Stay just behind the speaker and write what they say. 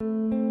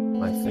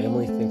My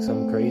Family Thinks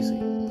I'm Crazy,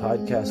 a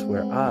podcast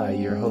where I,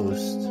 your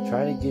host,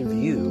 try to give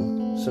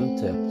you some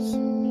tips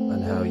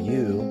on how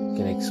you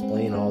can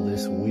explain all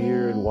this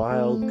weird,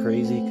 wild,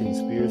 crazy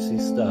conspiracy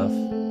stuff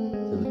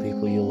to the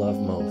people you love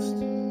most.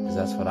 Because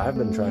that's what I've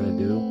been trying to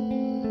do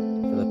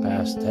for the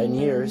past 10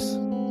 years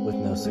with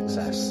no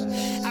success.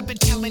 I've been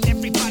telling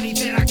everybody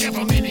that our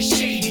government is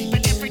shady,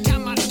 but every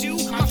time I do,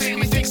 my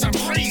family thinks I'm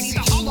crazy.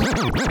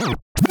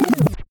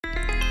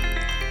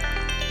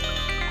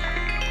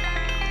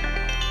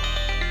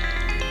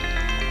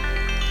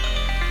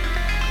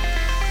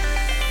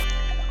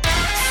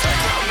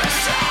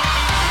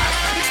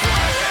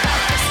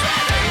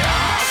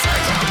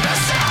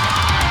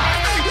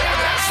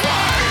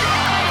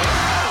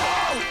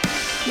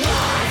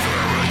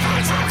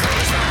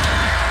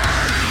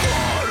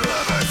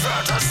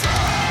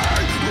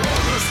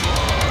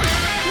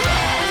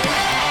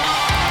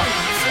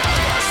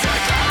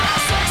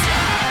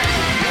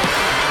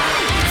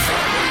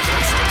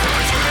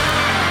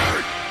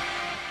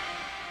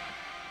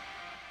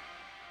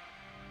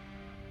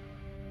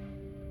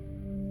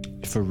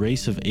 If a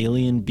race of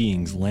alien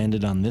beings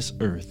landed on this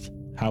Earth,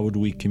 how would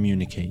we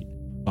communicate?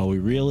 While we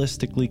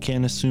realistically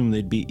can't assume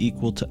they'd be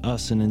equal to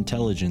us in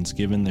intelligence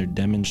given their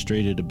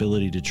demonstrated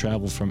ability to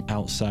travel from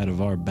outside of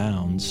our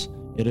bounds,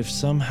 yet if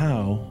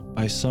somehow,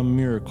 by some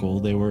miracle,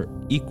 they were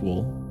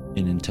equal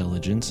in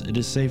intelligence, it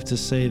is safe to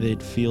say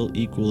they'd feel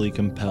equally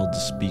compelled to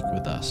speak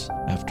with us.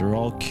 After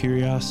all,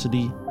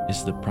 curiosity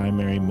is the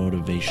primary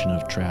motivation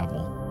of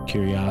travel.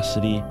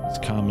 Curiosity is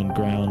common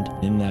ground.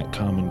 In that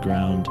common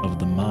ground of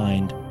the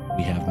mind,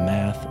 we have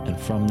math, and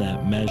from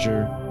that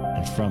measure,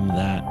 and from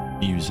that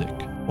music.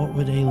 What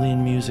would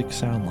alien music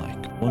sound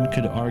like? One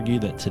could argue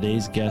that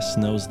today's guest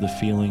knows the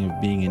feeling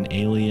of being an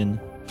alien,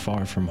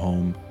 far from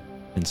home,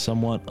 and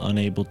somewhat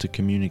unable to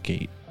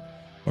communicate.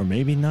 Or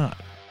maybe not,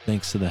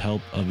 thanks to the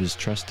help of his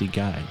trusty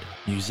guide.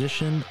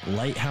 Musician,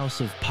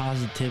 lighthouse of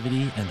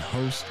positivity, and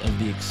host of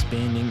the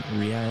Expanding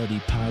Reality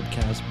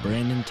podcast,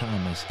 Brandon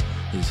Thomas,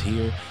 is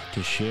here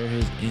to share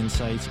his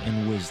insights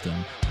and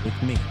wisdom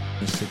with me,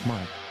 Mystic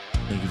Mark.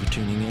 Thank you for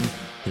tuning in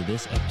to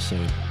this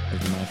episode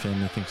of the My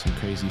Family Thinks I'm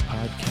Crazy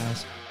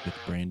podcast with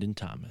Brandon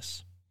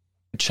Thomas.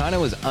 China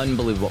was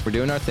unbelievable. We're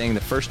doing our thing.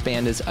 The first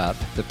band is up.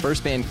 The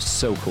first band was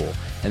so cool.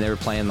 And they were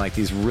playing like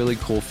these really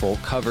cool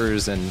folk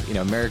covers and,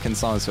 American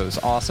songs. So it was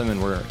awesome.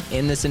 And we're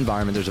in this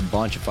environment. There's a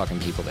bunch of fucking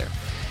people there.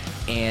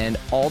 And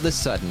all of a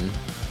sudden,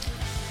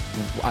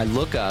 I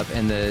look up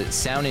and the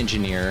sound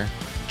engineer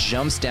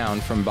jumps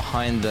down from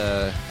behind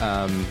the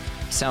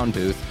sound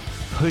booth,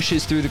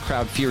 pushes through the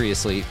crowd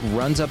furiously,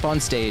 runs up on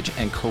stage,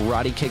 and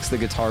karate kicks the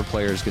guitar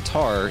player's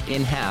guitar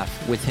in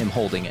half with him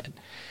holding it.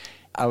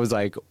 I was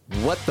like,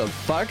 what the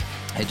fuck?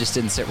 It just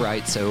didn't sit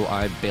right, so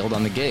I bailed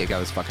on the gig. I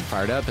was fucking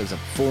fired up. It was a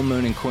full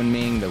moon in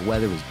Kunming. The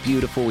weather was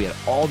beautiful. We had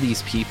all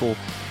these people,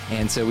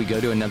 and so we go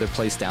to another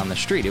place down the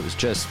street. It was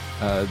just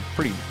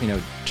pretty,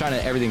 China,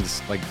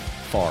 everything's like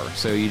far,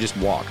 so you just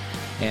walk.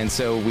 And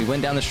so we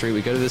went down the street,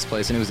 we go to this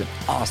place, and it was an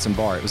awesome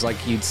bar. It was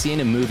like you'd see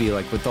in a movie,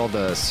 like with all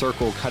the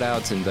circle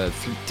cutouts and the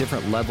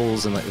different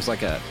levels, and it was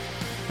like a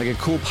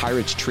cool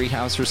pirate's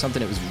treehouse or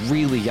something. It was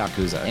really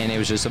Yakuza, and it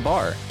was just a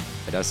bar.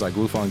 I was like,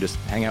 Wu Feng just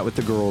hang out with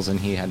the girls, and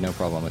he had no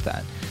problem with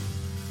that.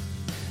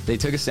 They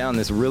took us down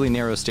this really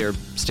narrow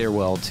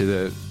stairwell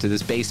to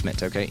this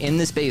basement, okay? In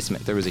this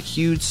basement, there was a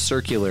huge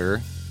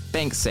circular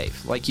bank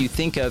safe, like you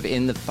think of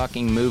in the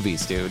fucking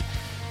movies, dude.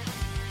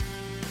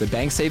 The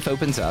bank safe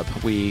opens up.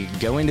 We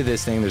go into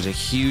this thing. There's a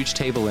huge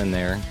table in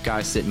there.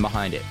 Guys sitting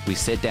behind it. We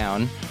sit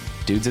down.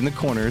 Dudes in the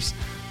corners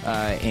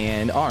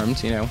and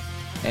armed,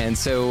 And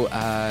so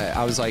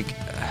I was like,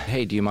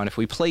 hey, do you mind if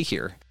we play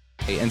here?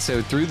 And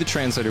so through the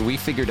translator, we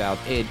figured out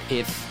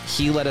if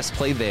he let us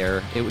play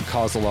there, it would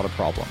cause a lot of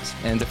problems.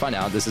 And to find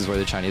out, this is where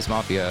the Chinese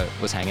mafia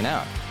was hanging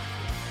out.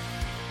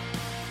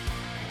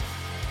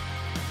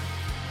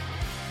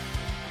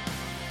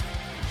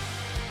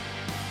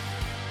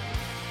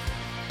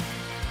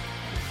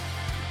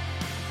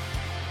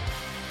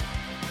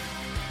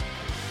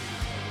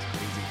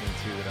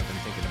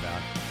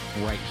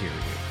 Right here,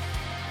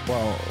 dude.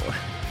 Well,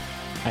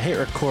 I hit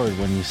record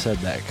when you said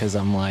that because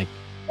I'm like,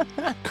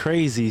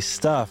 crazy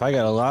stuff. I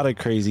got a lot of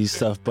crazy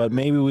stuff, but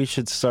maybe we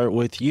should start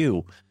with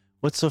you.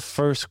 What's the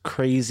first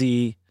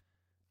crazy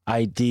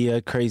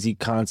idea, crazy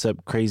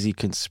concept, crazy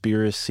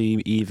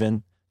conspiracy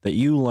even that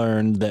you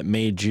learned that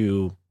made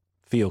you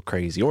feel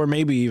crazy? Or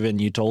maybe even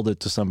you told it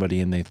to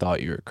somebody and they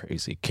thought you were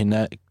crazy.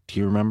 Do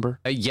you remember?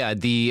 Yeah,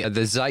 the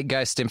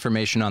zeitgeist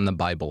information on the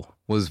Bible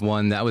was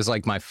one that was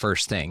like my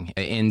first thing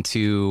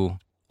into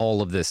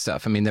all of this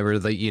stuff. I mean, there were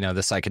the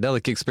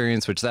psychedelic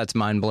experience, which that's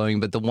mind blowing,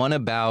 but the one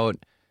about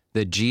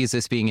the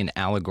Jesus being an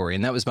allegory,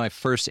 and that was my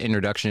first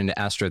introduction into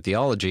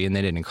astrotheology, and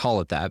they didn't call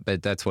it that,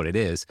 but that's what it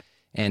is.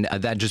 And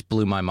that just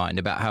blew my mind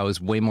about how it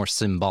was way more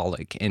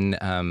symbolic and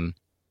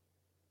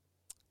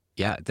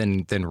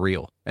than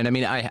real. And I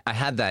mean, I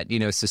had that,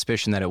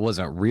 suspicion that it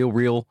wasn't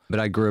real, but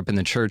I grew up in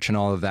the church and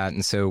all of that.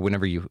 And so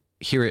whenever you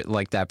hear it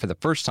like that for the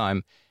first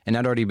time. And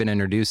I'd already been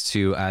introduced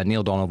to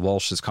Neil Donald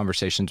Walsh's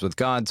Conversations with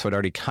God. So I'd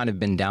already kind of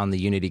been down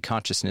the unity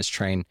consciousness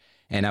train.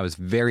 And I was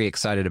very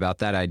excited about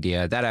that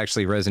idea. That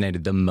actually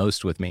resonated the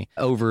most with me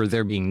over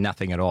there being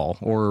nothing at all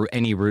or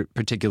any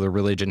particular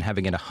religion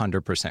having it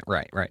 100%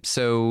 right.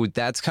 So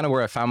that's kind of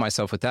where I found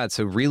myself with that.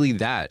 So really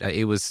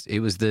it was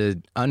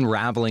the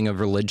unraveling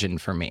of religion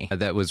for me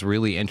that was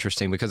really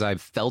interesting because I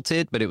felt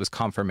it, but it was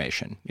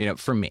confirmation,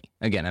 for me.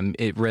 Again,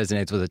 it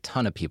resonates with a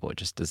ton of people. It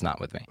just does not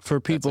with me.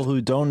 For people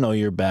who don't know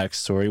your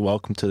backstory,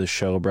 welcome to the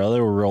show,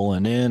 brother. We're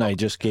rolling in. I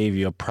just gave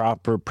you a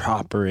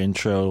proper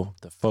intro.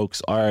 The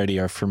folks already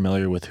are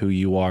familiar with who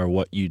you are,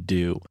 what you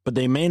do, but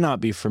they may not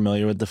be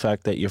familiar with the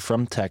fact that you're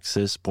from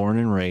Texas, born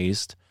and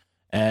raised,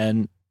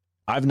 and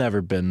I've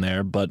never been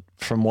there, but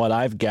from what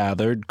I've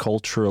gathered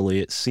culturally,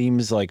 it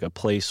seems like a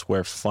place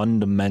where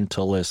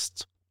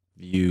fundamentalist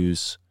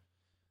views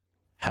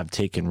have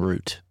taken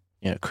root.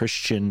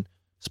 Christian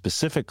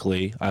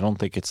specifically, I don't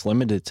think it's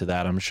limited to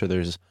that. I'm sure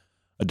there's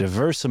a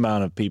diverse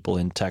amount of people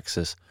in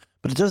Texas,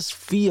 but it does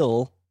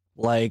feel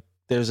like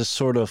there's a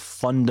sort of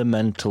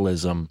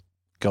fundamentalism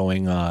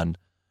going on.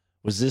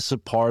 Was this a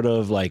part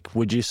of,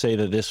 would you say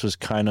that this was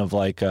kind of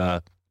like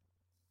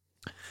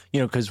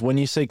because when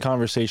you say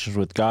Conversations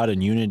with God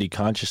and unity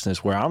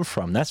consciousness, where I'm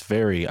from, that's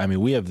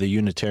we have the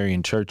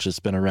Unitarian Church that's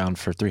been around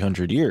for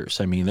 300 years.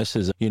 This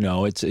is,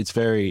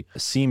 it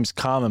seems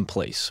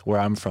commonplace where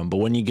I'm from. But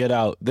when you get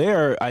out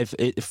there,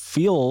 it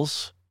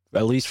feels,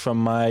 at least from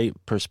my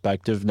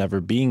perspective,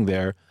 never being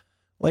there,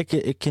 like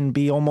it can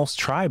be almost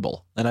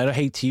tribal. And I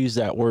hate to use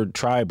that word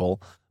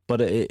tribal, but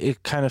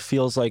it kind of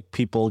feels like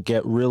people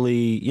get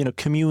really,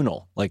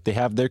 communal. Like they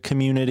have their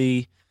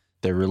community,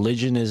 their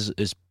religion is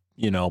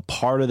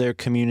part of their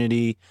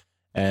community,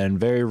 and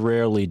very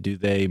rarely do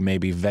they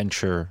maybe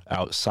venture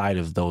outside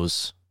of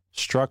those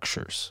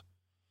structures.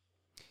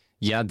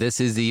 Yeah, this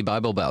is the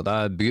Bible Belt,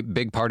 a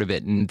big part of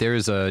it. And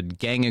there's a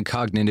gang of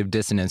cognitive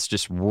dissonance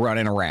just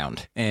running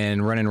around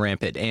and running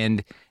rampant.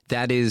 And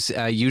that is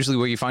usually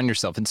where you find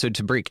yourself. And so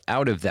to break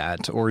out of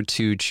that or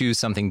to choose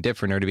something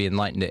different or to be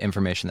enlightened to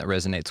information that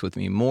resonates with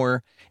me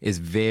more is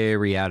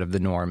very out of the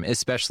norm,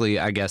 especially,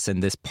 I guess, in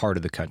this part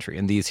of the country,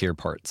 in these here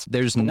parts.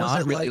 There's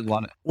not really a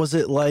lot of... Was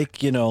it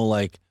like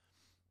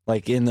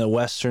in the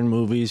Western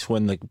movies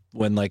when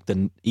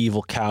the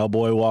evil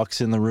cowboy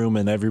walks in the room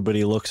and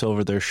everybody looks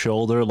over their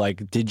shoulder?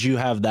 Did you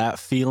have that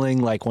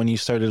feeling when you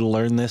started to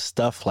learn this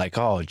stuff?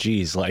 Oh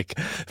geez,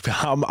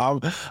 I'm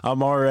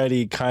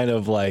already kind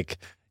of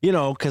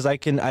because I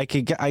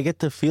get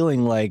the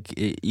feeling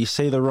you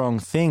say the wrong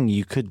thing,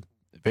 you could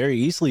very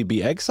easily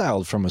be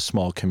exiled from a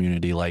small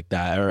community like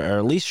that, or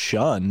at least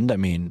shunned.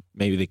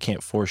 Maybe they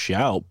can't force you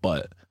out,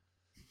 but...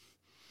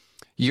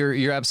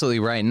 You're absolutely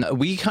right. And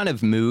we kind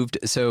of moved.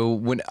 So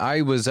when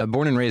I was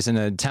born and raised in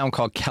a town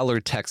called Keller,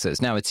 Texas.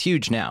 Now it's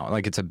huge now,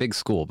 it's a big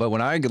school. But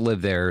when I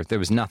lived there, there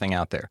was nothing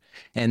out there.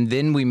 And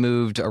then we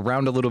moved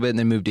around a little bit and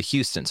then moved to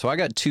Houston. So I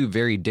got two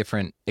very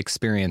different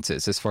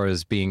experiences as far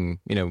as being,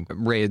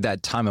 raised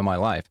that time of my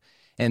life.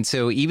 And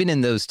so even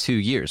in those 2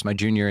 years, my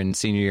junior and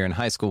senior year in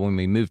high school, when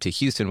we moved to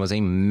Houston was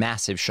a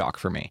massive shock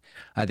for me.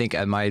 I think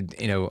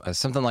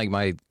something like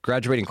my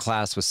graduating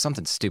class was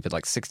something stupid,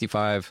 like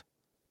 65,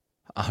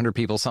 100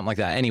 people, something like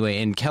that. Anyway,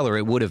 in Keller,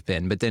 it would have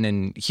been. But then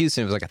in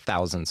Houston, it was like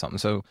 1,000 something.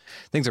 So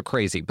things are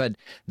crazy. But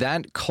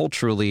that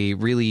culturally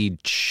really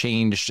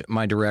changed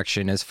my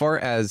direction as far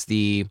as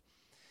the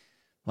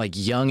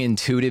young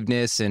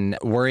intuitiveness and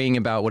worrying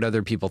about what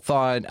other people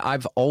thought.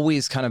 I've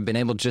always kind of been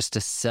able just to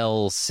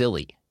sell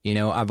silly.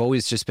 I've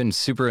always just been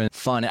super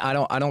fun. I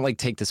don't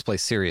take this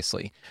place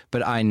seriously,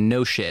 but I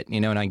know shit,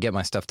 and I get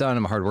my stuff done.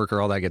 I'm a hard worker,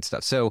 all that good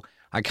stuff. So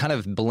I kind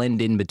of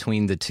blend in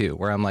between the two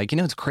where I'm like,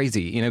 it's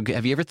crazy.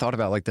 Have you ever thought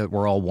about that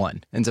we're all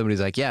one? And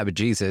somebody's like, yeah, but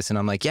Jesus. And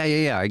I'm like,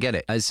 yeah, I get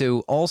it.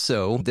 So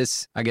also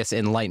this, I guess,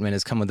 enlightenment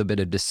has come with a bit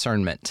of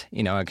discernment.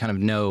 I kind of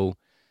know,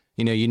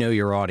 you know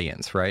your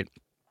audience, right?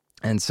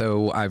 And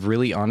so I've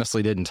really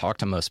honestly didn't talk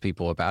to most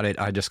people about it.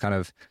 I just kind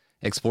of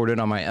explored it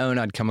on my own.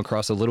 I'd come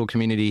across a little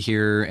community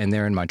here and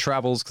there in my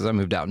travels because I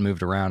moved out and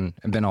moved around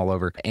and been all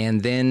over.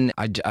 And then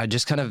I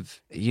just kind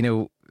of,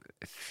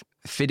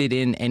 fit it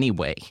in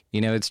anyway.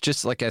 It's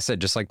just like I said,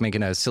 just like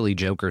making a silly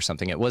joke or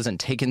something. It wasn't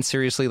taken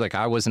seriously.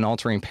 I wasn't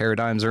altering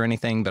paradigms or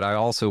anything, but I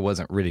also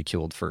wasn't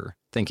ridiculed for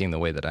thinking the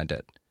way that I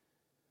did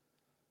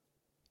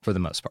for the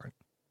most part.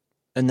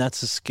 And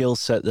that's a skill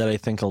set that I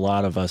think a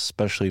lot of us,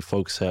 especially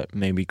folks that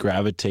maybe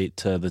gravitate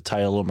to the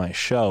title of my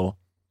show,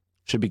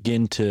 should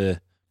begin to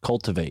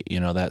cultivate,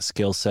 that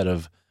skill set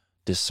of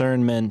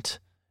discernment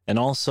and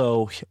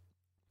also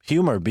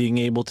humor, being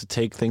able to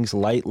take things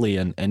lightly.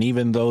 And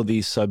even though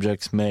these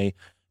subjects may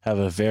have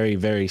a very,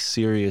 very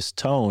serious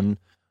tone,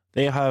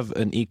 they have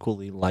an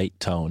equally light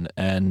tone.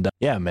 And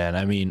yeah,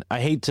 man, I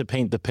hate to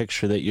paint the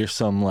picture that you're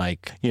some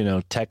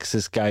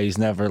Texas guy who's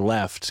never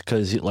left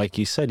because like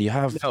you said, you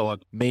have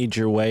made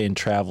your way and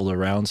traveled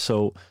around.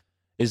 So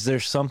is there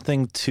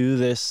something to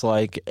this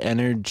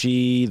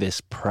energy,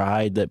 this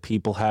pride that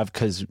people have?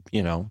 Because,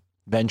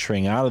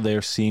 venturing out of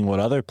there, seeing what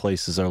other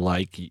places are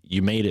like.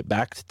 You made it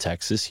back to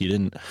Texas. You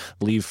didn't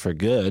leave for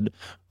good.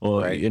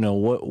 Well, Right. you know,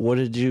 what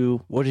did you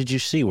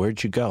see?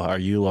 Where'd you go? Are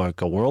you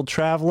like a world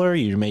traveler?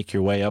 You make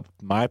your way up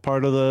my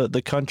part of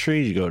the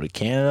country? You go to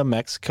Canada,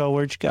 Mexico?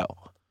 Where'd you go?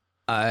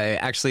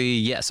 Actually,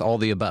 yes, all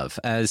the above.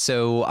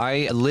 So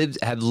I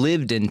have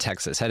lived in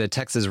Texas, had a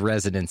Texas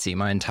residency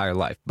my entire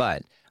life,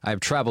 but I've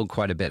traveled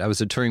quite a bit. I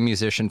was a touring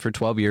musician for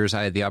 12 years.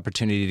 I had the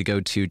opportunity to go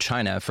to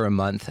China for a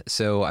month.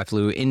 So I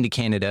flew into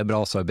Canada, but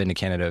also I've been to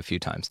Canada a few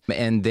times.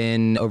 And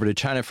then over to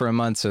China for a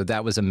month. So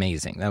that was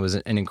amazing. That was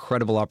an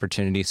incredible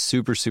opportunity.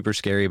 Super, super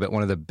scary, but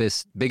one of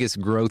the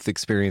biggest growth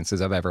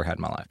experiences I've ever had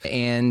in my life.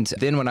 And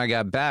then when I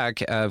got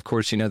back, of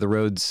course, you know, the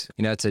roads,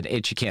 you know, it's an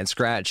itch you can't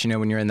scratch, you know,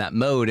 when you're in that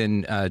mode.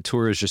 And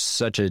tour is just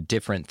such a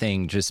different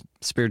thing, just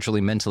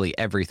spiritually, mentally,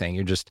 everything.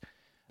 You're just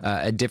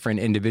a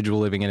different individual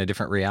living in a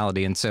different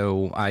reality. And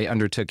so I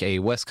undertook a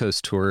West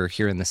Coast tour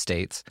here in the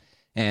States,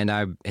 and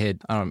I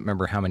don't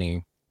remember how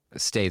many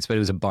states, but it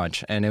was a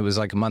bunch. And it was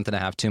like a month and a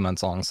half, 2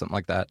 months long, something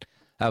like that.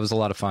 That was a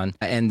lot of fun.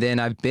 And then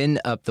I've been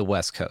up the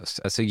West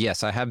Coast. So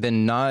yes, I have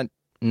been not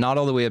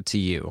all the way up to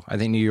you. I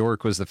think New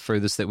York was the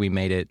furthest that we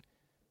made it.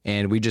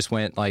 And we just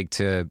went like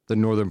to the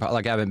northern part.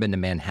 Like I haven't been to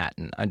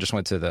Manhattan. I just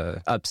went to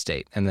the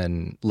upstate and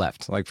then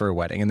left like for a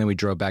wedding. And then we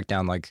drove back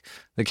down like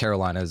the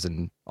Carolinas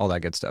and all that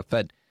good stuff.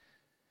 But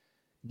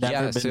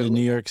Never been to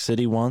New York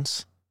City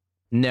once?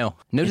 No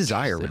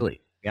desire, really,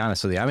 to be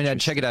honest with you. I mean, I'd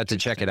check it out to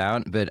check it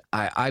out, but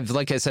I've,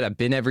 like I said, I've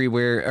been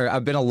everywhere, or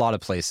I've been a lot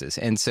of places.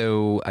 And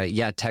so,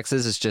 yeah,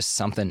 Texas is just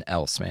something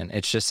else, man.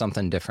 It's just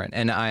something different.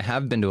 And I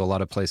have been to a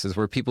lot of places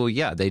where people,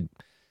 yeah, they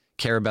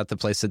care about the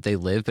place that they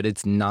live, but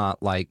it's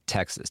not like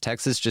Texas.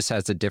 Texas just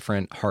has a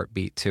different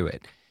heartbeat to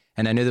it.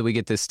 And I know that we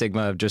get this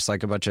stigma of just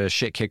like a bunch of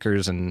shit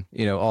kickers and,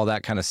 you know, all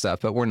that kind of stuff,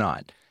 but we're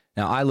not.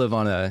 Now, I live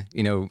on a,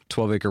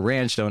 12-acre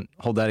ranch. Don't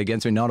hold that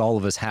against me. Not all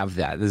of us have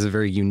that. This is a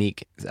very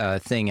unique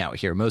thing out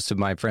here. Most of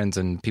my friends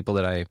and people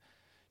that I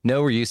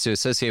know or used to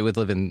associate with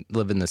live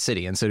in the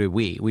city, and so did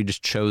we. We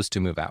just chose to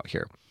move out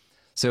here.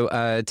 So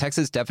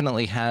Texas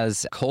definitely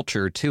has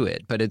culture to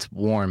it, but it's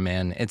warm,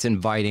 man. It's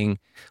inviting.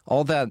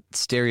 All that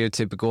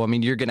stereotypical. I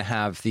mean, you're going to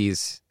have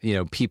these,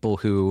 people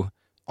who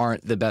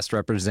aren't the best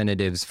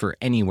representatives for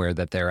anywhere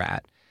that they're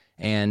at.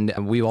 And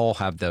we all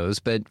have those.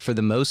 But for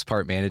the most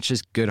part, man, it's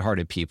just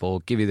good-hearted people,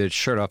 give you the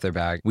shirt off their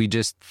back. We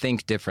just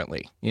think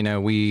differently.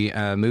 We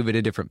move at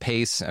a different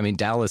pace. I mean,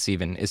 Dallas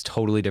even is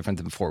totally different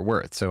than Fort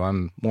Worth. So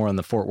I'm more on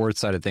the Fort Worth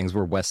side of things.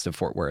 We're west of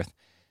Fort Worth.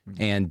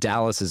 And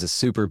Dallas is a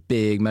super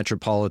big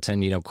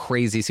metropolitan,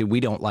 crazy city. We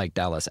don't like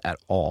Dallas at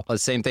all. The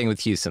same thing with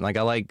Houston. Like,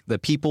 I like the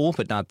people,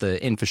 but not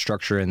the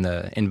infrastructure and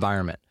the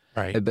environment.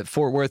 Right. But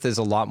Fort Worth is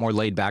a lot more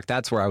laid back.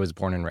 That's where I was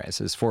born and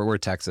raised, is Fort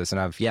Worth, Texas. And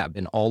I've,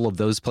 been all of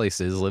those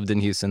places, lived in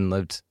Houston,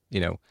 lived,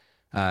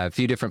 a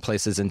few different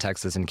places in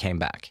Texas and came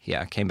back.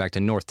 Yeah, came back to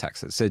North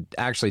Texas to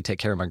actually take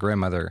care of my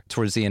grandmother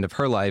towards the end of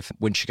her life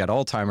when she got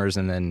Alzheimer's.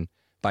 And then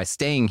by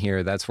staying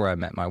here, that's where I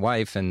met my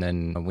wife. And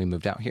then we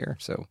moved out here.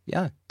 So,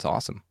 yeah, it's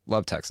awesome.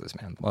 Love Texas,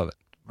 man. Love it.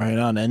 Right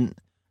on. And,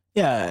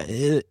 yeah,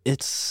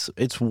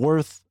 it's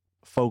worth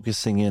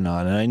focusing in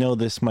on. And I know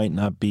this might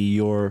not be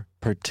your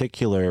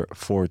particular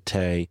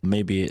forte.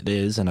 Maybe it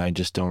is, and I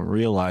just don't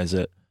realize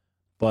it.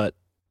 But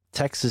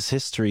Texas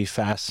history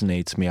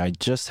fascinates me. I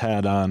just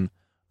had on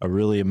a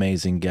really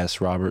amazing guest,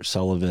 Robert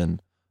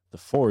Sullivan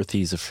IV.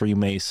 He's a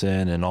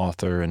Freemason and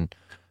author, and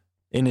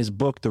in his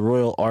book, The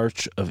Royal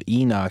Arch of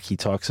Enoch, he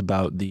talks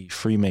about the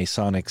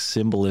Freemasonic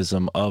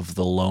symbolism of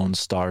the Lone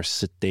Star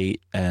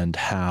State and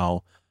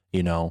how,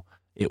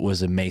 it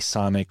was a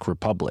Masonic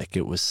republic.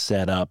 It was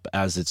set up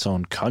as its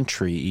own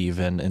country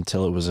even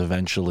until it was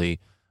eventually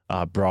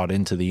brought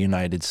into the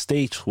United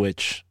States,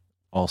 which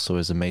also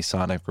is a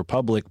Masonic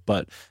republic.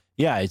 But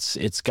yeah,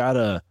 it's got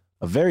a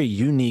very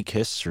unique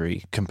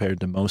history compared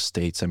to most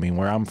states. I mean,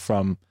 where I'm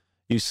from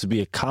used to be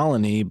a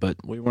colony, but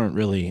we weren't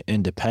really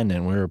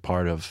independent. We were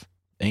part of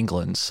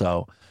England.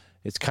 So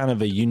it's kind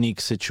of a unique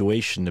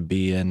situation to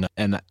be in.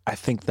 And I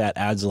think that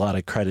adds a lot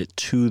of credit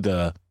to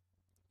the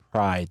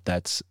pride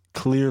that's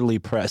clearly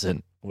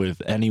present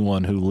with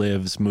anyone who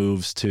lives,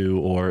 moves to,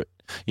 or,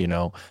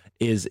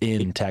 is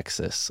in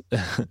Texas.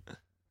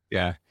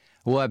 Yeah.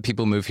 We'll have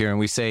people move here and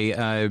we say,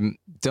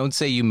 don't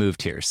say you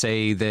moved here.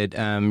 Say that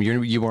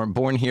you weren't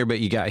born here, but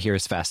you got here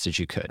as fast as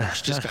you could.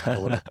 It's just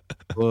kind of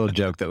a little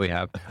joke that we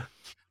have.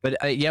 But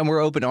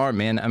we're open arm,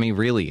 man. I mean,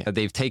 really,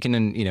 they've taken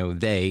in,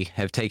 they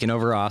have taken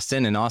over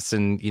Austin. And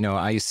Austin,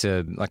 I used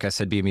to, like I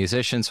said, be a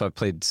musician. So I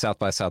played South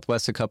by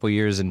Southwest a couple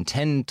years. And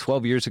 10,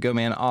 12 years ago,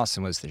 man,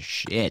 Austin was the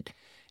shit.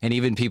 And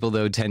even people,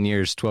 though, 10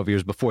 years, 12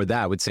 years before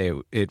that would say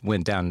it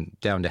went down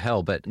to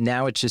hell. But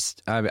now it's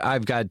just,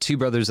 I've got two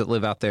brothers that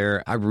live out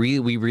there. We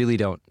really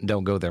don't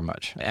go there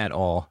much at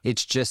all.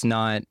 It's just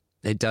not,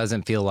 it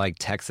doesn't feel like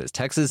Texas.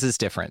 Texas is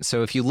different.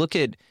 So if you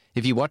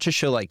watch a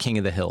show like King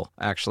of the Hill,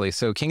 actually,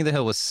 so King of the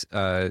Hill was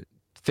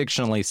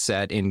fictionally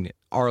set in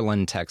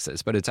Arlen,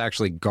 Texas, but it's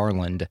actually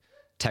Garland,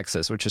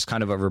 Texas, which is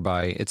kind of over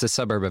by, it's a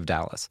suburb of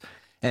Dallas.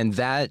 And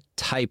that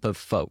type of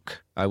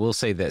folk, I will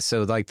say this.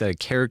 So like the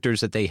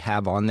characters that they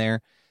have on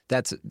there,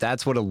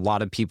 that's what a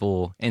lot of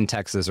people in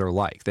Texas are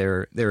like.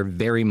 They're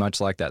very much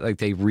like that. Like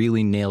they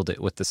really nailed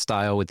it with the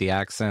style, with the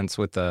accents,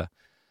 with the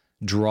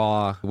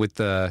draw, with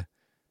the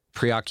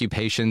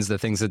preoccupations, the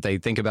things that they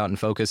think about and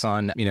focus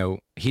on. You know,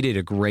 he did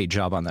a great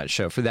job on that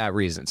show for that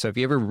reason. So if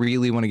you ever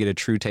really want to get a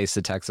true taste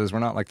of Texas, we're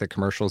not like the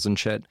commercials and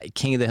shit.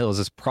 King of the Hills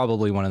is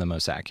probably one of the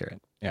most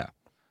accurate. Yeah.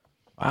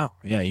 Wow.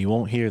 Yeah, you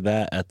won't hear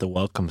that at the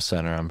Welcome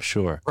Center, I'm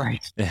sure.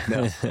 Right.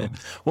 No.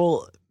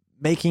 Well,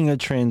 making a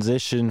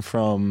transition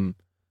from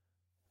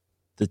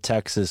the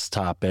Texas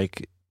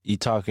topic, you're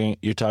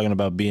talking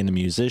about being a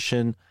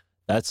musician.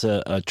 That's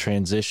a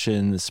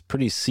transition that's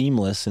pretty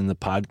seamless in the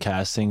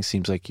podcasting.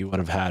 Seems like you would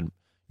have had,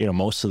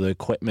 most of the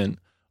equipment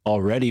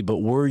already, but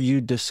were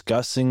you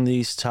discussing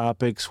these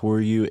topics?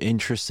 Were you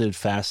interested,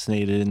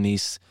 fascinated in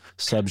these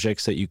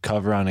subjects that you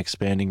cover on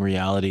Expanding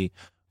Reality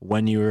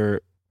when you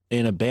were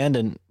in a band?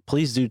 And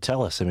please do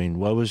tell us. I mean,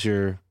 what was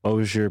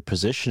your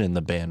position in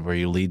the band? Were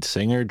you lead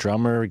singer,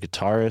 drummer,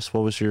 guitarist?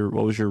 What was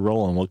your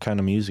role, and what kind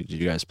of music did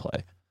you guys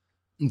play?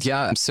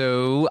 Yeah,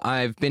 so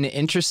I've been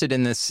interested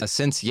in this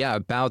since,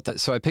 about that.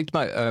 So I picked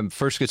my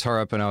first guitar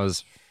up when I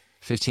was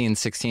 15,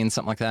 16,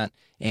 something like that.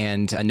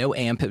 And no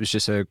amp. It was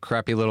just a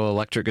crappy little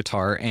electric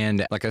guitar.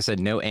 And like I said,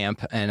 no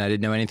amp. And I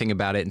didn't know anything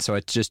about it. And so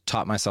I just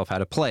taught myself how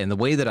to play. And the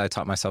way that I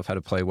taught myself how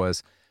to play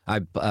was I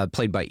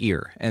played by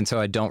ear. And so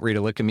I don't read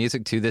a lick of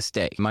music to this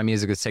day. My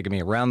music has taken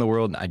me around the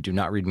world, and I do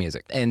not read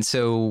music. And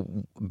so,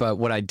 but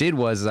what I did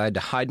was I had to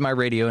hide my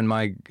radio in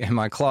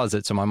my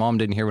closet so my mom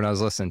didn't hear what I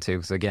was listening to,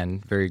 because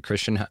again, very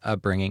Christian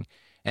upbringing.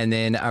 And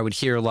then I would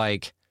hear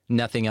like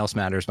Nothing Else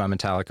Matters by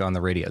Metallica on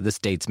the radio. This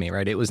dates me,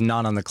 right? It was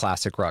not on the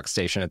classic rock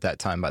station at that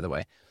time, by the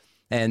way.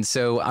 And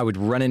so I would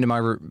run into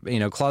my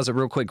closet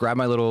real quick, grab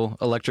my little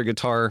electric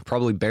guitar,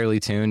 probably barely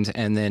tuned,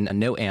 and then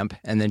no amp,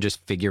 and then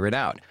just figure it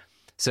out.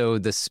 So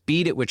the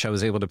speed at which I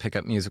was able to pick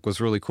up music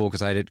was really cool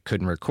because I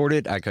couldn't record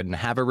it. I couldn't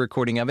have a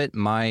recording of it.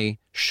 My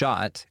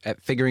shot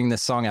at figuring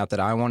this song out that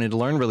I wanted to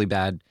learn really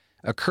bad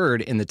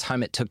occurred in the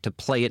time it took to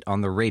play it on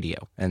the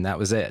radio, and that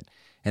was it.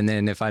 And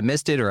then if I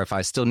missed it, or if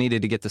I still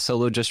needed to get the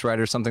solo just right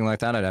or something like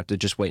that, I'd have to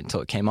just wait until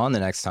it came on the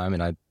next time,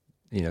 and I,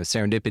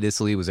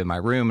 serendipitously was in my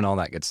room and all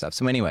that good stuff.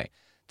 So anyway,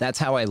 that's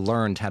how I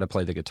learned how to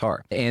play the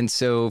guitar. And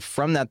so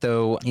from that,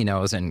 though, I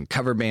was in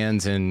cover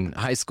bands in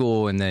high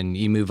school, and then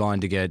you move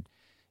on to get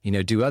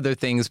do other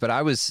things. But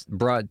I was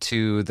brought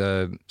to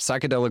the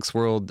psychedelics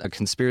world,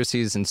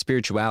 conspiracies and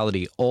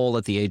spirituality, all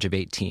at the age of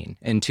 18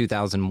 in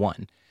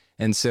 2001.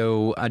 And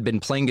so I'd been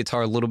playing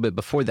guitar a little bit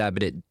before that,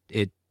 but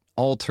it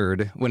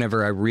altered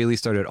whenever I really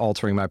started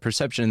altering my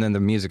perception. And then the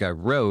music I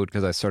wrote,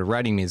 because I started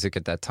writing music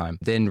at that time,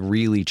 then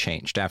really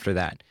changed after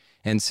that.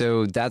 And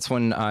so that's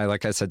when I,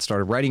 like I said,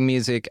 started writing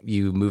music.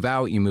 You move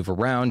out, you move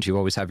around, you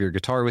always have your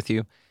guitar with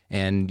you,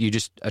 and you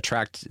just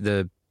attract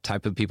the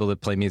type of people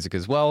that play music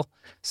as well.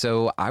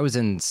 So I was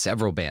in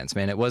several bands,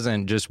 man. It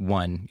wasn't just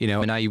one,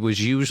 and I was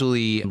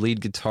usually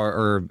lead guitar,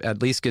 or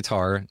at least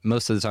guitar,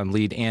 most of the time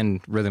lead and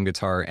rhythm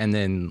guitar, and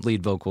then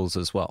lead vocals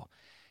as well.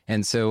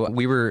 And so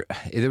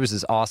there was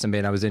this awesome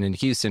band I was in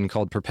Houston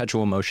called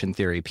Perpetual Motion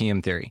Theory,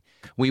 PM Theory.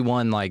 We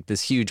won like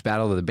this huge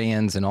battle of the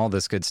bands and all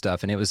this good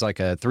stuff. And it was like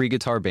a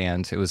 3-guitar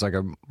band. It was like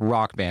a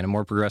rock band, a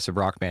more progressive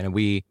rock band. And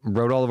we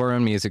wrote all of our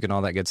own music and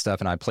all that good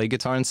stuff. And I played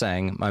guitar and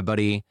sang. My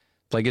buddy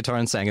played guitar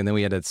and sang, and then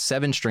we had a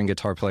 7-string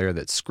guitar player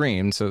that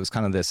screamed. So it was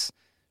kind of this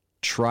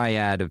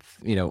triad of,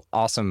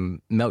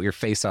 awesome melt your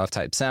face off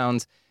type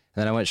sounds.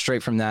 And then I went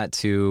straight from that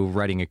to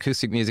writing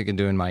acoustic music and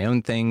doing my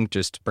own thing,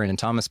 just Brandon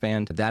Thomas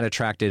Band. That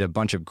attracted a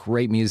bunch of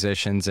great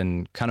musicians,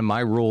 and kind of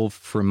my rule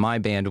for my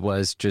band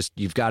was just,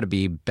 you've got to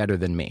be better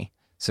than me.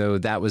 So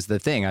that was the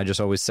thing. I just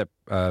always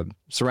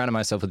surrounded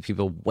myself with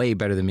people way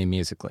better than me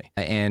musically.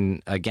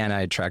 And again,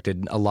 I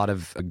attracted a lot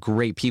of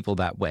great people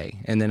that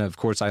way. And then, of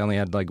course, I only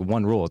had like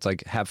one rule. It's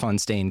like, have fun,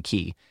 stay in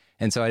key.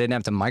 And so I didn't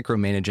have to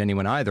micromanage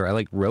anyone either.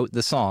 I wrote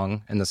the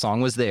song, and the song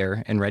was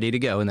there and ready to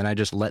go. And then I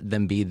just let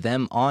them be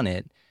them on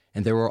it.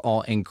 And they were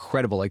all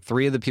incredible. Like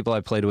 3 of the people I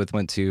played with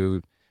went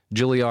to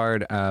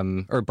Juilliard,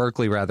 or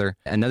Berkeley rather.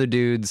 Another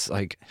dude's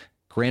like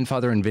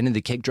grandfather invented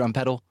the kick drum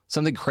pedal,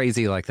 something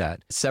crazy like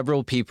that.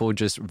 Several people,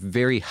 just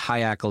very high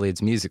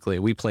accolades musically.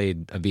 We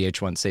played a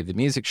VH1 Save the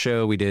Music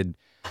show. We did,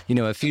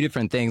 a few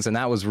different things, and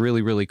that was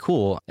really, really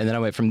cool. And then I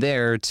went from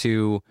there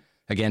to,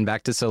 again,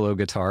 back to solo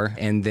guitar.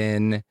 And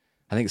then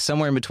I think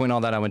somewhere in between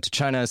all that, I went to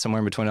China. Somewhere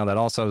in between all that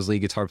also, I was lead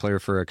guitar player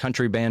for a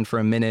country band for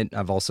a minute.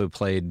 I've also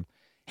played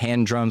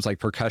hand drums, like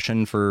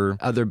percussion, for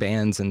other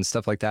bands and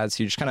stuff like that.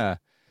 So you just kind of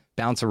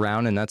bounce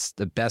around, and that's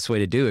the best way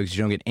to do it, because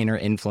you don't get inner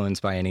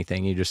influenced by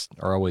anything. You just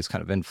are always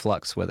kind of in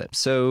flux with it.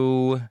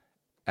 So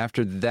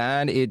after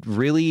that, it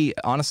really,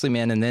 honestly,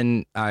 man, and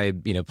then I,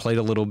 played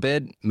a little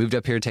bit, moved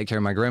up here to take care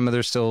of my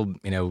grandmother still,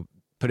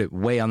 put it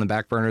way on the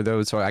back burner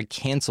though. So I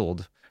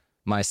canceled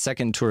my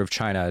second tour of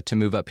China to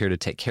move up here to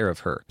take care of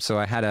her. So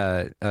I had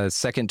a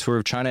second tour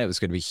of China. It was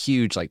going to be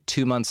huge, like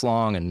 2 months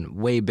long and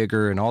way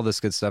bigger and all this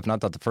good stuff. And I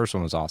thought the first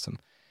one was awesome.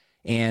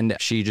 And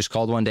she just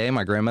called one day,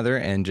 my grandmother,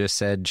 and just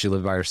said she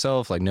lived by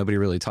herself. Like, nobody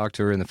really talked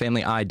to her in the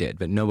family. I did,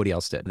 but nobody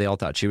else did. They all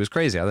thought she was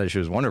crazy. I thought she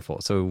was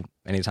wonderful. So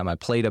anytime I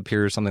played up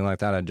here or something like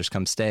that, I'd just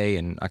come stay.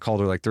 And I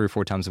called her like 3 or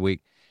 4 times a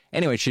week.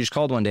 Anyway, she just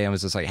called one day and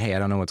was just like, hey, I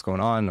don't know what's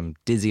going on. I'm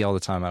dizzy all the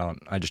time.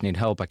 I just need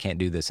help. I can't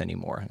do this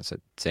anymore. I said,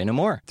 say no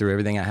more. Threw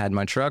everything I had in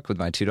my truck with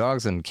my 2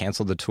 dogs and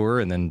canceled the tour,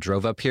 and then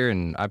drove up here,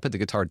 and I put the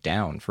guitar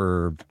down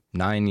for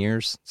 9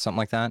 years, something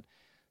like that.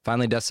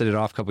 Finally dusted it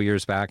off a couple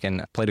years back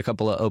and played a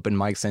couple of open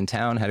mics in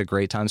town. Had a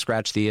great time,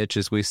 scratched the itch,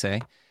 as we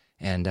say.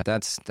 And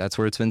that's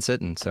where it's been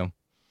sitting. So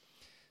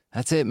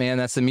that's it, man.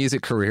 That's the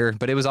music career.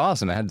 But it was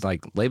awesome. I had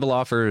like label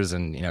offers,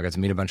 and, I got to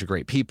meet a bunch of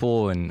great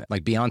people. And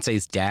like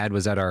Beyonce's dad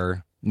was at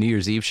our New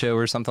Year's Eve show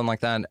or something like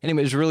that.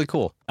 Anyway, it was really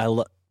cool. I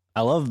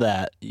love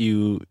that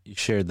you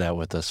shared that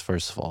with us,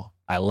 first of all.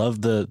 I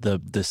love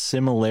the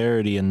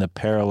similarity and the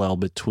parallel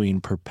between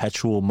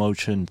perpetual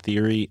motion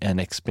theory and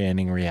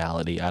expanding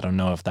reality. I don't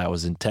know if that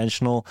was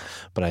intentional,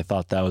 but I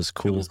thought that was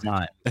cool. It was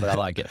not, but I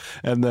like it.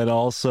 And then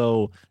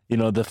also,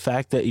 the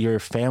fact that your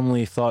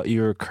family thought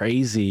you were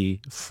crazy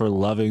for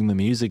loving the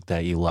music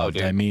that you loved.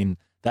 dude. I mean,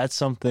 that's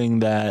something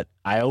that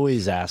I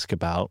always ask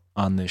about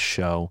on this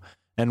show.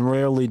 And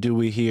rarely do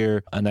we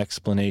hear an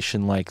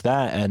explanation like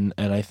that. And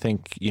I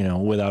think,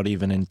 without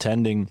even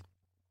intending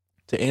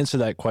to answer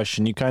that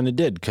question, you kind of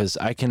did, because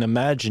I can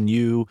imagine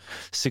you,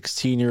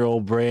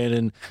 16-year-old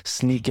Brandon,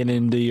 sneaking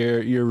into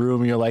your room.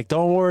 And you're like,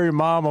 don't worry,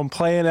 Mom, I'm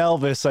playing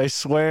Elvis, I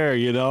swear,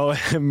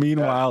 And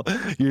meanwhile,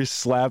 you're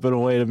slapping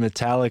away to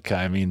Metallica.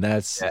 I mean,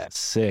 that's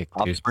sick,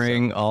 dude.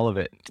 Offspring, all of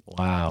it.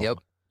 Wow. Yep.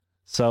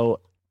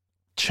 So,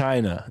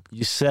 China,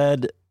 you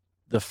said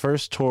the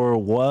first tour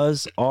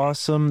was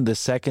awesome. The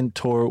second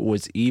tour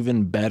was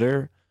even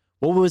better.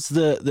 What was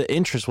the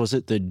interest? Was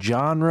it the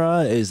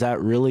genre? Is that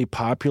really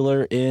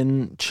popular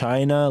in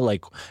China?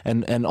 Like,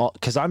 and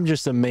because I'm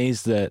just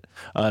amazed that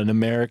an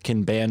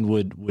American band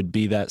would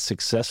be that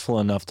successful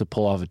enough to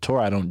pull off a tour.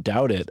 I don't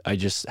doubt it. I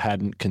just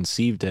hadn't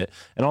conceived it.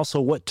 And also,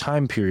 what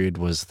time period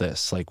was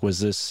this? Like, was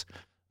this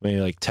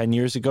maybe like 10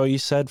 years ago, you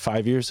said?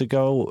 5 years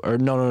ago? Or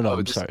no,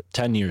 I'm sorry,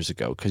 10 years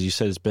ago, because you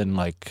said it's been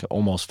like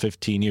almost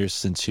 15 years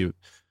since you...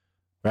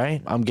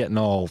 Right? I'm getting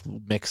all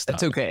mixed up.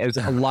 That's okay. There's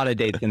a lot of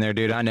dates in there,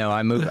 dude. I know.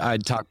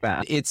 I'd talk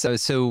back. It's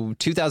so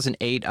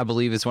 2008, I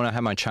believe, is when I had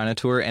my China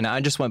tour, and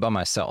I just went by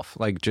myself,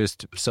 like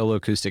just solo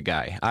acoustic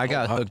guy. I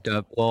got hooked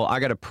up. Well,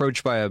 I got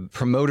approached by a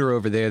promoter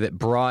over there that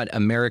brought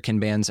American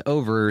bands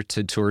over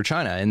to tour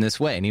China in this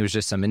way, and he was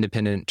just some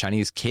independent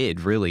Chinese kid,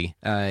 really,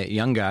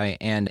 young guy,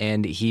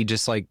 and he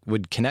just like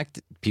would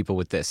connect people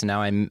with this. And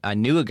now I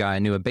knew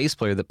a bass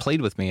player that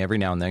played with me every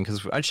now and then,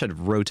 because I just had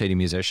rotating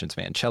musicians,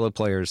 man, cello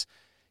players,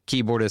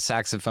 keyboardists,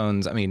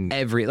 saxophones. I mean,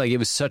 it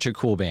was such a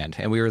cool band.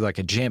 And we were like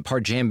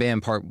part jam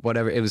band, part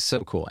whatever. It was so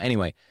cool.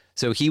 Anyway,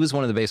 so he was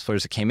one of the bass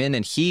players that came in,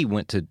 and he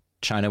went to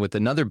China with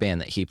another band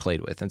that he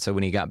played with. And so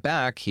when he got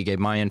back, he gave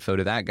my info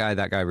to that guy.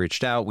 That guy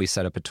reached out. We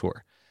set up a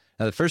tour.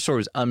 Now, the first tour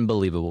was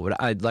unbelievable,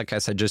 but like I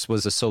said, just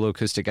was a solo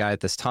acoustic guy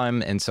at this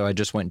time. And so I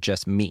just went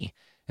just me.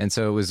 And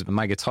so it was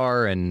my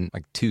guitar and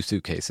like 2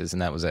 suitcases,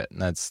 and that was it. And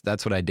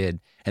that's what I did.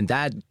 And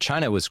that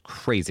China was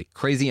crazy,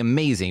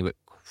 amazing, but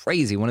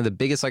crazy. One of the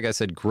biggest, like I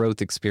said,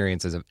 growth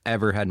experiences I've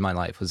ever had in my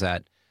life was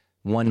that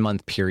 1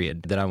 month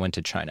period that I went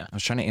to China. I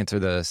was trying to answer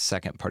the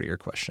second part of your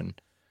question.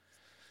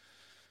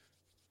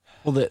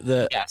 Well,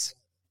 yes,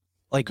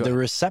 like the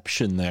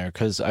reception there,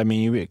 because I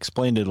mean, you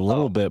explained it a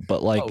little bit,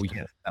 but like,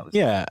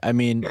 I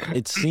mean,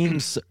 it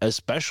seems,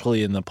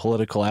 especially in the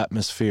political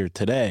atmosphere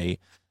today,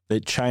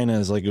 that China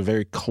is like a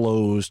very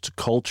closed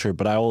culture.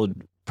 But I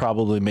would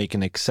probably make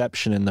an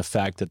exception in the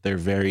fact that they're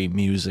very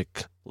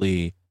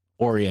musically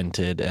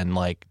oriented and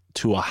like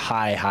to a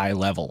high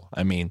level.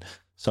 I mean,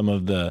 some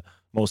of the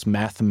most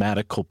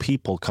mathematical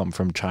people come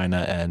from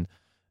China, and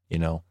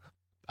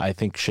I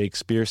think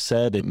Shakespeare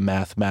said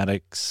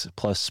mathematics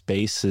plus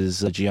space is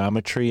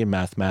geometry and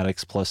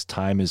mathematics plus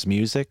time is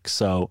music.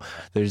 So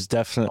there's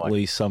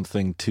definitely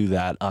something to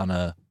that on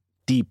a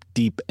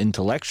deep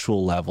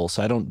intellectual level.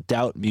 So I don't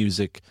doubt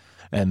music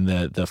and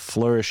the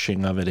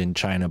flourishing of it in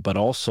China, but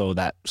also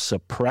that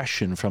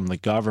suppression from the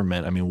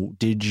government. I mean,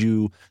 did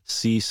you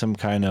see some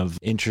kind of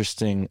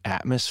interesting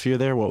atmosphere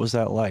there? What was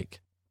that like?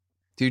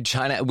 Dude,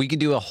 China, we could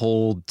do a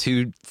whole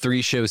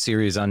 2-3 show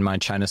series on my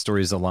China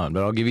stories alone,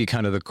 but I'll give you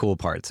kind of the cool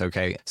parts,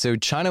 okay? So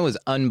China was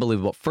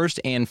unbelievable. First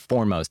and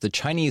foremost, the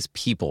Chinese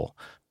people,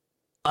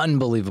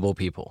 unbelievable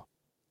people.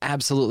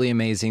 Absolutely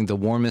amazing. The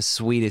warmest,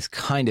 sweetest,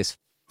 kindest,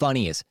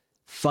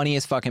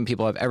 funniest fucking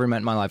people I've ever met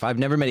in my life. I've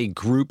never met a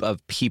group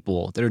of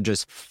people that are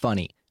just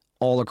funny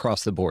all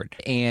across the board.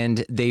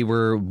 And they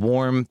were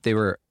warm. They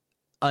were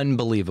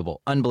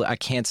unbelievable. I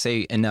can't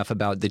say enough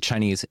about the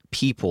Chinese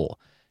people.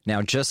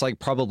 Now, just like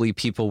probably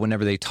people,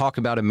 whenever they talk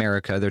about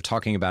America, they're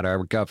talking about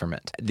our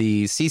government.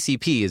 The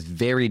CCP is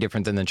very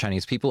different than the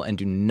Chinese people and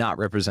do not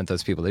represent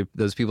those people.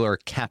 Those people are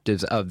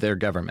captives of their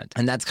government.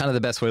 And that's kind of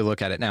the best way to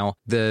look at it. Now,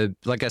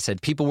 like I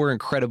said, people were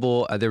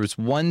incredible. There was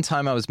one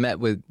time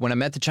when I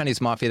met the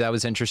Chinese mafia, that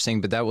was interesting,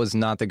 but that was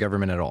not the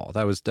government at all.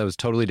 That was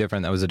totally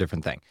different. That was a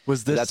different thing.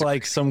 Was this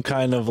like some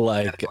kind of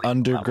like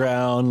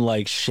underground,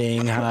 like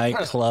Shanghai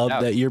club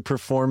that you're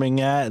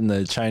performing at, and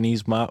the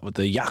Chinese with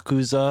the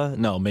Yakuza?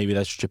 No, maybe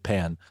that's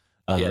Japan.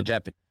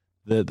 Japan.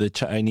 The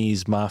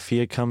Chinese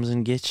mafia comes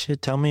and gets you.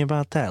 Tell me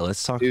about that.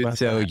 Let's talk about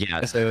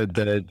that. So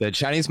the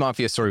Chinese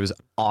mafia story was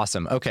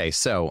awesome. Okay,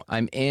 so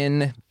I'm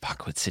in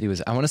what city was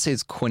it? I want to say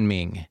it's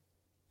Kunming.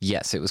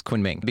 Yes, it was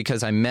Kunming,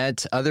 because I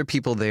met other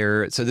people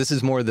there. So this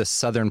is more the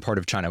southern part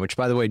of China, which,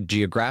 by the way,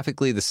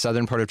 geographically, the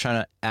southern part of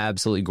China,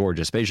 absolutely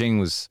gorgeous. Beijing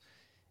was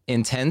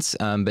intense,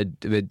 but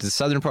the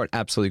southern part,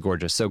 absolutely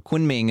gorgeous. So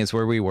Kunming is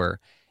where we were.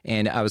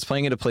 And I was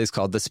playing at a place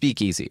called The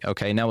Speakeasy.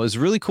 Okay, now what was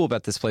really cool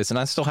about this place, and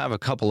I still have a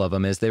couple of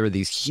them, is there were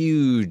these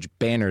huge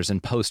banners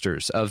and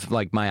posters of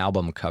like my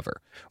album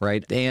cover,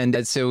 right?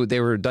 And so they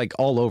were like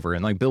all over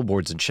and like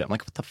billboards and shit. I'm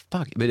like, what the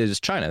fuck? But it is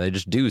China. They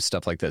just do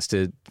stuff like this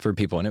for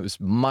people. And it was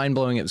mind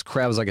blowing. It was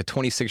crap. I was like a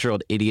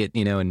 26-year-old idiot,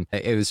 and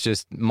it was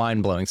just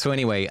mind blowing. So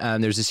anyway,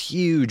 there's this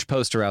huge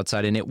poster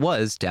outside, and it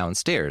was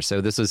downstairs. So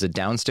this was a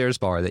downstairs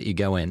bar that you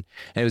go in,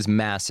 and it was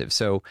massive.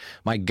 So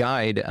my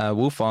guide,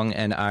 Wu Feng,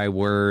 and I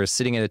were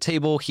sitting at a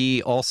table.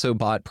 He also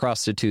bought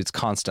prostitutes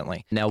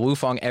constantly. Now, Wu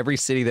Feng, every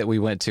city that we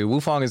went to,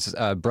 Wu Feng is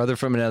a brother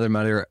from another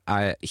mother.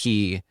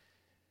 He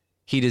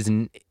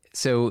doesn't.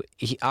 So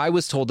I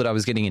was told that I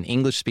was getting an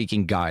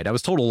English-speaking guide. I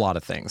was told a lot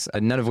of things,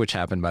 none of which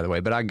happened, by the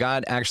way, but I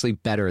got actually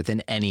better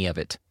than any of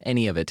it.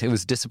 It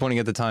was disappointing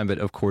at the time, but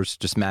of course,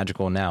 just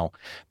magical now.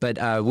 But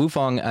Wu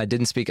Feng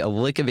didn't speak a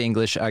lick of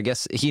English. I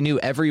guess he knew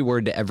every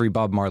word to every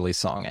Bob Marley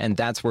song, and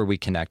that's where we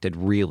connected,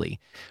 really.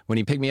 When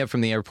he picked me up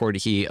from the airport,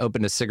 he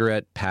opened a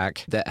cigarette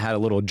pack that had a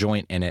little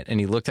joint in it, and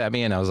he looked at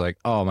me, and I was like,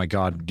 oh my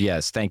God,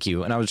 yes, thank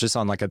you. And I was just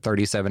on like a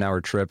 37-hour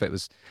trip. It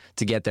was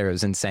to get there. It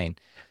was insane.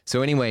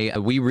 So anyway,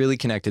 we really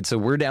connected. So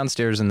we're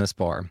downstairs in this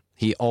bar.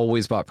 He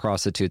always bought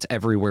prostitutes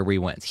everywhere we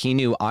went. He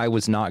knew I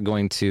was not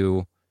going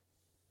to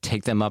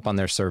take them up on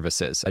their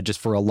services, just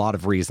for a lot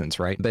of reasons,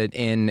 right? But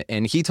and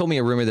he told me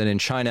a rumor that in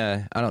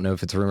China, I don't know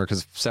if it's a rumor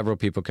because several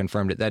people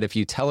confirmed it, that if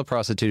you tell a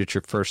prostitute it's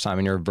your first time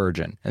and you're a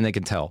virgin, and they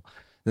can tell,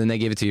 then they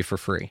give it to you for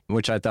free,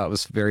 which I thought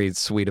was very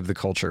sweet of the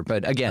culture.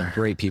 But again,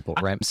 great people,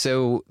 right?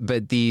 So,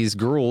 but these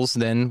girls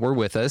then were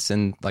with us,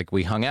 and like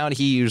we hung out.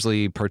 He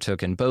usually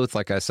partook in both.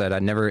 Like I said,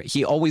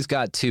 he always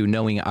got two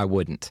knowing I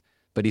wouldn't,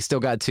 but he still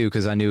got two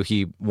because I knew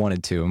he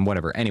wanted to, and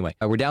whatever. Anyway,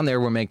 we're down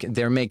there.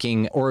 They're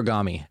making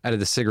origami out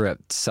of the cigarette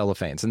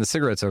cellophanes, and the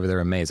cigarettes over there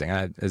are amazing.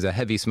 As a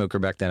heavy smoker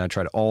back then, I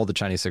tried all the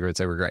Chinese cigarettes.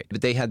 They were great,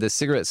 but they had this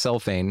cigarette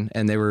cellophane,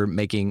 and they were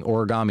making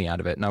origami out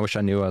of it. And I wish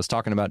I knew I was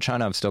talking about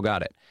China. I've still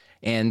got it.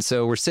 And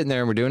so we're sitting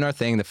there and we're doing our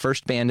thing. The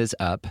first band is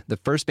up. The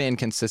first band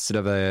consisted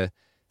of a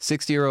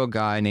 60-year-old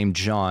guy named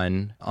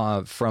John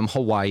from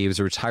Hawaii. He was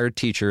a retired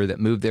teacher that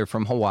moved there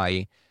from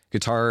Hawaii,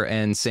 guitar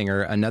and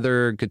singer.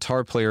 Another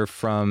guitar player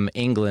from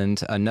England.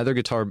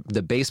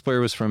 The bass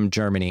player was from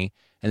Germany.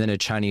 And then a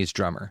Chinese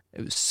drummer.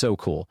 It was so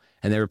cool.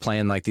 And they were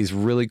playing like these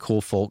really cool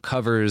folk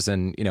covers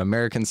and,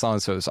 American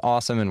songs. So it was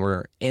awesome. And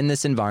we're in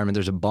this environment.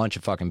 There's a bunch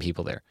of fucking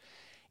people there.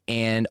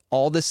 And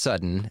all of a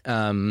sudden,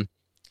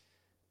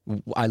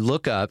 I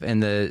look up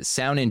and the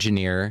sound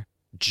engineer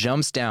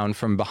jumps down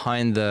from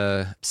behind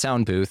the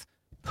sound booth,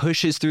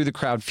 pushes through the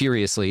crowd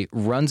furiously,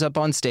 runs up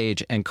on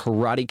stage and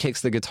karate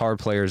kicks the guitar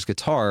player's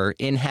guitar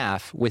in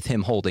half with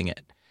him holding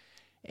it.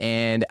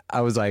 And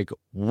I was like,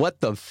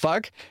 what the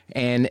fuck?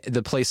 And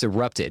the place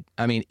erupted.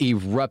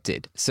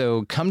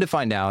 So come to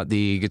find out,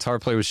 the guitar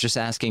player was just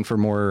asking for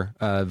more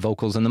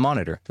vocals in the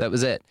monitor. That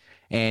was it.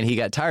 And he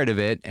got tired of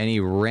it, and he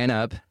ran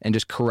up and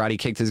just karate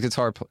kicked his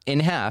guitar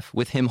in half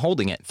with him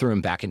holding it, threw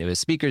him back into his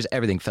speakers.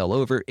 Everything fell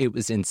over. It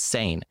was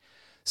insane.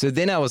 So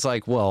then I was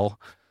like,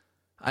 well,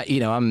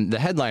 I'm the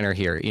headliner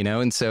here,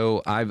 and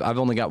so I've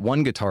only got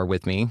one guitar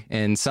with me.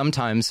 And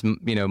sometimes,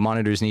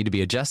 monitors need to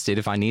be adjusted.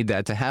 If I need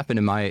that to happen,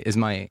 is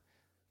my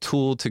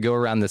tool to go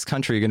around this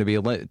country going to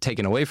be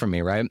taken away from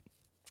me, right?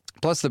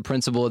 Plus the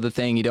principle of the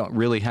thing, you don't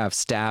really have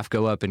staff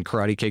go up and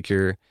karate kick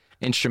your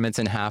instruments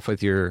in half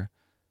with your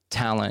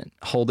talent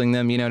holding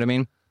them, you know what I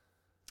mean?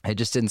 It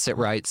just didn't sit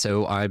right,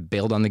 so I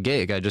bailed on the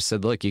gig. I just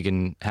said, look, you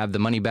can have the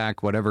money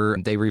back, whatever.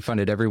 They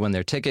refunded everyone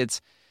their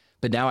tickets,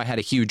 but now I had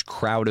a huge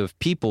crowd of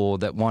people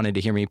that wanted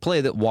to hear me play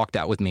that walked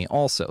out with me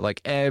also.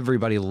 Like,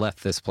 everybody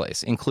left this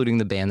place, including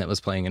the band that was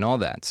playing and all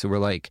that. So we're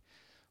like,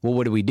 well,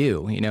 what do we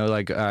do?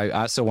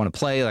 I still want to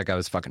play. Like, I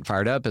was fucking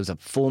fired up. It was a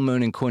full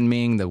moon in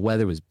Kunming. The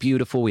weather was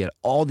beautiful. We had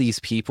all these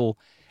people.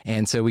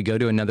 And so we go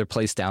to another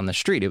place down the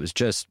street. It was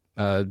just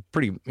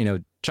pretty,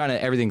 China,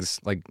 everything's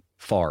like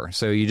far.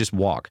 So you just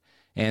walk.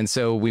 And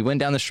so we went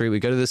down the street, we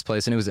go to this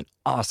place, and it was an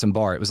awesome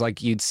bar. It was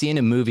like you'd see in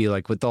a movie,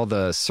 like with all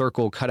the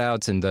circle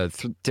cutouts and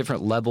the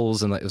different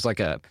levels. And it was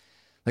like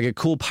like a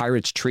cool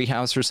pirate's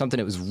treehouse or something.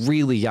 It was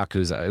really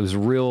Yakuza. It was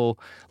real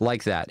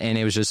like that. And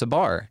it was just a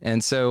bar.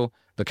 And so,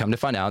 but come to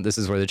find out, this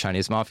is where the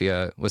Chinese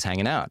mafia was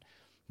hanging out.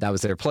 That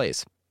was their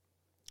place.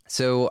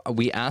 So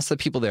we asked the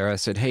people there, I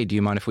said, hey, do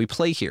you mind if we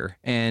play here?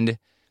 And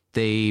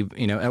they,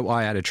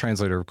 I had a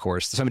translator, of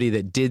course, somebody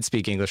that did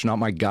speak English, not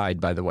my guide,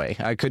 by the way.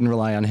 I couldn't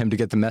rely on him to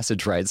get the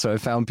message right. So I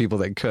found people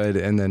that could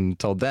and then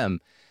told them.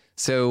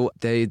 So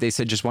they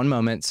said, just one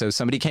moment. So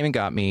somebody came and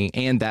got me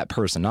and that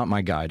person, not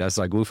my guide. I was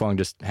like, Wu Fong,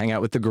 just hang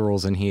out with the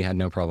girls. And he had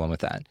no problem with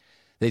that.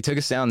 They took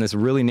us down this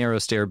really narrow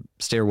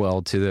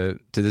stairwell to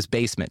this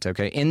basement.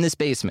 Okay. In this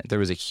basement, there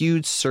was a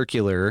huge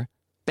circular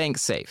bank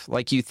safe,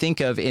 like you think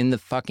of in the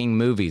fucking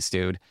movies,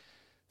 dude.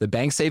 The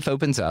bank safe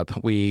opens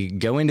up. We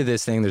go into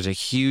this thing. There's a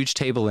huge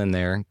table in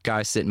there.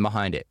 Guy sitting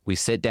behind it. We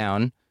sit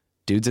down.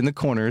 Dudes in the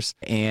corners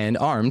and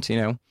armed,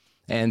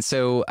 And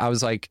so I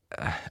was like,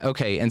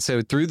 okay. And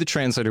so through the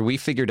translator, we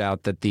figured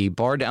out that the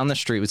bar down the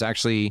street was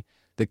actually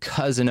the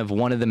cousin of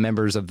one of the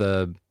members of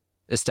the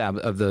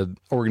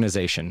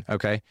organization.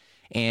 Okay.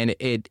 And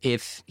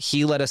if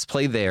he let us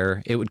play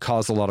there, it would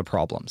cause a lot of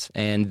problems.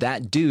 And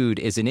that dude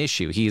is an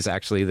issue. He's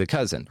actually the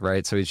cousin,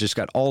 right? So he's just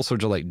got all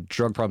sorts of like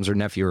drug problems or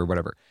nephew or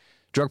whatever.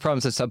 Drug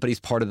problems is somebody's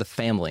part of the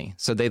family.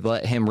 So they've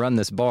let him run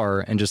this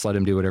bar and just let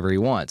him do whatever he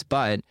wants.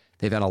 But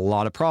they've had a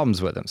lot of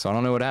problems with him. So I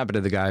don't know what happened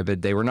to the guy,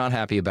 but they were not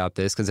happy about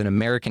this because an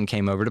American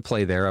came over to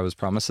play there. I was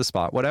promised a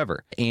spot,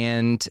 whatever.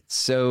 And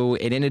so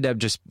it ended up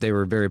they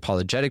were very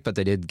apologetic, but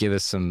they did give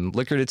us some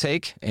liquor to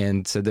take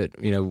and said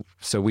that,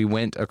 so we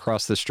went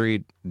across the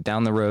street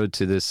down the road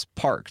to this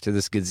park, to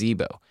this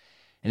gazebo.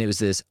 And it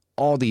was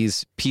all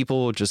these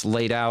people just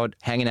laid out,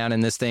 hanging out in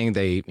this thing.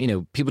 They,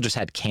 people just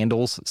had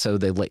candles. So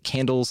they lit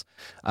candles.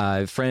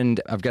 I've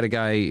got a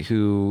guy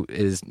who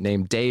is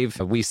named Dave.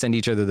 We send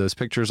each other those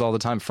pictures all the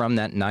time from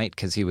that night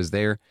because he was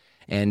there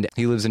and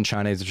he lives in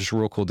China. He's just a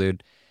real cool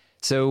dude.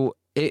 So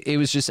it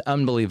was just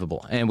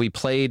unbelievable. And we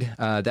played,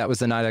 that was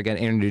the night I got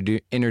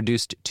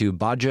introduced to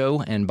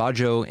Baijiu. And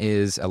Baijiu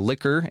is a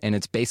liquor and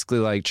it's basically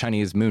like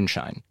Chinese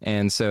moonshine.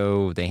 And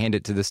so they hand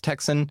it to this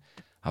Texan.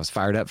 I was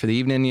fired up for the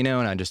evening,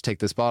 and I just take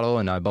this bottle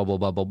and I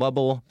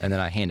bubble, and then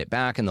I hand it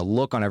back. And the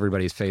look on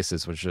everybody's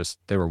faces was just,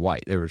 they were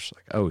white. They were just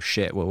like, oh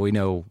shit, well, we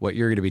know what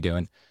you're going to be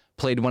doing.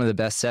 Played one of the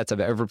best sets I've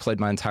ever played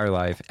my entire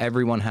life.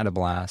 Everyone had a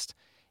blast.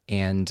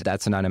 And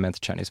that's the night I met the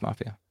Chinese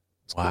mafia.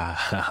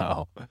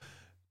 Wow.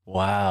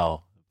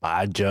 Wow.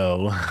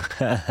 Baijiu.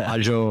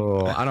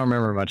 Baijiu. I don't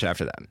remember much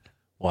after that.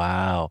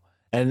 Wow.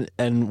 And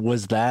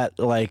was that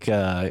like,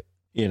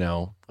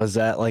 was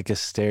that like a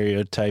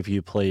stereotype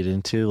you played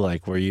into?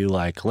 Like, were you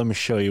like, let me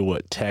show you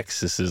what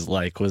Texas is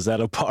like? Was that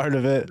a part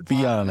of it?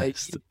 Be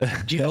honest.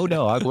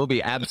 No, I will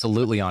be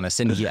absolutely honest.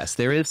 And yes,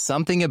 there is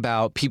something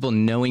about people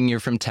knowing you're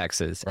from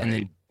Texas and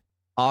then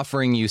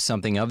offering you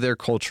something of their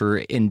culture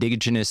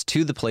indigenous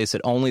to the place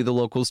that only the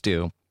locals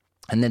do,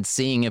 and then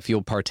seeing if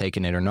you'll partake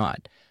in it or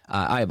not.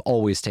 I have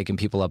always taken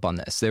people up on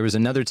this. There was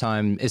another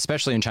time,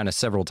 especially in China,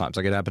 several times,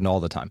 like it happened all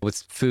the time,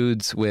 with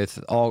foods,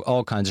 with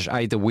all kinds of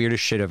I ate the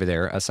weirdest shit over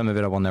there. Some of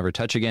it I will never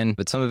touch again,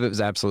 but some of it was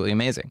absolutely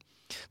amazing.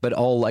 But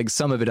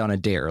some of it on a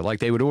dare.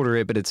 Like they would order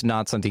it, but it's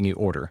not something you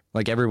order.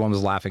 Like everyone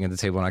was laughing at the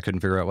table and I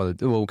couldn't figure out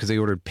because they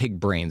ordered pig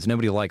brains.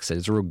 Nobody likes it.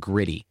 It's real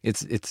gritty.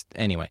 It's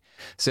anyway.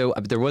 So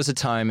there was a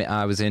time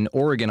I was in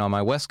Oregon on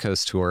my West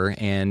Coast tour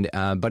and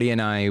Buddy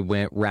and I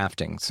went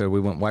rafting. So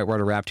we went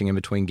whitewater rafting in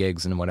between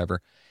gigs and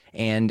whatever.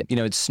 And,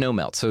 it's snow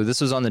melt. So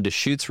this was on the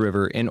Deschutes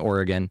River in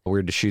Oregon,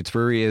 where Deschutes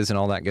Brewery is and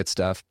all that good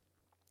stuff.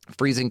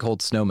 Freezing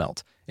cold snow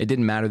melt. It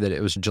didn't matter that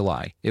it was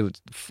July. It was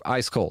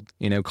ice cold,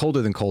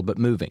 colder than cold, but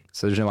moving.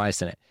 So there's no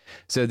ice in it.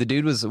 So the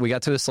dude we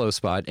got to a slow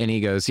spot and he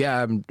goes,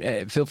 yeah,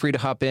 feel free to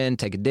hop in,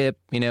 take a dip,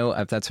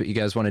 if that's what you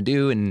guys want to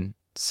do. And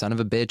son of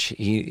a bitch,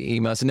 he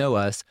must know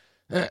us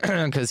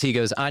because he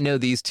goes, I know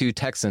these two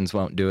Texans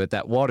won't do it.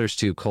 That water's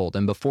too cold.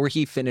 And before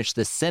he finished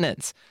the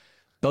sentence,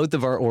 both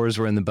of our oars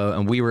were in the boat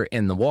and we were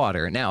in the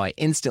water. Now, I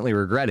instantly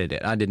regretted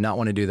it. I did not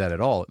want to do that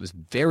at all. It was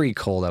very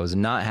cold. I was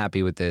not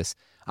happy with this.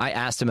 I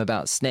asked him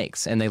about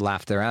snakes and they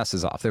laughed their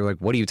asses off. They were like,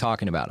 what are you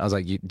talking about? I was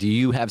like, do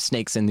you have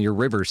snakes in your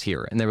rivers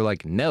here? And they were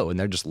like, no. And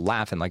they're just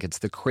laughing like it's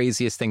the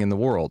craziest thing in the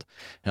world.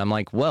 And I'm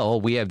like, well,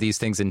 we have these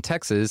things in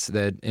Texas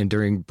and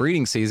during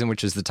breeding season,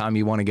 which is the time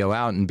you want to go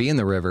out and be in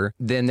the river,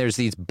 then there's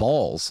these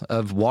balls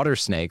of water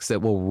snakes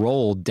that will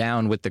roll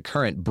down with the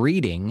current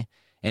breeding.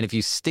 And if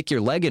you stick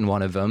your leg in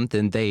one of them,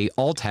 then they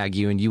all tag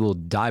you and you will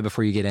die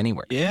before you get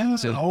anywhere. Yeah.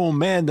 So, oh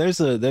man, there's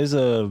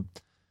a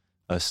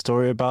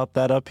story about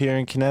that up here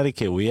in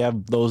Connecticut. We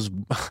have those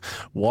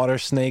water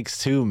snakes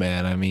too,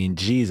 man. I mean,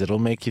 geez, it'll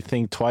make you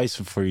think twice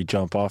before you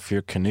jump off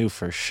your canoe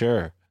for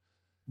sure.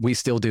 We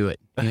still do it,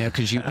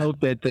 because you hope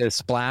that the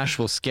splash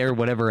will scare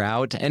whatever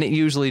out, and it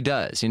usually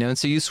does, and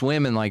so you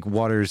swim in like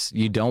waters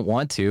you don't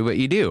want to, but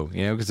you do,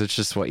 because it's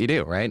just what you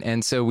do, right?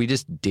 And so we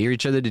just dare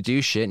each other to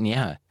do shit, and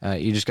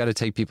you just got to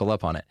take people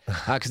up on it,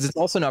 because it's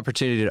also an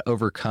opportunity to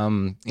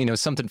overcome,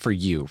 something for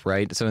you,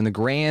 right? So in the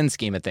grand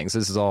scheme of things,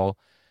 this is all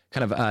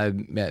kind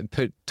of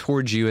put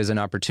towards you as an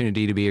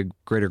opportunity to be a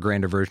greater,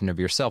 grander version of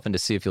yourself and to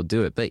see if you'll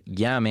do it. But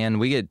yeah, man,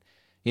 we get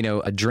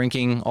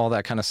drinking, all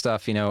that kind of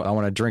stuff. I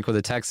want to drink with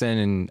a Texan,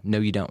 and no,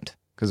 you don't,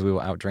 because we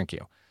will outdrink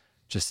you.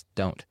 Just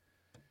don't.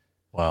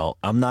 Well,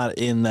 I'm not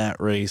in that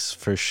race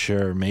for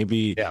sure.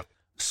 Maybe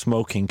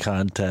smoking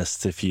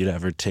contest if you'd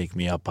ever take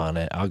me up on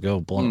it. I'll go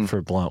blunt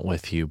for blunt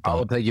with you.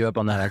 I'll take you up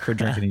on that. I quit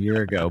drinking a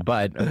year ago.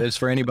 But it's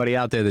for anybody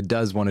out there that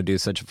does want to do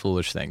such a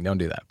foolish thing. Don't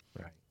do that.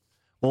 Right.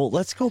 Well,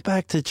 let's go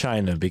back to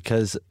China to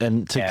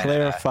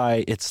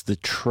clarify, it's the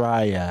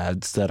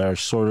triads that are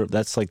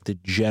that's like the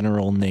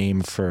general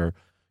name for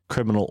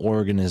criminal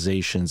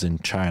organizations in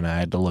China. I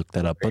had to look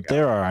that up. But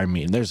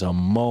there's a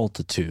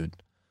multitude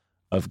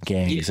of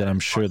gangs, and I'm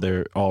sure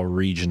they're all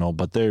regional,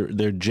 but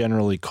they're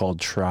generally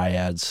called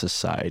triad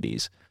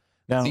societies.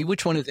 Now, see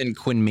which one is in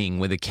Kunming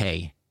with a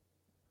K?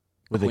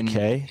 With a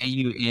K?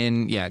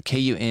 Kunming,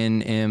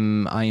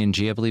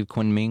 I believe,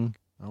 Kunming.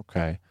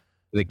 Okay.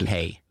 With a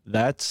K.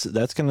 That's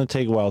going to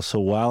take a while. So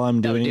while I'm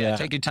doing that,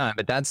 take your time.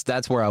 But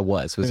that's where I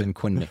was in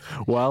Kunming.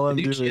 while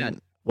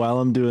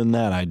I'm doing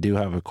that, I do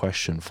have a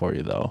question for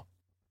you, though.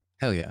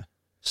 Hell yeah.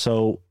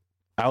 So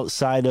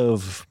outside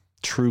of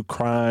true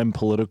crime,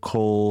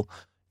 political,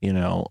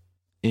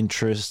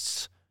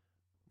 interests,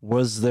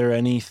 was there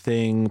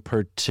anything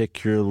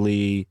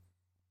particularly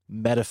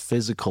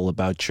metaphysical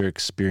about your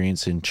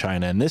experience in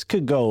China? And this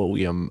could go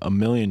a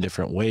million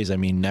different ways. I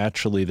mean,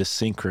 naturally, the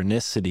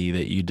synchronicity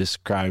that you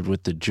described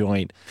with the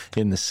joint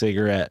in the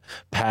cigarette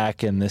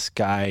pack and this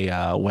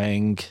guy,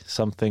 Wang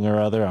something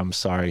or other. I'm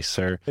sorry,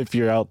 sir. If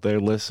you're out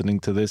there listening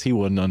to this, he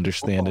wouldn't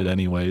understand it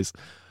anyways.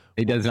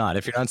 He does not.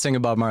 If you're not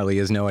singing Bob Marley, he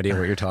has no idea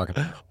what you're talking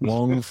about.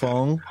 Wang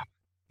Feng?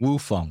 Wu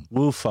Feng.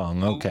 Wu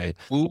Feng, okay.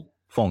 Wu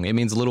Feng. It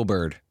means little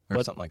bird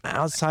or something like that.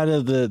 Outside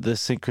of the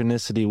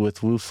synchronicity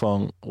with Wu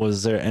Feng,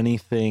 was there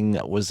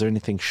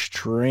anything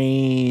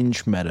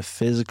strange,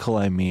 metaphysical?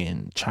 I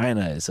mean,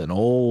 China is an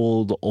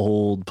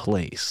old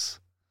place.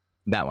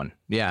 That one.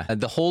 Yeah.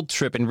 The whole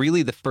trip, and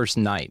really the first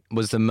night,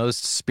 was the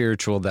most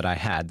spiritual that I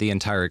had, the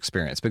entire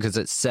experience, because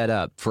it's set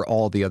up for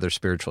all the other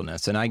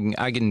spiritualness. And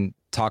I can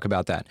talk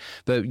about that.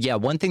 But yeah,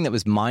 one thing that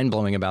was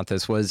mind-blowing about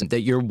this was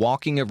that you're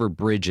walking over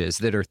bridges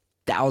that are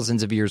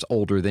thousands of years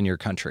older than your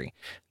country.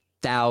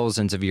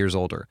 Thousands of years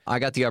older. I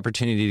got the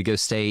opportunity to go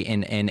stay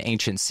in an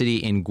ancient city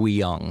in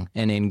Guiyang.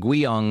 And in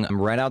Guiyang,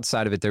 right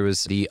outside of it, there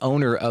was the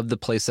owner of the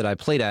place that I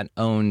played at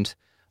owned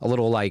a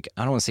little, I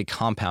don't want to say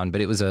compound, but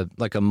it was a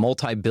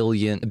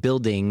multi-billion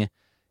building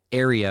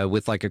area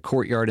with like a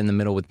courtyard in the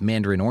middle with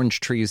mandarin orange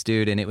trees,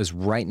 dude. And it was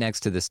right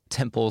next to this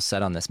temple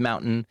set on this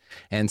mountain.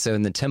 And so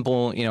in the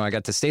temple, I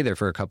got to stay there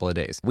for a couple of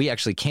days. We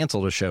actually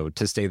canceled a show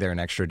to stay there an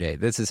extra day.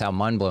 This is how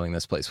mind-blowing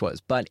this place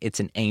was. But it's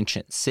an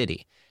ancient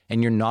city,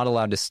 and you're not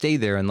allowed to stay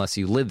there unless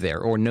you live there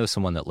or know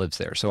someone that lives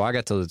there. So I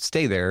got to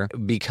stay there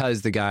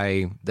because the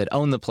guy that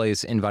owned the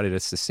place invited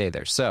us to stay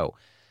there. So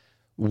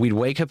we'd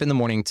wake up in the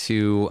morning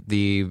to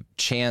the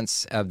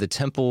chants of the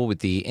temple with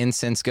the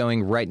incense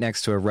going right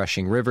next to a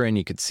rushing river, and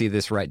you could see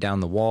this right down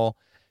the wall.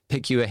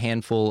 Pick you a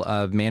handful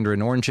of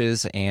mandarin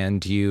oranges,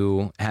 and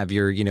you have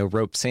your,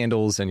 rope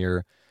sandals and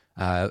your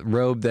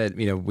robe that,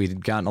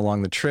 we'd gotten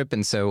along the trip.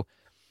 And so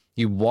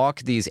you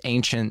walk these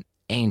ancient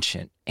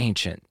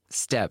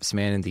steps,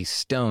 man, and these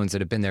stones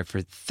that have been there for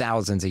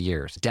thousands of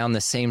years, down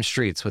the same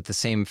streets with the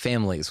same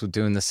families, with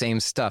doing the same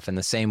stuff in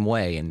the same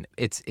way. And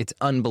it's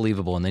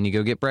unbelievable. And then you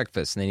go get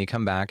breakfast, and then you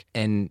come back,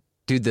 and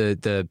dude,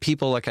 the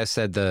people, like I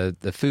said,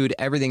 the food,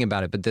 everything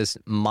about it, but this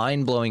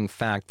mind-blowing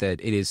fact that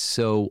it is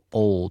so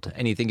old,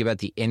 and you think about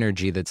the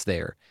energy that's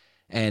there.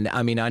 And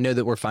I mean, I know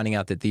that we're finding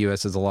out that the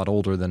U.S. is a lot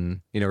older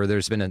than, or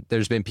there's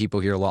been people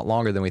here a lot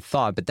longer than we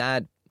thought, but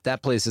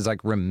that place has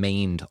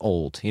remained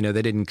old. They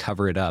didn't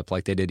cover it up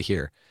like they did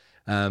here.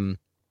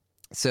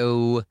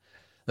 So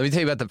let me tell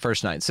you about the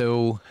first night.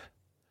 So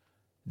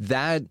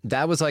that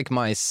was like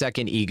my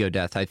second ego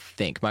death, I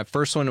think. My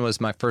first one was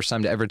my first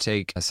time to ever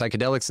take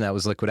psychedelics, and that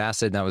was liquid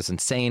acid, and that was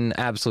insane,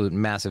 absolute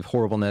massive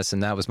horribleness,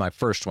 and that was my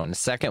first one. The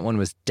second one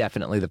was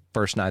definitely the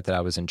first night that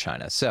I was in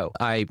China. So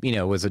I,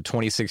 was a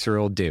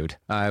 26-year-old dude.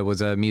 I was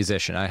a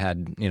musician. I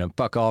had,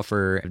 buck off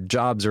or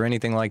jobs or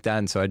anything like that,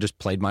 and so I just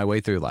played my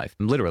way through life,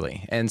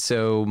 literally. And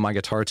so my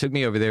guitar took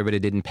me over there, but it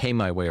didn't pay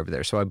my way over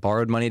there. So I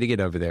borrowed money to get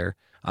over there.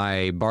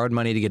 I borrowed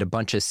money to get a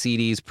bunch of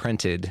CDs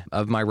printed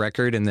of my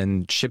record and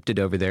then shipped it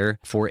over there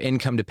for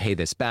income to pay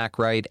this back,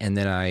 right? And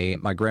then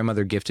my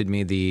grandmother gifted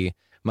me the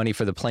money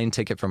for the plane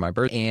ticket for my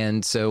birthday.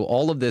 And so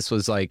all of this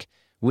was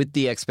with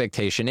the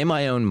expectation in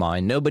my own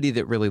mind, nobody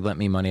that really lent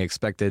me money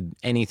expected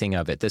anything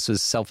of it. This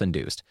was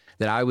self-induced,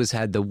 that I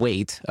had the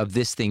weight of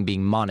this thing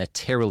being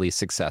monetarily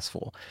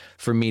successful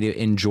for me to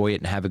enjoy it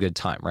and have a good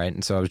time, right?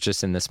 And so I was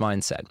just in this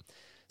mindset.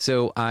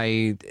 So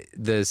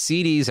the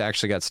CDs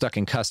actually got stuck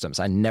in customs.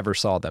 I never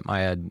saw them.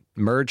 I had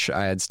merch,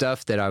 I had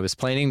stuff that I was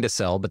planning to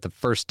sell, but the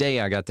first day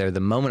I got there, the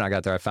moment I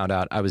got there, I found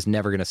out I was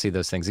never going to see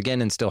those things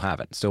again, and still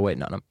haven't, still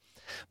waiting on them.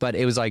 But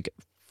it was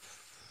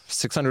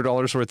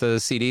 $600 worth of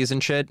CDs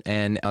and shit,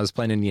 and I was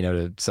planning,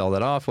 to sell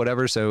that off,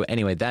 whatever. So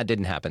anyway, that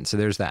didn't happen. So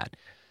there's that.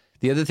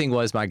 The other thing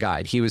was my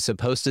guide. He was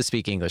supposed to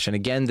speak English. And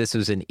again, this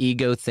was an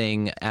ego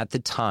thing at the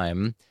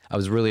time. I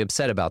was really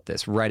upset about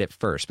this right at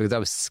first because I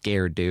was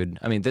scared, dude.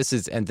 I mean, this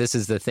is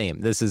the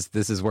theme. This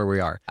is where we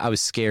are. I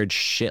was scared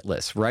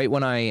shitless. Right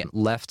when I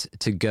left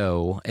to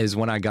go is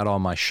when I got all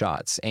my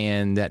shots,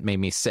 and that made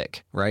me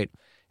sick, right?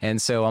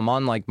 And so I'm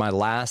on like my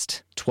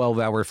last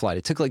 12-hour flight.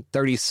 It took like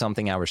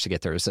 30-something hours to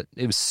get there.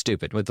 It was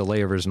stupid with the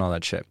layovers and all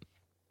that shit.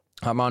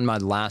 I'm on my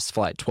last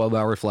flight,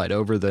 12-hour flight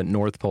over the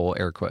North Pole,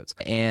 air quotes,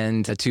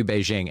 and to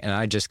Beijing, and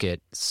I just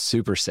get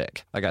super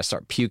sick. Like I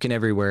start puking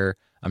everywhere.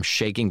 I'm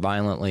shaking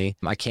violently.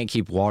 I can't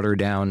keep water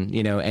down,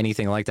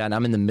 anything like that. And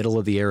I'm in the middle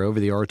of the air over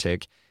the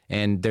Arctic,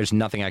 and there's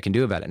nothing I can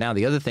do about it. Now,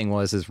 the other thing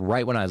is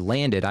right when I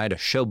landed, I had a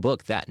show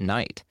book that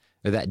night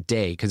or that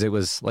day because it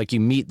was like you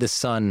meet the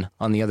sun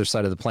on the other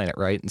side of the planet,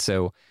 right? And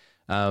so,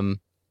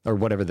 or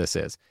whatever this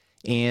is.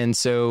 And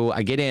so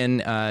I get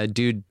in,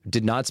 dude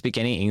did not speak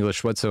any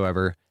English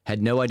whatsoever,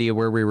 had no idea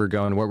where we were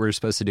going, what we were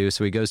supposed to do.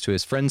 So he goes to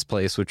his friend's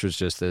place, which was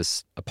just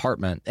this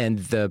apartment. And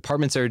the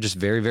apartments are just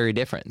very, very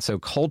different. So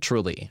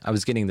culturally, I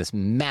was getting this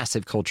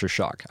massive culture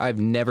shock. I've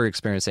never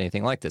experienced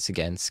anything like this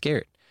again,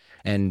 scared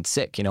and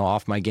sick,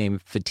 off my game,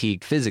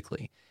 fatigued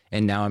physically.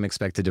 And now I'm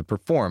expected to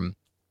perform.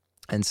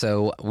 And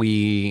so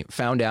we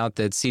found out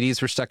that CDs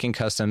were stuck in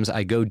customs.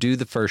 I go do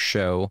the first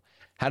show.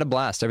 Had a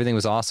blast. Everything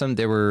was awesome.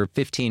 There were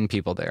 15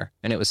 people there,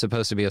 and it was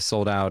supposed to be a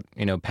sold out,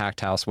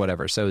 packed house,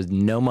 whatever. So it was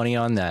no money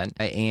on that.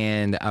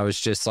 And I was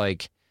just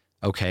like,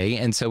 okay.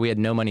 And so we had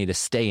no money to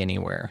stay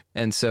anywhere.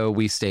 And so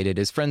we stayed at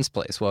his friend's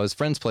place. Well, his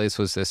friend's place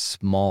was this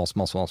small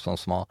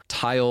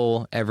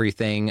tile,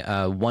 everything,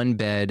 one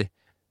bed,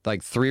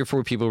 like 3 or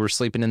 4 people were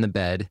sleeping in the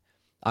bed.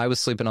 I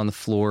was sleeping on the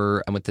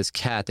floor with this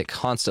cat that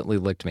constantly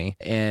licked me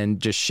and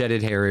just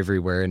shedded hair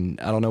everywhere. And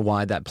I don't know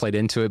why that played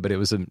into it, but it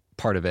was a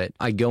part of it.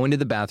 I go into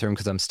the bathroom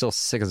because I'm still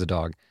sick as a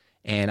dog,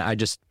 and I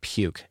just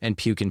puke and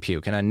puke and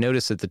puke. And I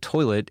notice that the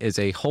toilet is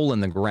a hole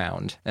in the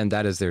ground, and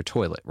that is their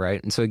toilet,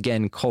 right? And so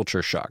again,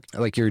 culture shock.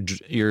 Like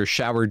your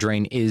shower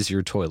drain is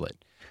your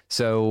toilet.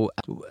 So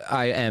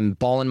I am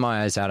bawling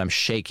my eyes out. I'm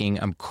shaking.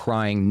 I'm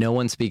crying. No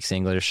one speaks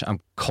English. I'm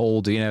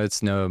cold.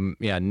 It's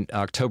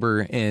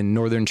October in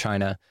northern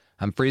China.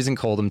 I'm freezing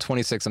cold. I'm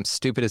 26. I'm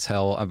stupid as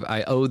hell.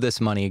 I owe this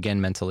money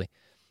again mentally,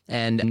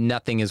 and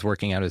nothing is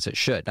working out as it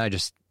should. I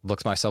just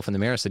looked myself in the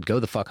mirror and said, go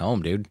the fuck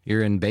home, dude.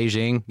 You're in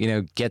Beijing,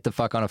 get the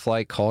fuck on a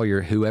flight, call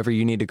your whoever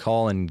you need to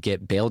call and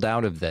get bailed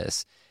out of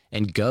this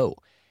and go.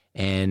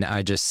 And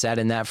I just sat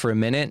in that for a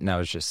minute, and I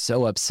was just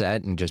so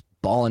upset and just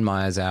bawling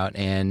my eyes out.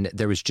 And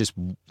there was just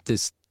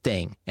this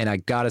thing. And I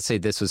got to say,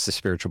 this was the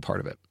spiritual part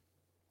of it.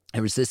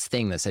 There was this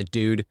thing that said,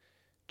 dude,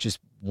 just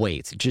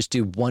wait, just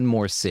do one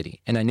more city.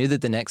 And I knew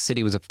that the next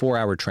city was a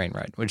 4-hour train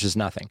ride, which is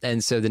nothing.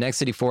 And so the next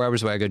city, 4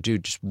 hours away, I go,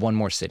 dude, just one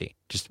more city.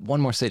 Just one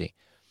more city.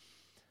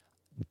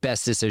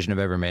 Best decision I've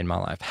ever made in my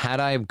life. Had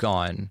I have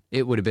gone,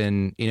 it would have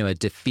been, a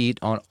defeat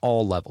on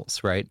all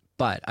levels, right?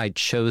 But I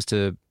chose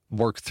to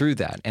work through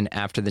that. And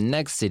after the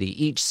next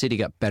city, each city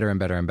got better and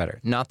better and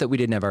better. Not that we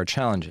didn't have our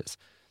challenges.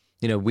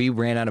 We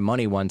ran out of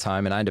money one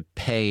time, and I had to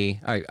pay.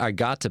 I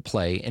got to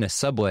play in a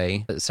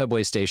subway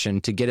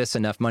station to get us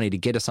enough money to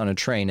get us on a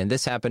train. And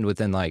this happened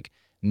within like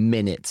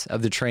minutes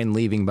of the train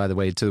leaving, by the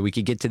way, so we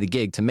could get to the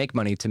gig to make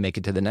money to make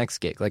it to the next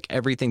gig. Like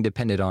everything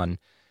depended on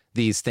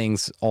these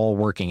things all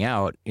working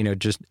out,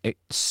 just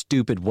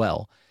stupid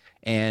well.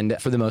 And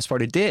for the most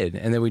part, it did.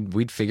 And then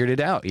we'd figured it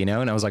out, and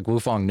I was like,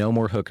 Wufong, no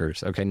more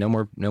hookers. Okay, no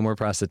more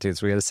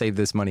prostitutes. We got to save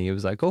this money. It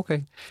was like,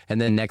 okay.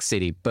 And then next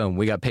city, boom,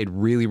 we got paid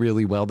really,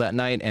 really well that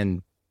night,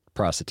 and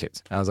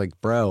prostitutes. I was like,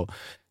 bro.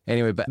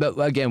 Anyway, but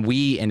again,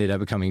 we ended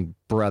up becoming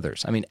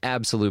brothers. I mean,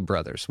 absolute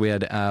brothers. We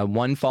had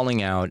one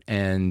falling out,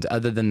 and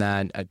other than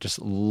that, I just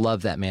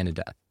love that man to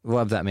death.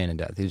 Love that man to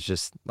death. He's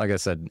just, like I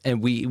said,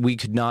 and we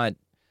could not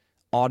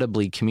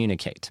audibly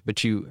communicate,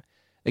 but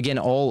again,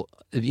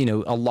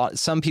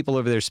 some people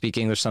over there speak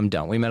English, some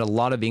don't. We met a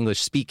lot of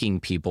English speaking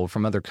people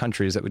from other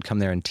countries that would come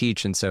there and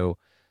teach. And so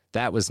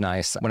that was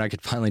nice when I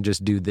could finally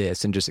just do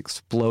this and just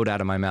explode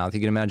out of my mouth. You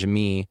can imagine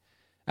me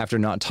after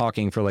not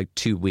talking for like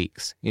 2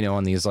 weeks,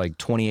 on these like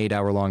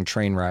 28-hour long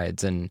train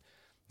rides and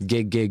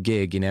gig,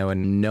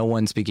 and no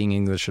one speaking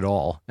English at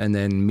all. And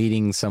then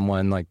meeting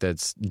someone like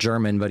that's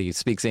German, but he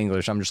speaks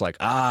English. I'm just like,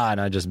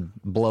 and I just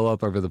blow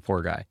up over the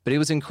poor guy. But it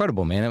was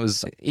incredible, man.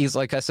 He's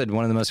like I said,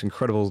 one of the most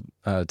incredible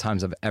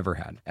times I've ever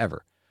had,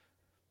 ever.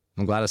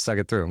 I'm glad I stuck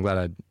it through. I'm glad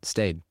I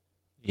stayed.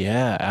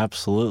 Yeah,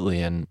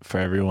 absolutely. And for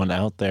everyone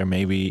out there,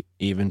 maybe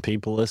even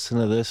people listen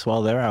to this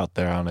while they're out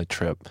there on a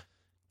trip,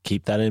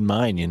 keep that in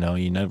mind. You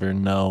never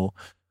know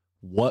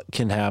what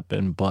can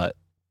happen, but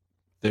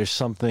there's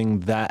something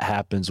that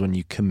happens when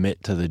you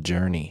commit to the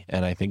journey.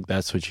 And I think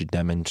that's what you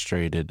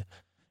demonstrated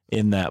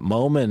in that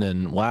moment.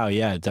 And wow,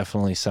 yeah, it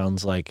definitely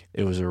sounds like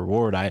it was a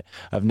reward.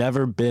 I've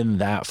never been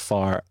that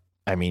far.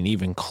 I mean,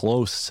 even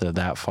close to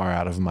that far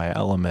out of my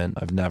element.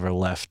 I've never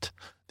left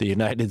the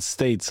United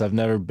States. I've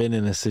never been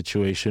in a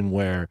situation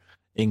where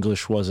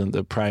English wasn't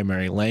the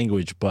primary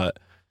language, but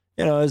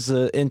as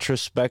an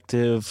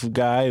introspective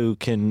guy who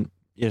can,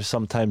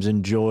 sometimes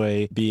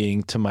enjoy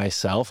being to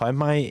myself. I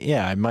might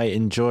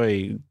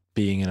enjoy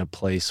being in a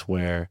place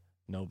where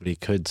nobody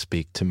could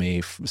speak to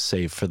me,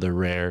 save for the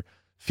rare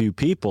few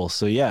people.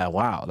 So yeah,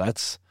 wow,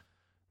 that's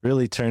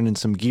really turning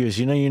some gears.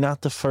 You know, you're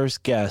not the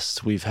first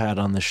guest we've had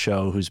on the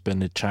show who's been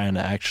to China.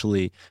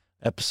 Actually,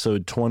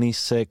 episode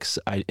 26,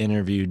 I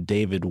interviewed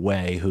David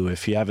Wei, who,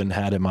 if you haven't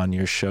had him on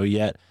your show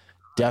yet,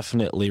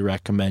 definitely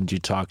recommend you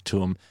talk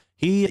to him.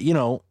 He, you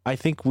know, I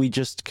think we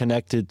just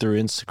connected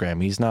through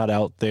Instagram. He's not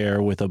out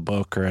there with a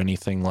book or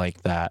anything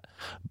like that,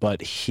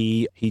 but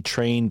he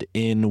trained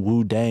in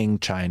Wudang,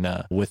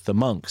 China with the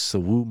monks, the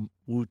Wu,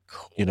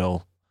 you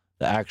know,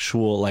 the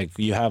actual, like,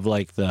 you have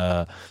like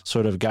the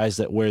sort of guys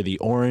that wear the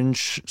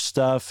orange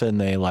stuff and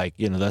they like,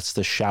 you know, that's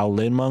the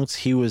Shaolin monks.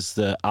 He was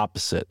the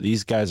opposite.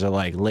 These guys are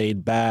like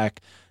laid back,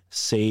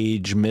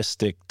 sage,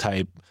 mystic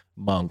type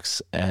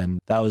monks.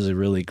 And that was a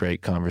really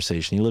great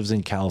conversation. He lives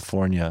in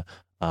California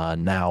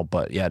now,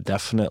 but yeah,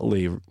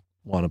 definitely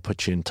want to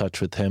put you in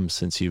touch with him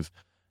since you've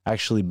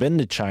actually been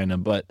to China.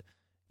 But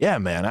yeah,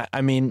 man,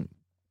 I mean,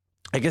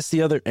 I guess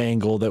the other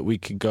angle that we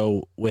could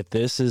go with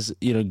this is,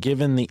 you know,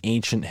 given the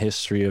ancient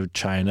history of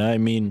China, I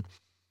mean,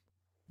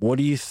 what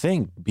do you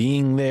think?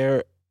 Being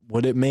there,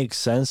 would it make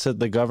sense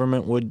that the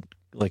government would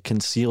like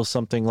conceal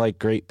something like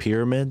Great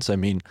Pyramids? I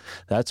mean,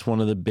 that's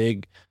one of the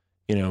big,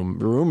 you know,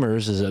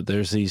 rumors is that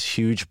there's these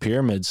huge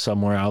pyramids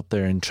somewhere out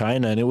there in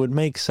China, and it would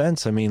make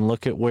sense. I mean,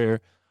 look at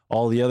where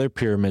all the other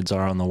pyramids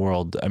are on the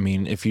world. I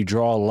mean, if you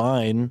draw a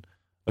line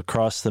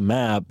across the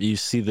map, you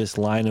see this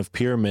line of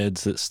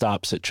pyramids that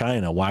stops at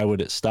China. Why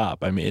would it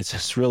stop? I mean, it's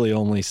just really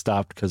only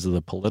stopped because of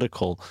the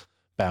political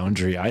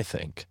boundary, I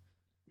think.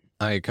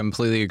 I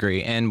completely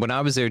agree. And when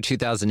I was there in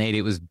 2008,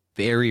 it was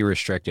very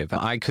restrictive.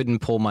 I couldn't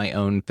pull my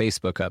own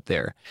Facebook up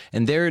there.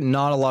 And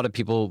not a lot of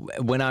people,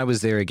 when I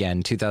was there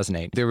again,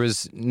 2008, there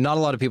was not a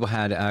lot of people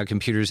had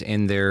computers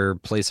in their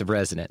place of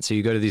residence. So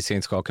you go to these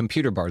things called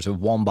computer bars or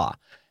Wamba.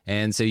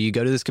 And so you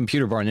go to this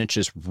computer bar and it's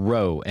just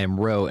row and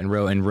row and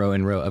row and row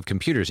and row of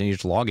computers. And you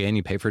just log in,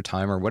 you pay for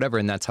time or whatever.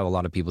 And that's how a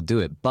lot of people do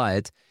it.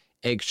 But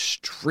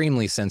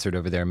extremely censored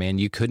over there, man.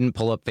 You couldn't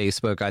pull up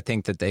Facebook. I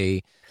think that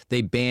they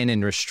ban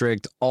and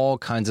restrict all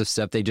kinds of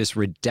stuff. They just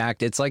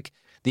redact. It's like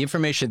the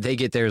information they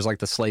get there is like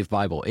the slave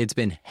Bible. It's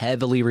been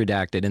heavily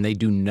redacted and they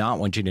do not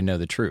want you to know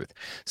the truth.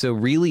 So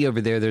really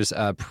over there, there's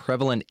a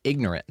prevalent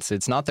ignorance.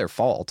 It's not their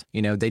fault.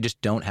 You know, they just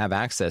don't have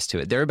access to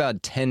it. They're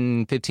about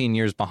 10, 15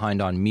 years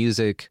behind on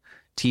music,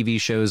 TV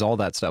shows, all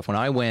that stuff. When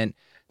I went,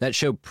 that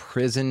show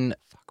Prison,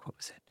 what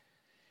was it?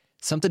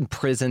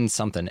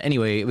 Something.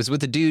 Anyway, it was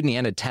with a dude and he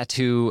had a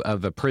tattoo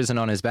of a prison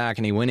on his back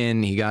and he went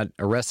in, he got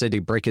arrested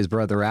to break his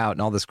brother out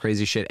and all this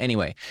crazy shit.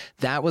 Anyway,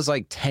 that was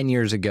like 10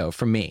 years ago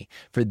for me.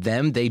 For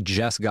them, they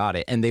just got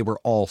it and they were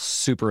all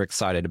super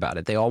excited about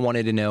it. They all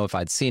wanted to know if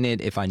I'd seen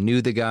it, if I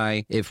knew the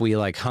guy, if we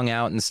like hung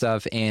out and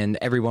stuff, and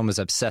everyone was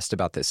obsessed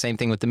about this. Same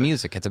thing with the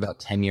music. It's about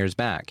 10 years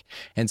back.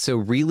 And so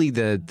really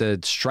the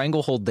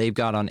stranglehold they've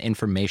got on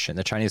information,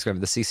 the Chinese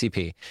government, the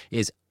CCP,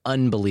 is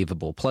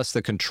unbelievable. Plus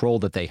the control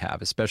that they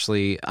have,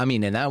 especially, I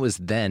mean, and that was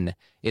then,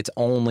 it's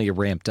only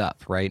ramped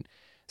up, right?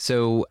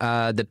 So,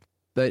 but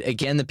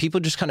again, the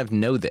people just kind of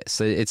know this.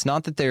 It's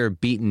not that they're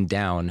beaten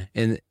down,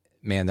 and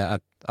man,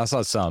 I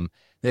saw some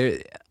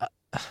there.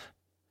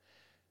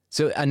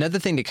 So another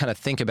thing to kind of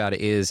think about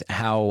is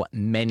how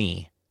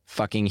many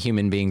fucking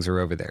human beings are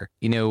over there.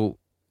 You know,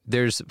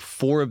 there's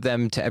 4 of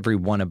them to every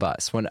one of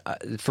us. When,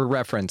 for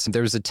reference,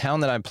 there was a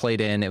town that I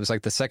played in. It was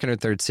like the second or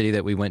third city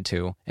that we went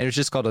to, and it was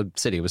just called a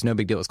city. It was no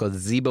big deal. It was called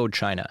Zibo,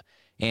 China.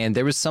 And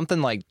there was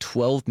something like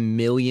 12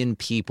 million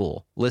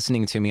people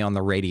listening to me on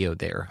the radio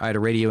there. I had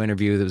a radio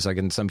interview that was like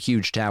in some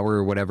huge tower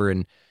or whatever,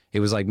 and it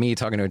was like me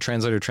talking to a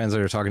translator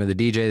talking to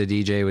the DJ.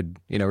 The DJ would,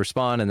 you know,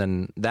 respond, and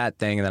then that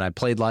thing, and then I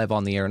played live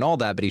on the air and all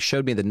that, but he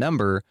showed me the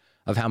number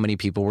of how many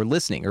people were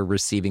listening or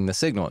receiving the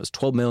signal. It was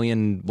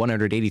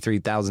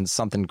 12,183,000,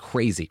 something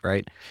crazy,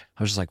 right?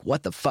 I was just like,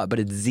 what the fuck? But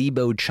it's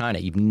Zibo, China.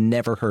 You've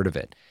never heard of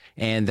it.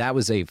 And that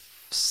was a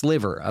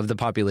sliver of the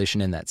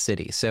population in that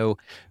city. So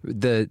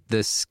the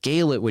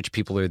scale at which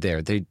people are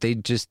there,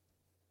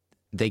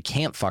 they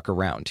can't fuck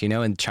around, you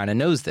know, and China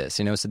knows this,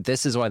 you know, so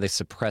this is why they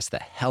suppress the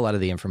hell out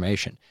of the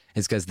information.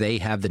 It's because they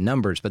have the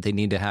numbers, but they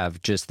need to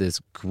have just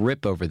this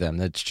grip over them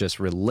that's just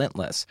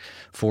relentless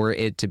for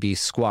it to be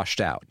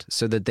squashed out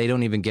so that they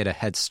don't even get a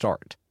head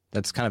start.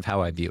 That's kind of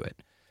how I view it.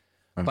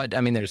 But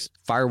I mean, there's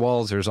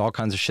firewalls, there's all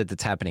kinds of shit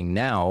that's happening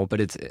now, but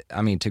it's,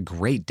 I mean, to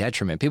great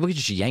detriment. People get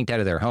just yanked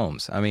out of their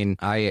homes. I mean,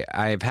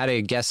 I've had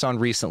a guest on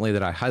recently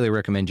that I highly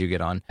recommend you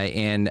get on,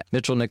 and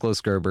Mitchell Nicholas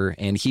Gerber,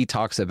 and he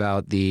talks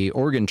about the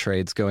organ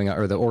trades going on,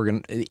 or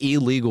the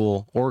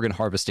illegal organ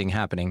harvesting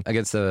happening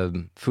against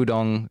the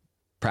Fudong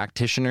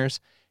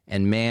practitioners.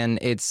 And man,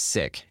 it's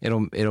sick.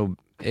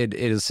 It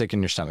is sick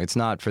in your stomach. It's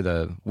not for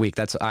the weak.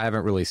 I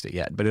haven't released it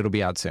yet, but it'll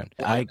be out soon.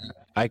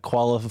 I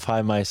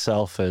qualify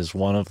myself as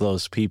one of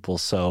those people.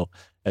 So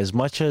as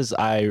much as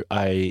I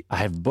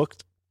have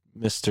booked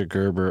Mr.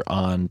 Gerber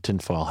on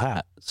Tinfoil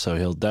Hat, so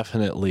he'll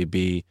definitely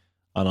be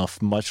on a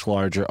much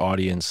larger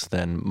audience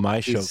than my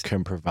show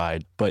can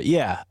provide. But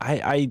yeah,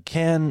 I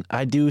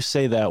do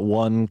say that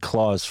one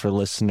clause for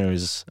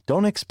listeners: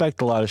 don't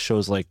expect a lot of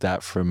shows like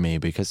that from me,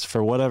 because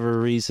for whatever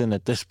reason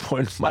at this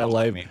point in my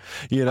life,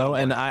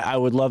 and I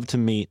would love to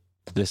meet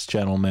this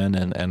gentleman,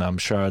 and I'm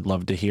sure I'd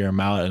love to hear him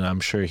out, and I'm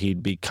sure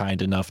he'd be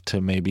kind enough to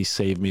maybe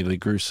save me the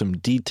gruesome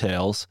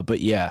details.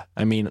 But yeah,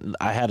 I mean,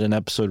 I had an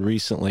episode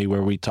recently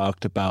where we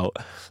talked about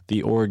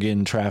the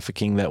organ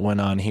trafficking that went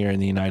on here in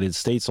the United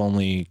States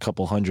only a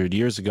couple hundred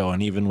years ago,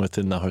 and even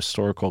within the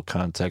historical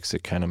context,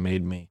 it kind of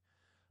made me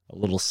a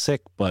little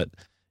sick. But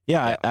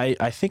yeah,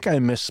 I think I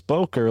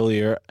misspoke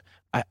earlier.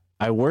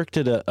 I worked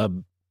at a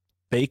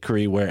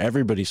bakery where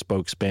everybody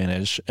spoke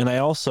Spanish, and I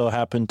also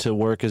happened to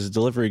work as a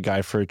delivery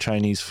guy for a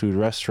Chinese food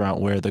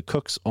restaurant where the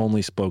cooks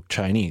only spoke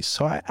Chinese.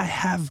 So I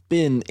have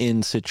been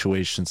in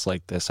situations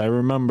like this. I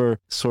remember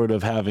sort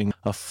of having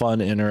a fun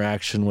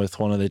interaction with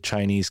one of the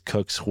Chinese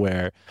cooks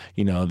where,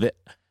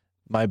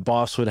 my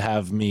boss would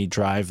have me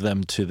drive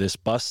them to this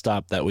bus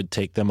stop that would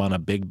take them on a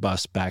big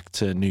bus back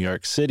to New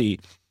York City,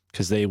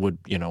 because they would,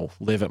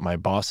 live at my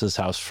boss's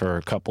house for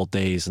a couple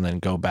days and then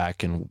go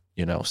back and,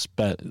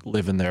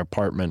 live in their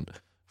apartment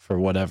for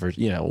whatever,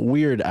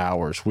 weird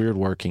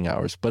working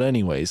hours. But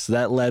anyways,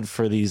 that led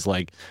for these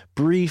like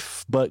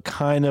brief but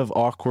kind of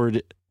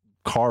awkward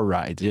car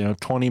rides,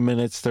 20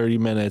 minutes, 30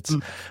 minutes,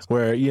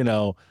 where,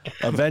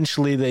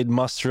 eventually they'd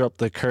muster up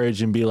the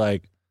courage and be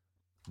like,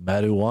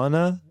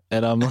 marijuana?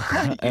 And I'm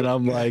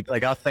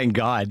like, oh, thank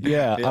God.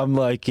 Yeah. I'm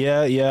like,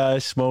 yeah, I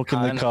smoke in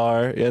the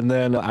car. And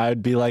then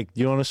I'd be like,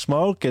 you want to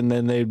smoke? And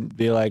then they'd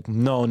be like,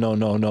 no.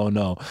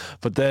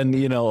 But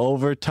then,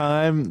 over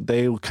time,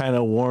 they kind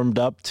of warmed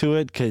up to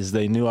it because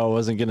they knew I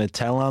wasn't going to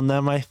tell on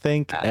them, I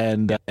think.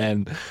 And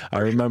I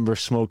remember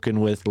smoking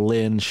with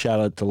Lynn. Shout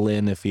out to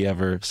Lynn if he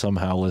ever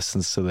somehow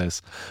listens to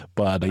this.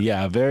 But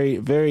yeah, very,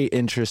 very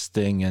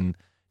interesting. And,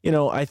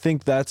 I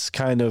think that's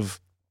kind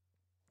of,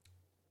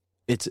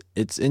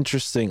 it's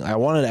interesting. I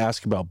wanted to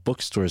ask about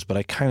bookstores, but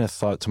I kind of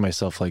thought to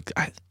myself, like,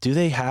 do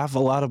they have a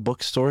lot of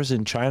bookstores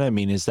in China? I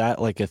mean, is that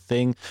like a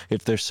thing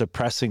if they're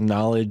suppressing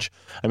knowledge?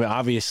 I mean,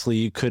 obviously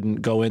you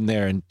couldn't go in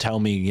there and tell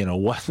me,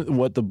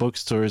 what the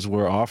bookstores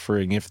were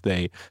offering if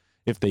they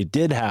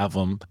did have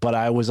them. But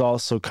I was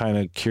also kind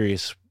of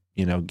curious,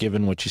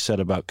 given what you said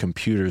about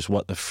computers,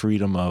 what the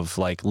freedom of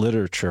like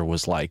literature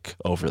was like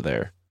over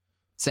there.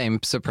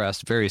 Same,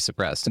 suppressed, very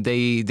suppressed.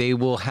 They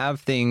will have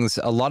things,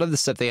 a lot of the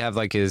stuff they have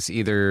like is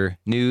either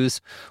news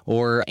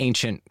or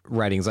ancient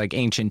writings, like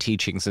ancient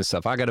teachings and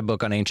stuff. I got a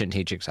book on ancient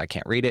teachings. I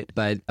can't read it,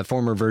 but a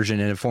former version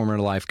in a former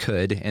life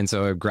could. And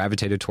so I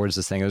gravitated towards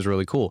this thing. It was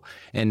really cool.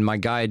 And my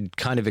guide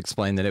kind of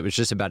explained that it was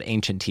just about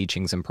ancient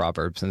teachings and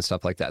proverbs and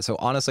stuff like that. So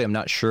honestly, I'm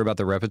not sure about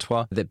the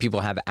repertoire that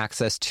people have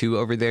access to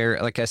over there.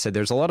 Like I said,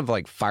 there's a lot of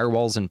like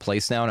firewalls in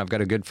place now. And I've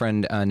got a good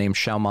friend named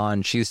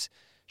Xiaoman. She's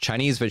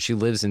Chinese, but she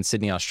lives in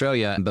Sydney,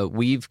 Australia. But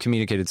we've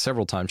communicated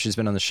several times. She's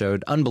been on the show.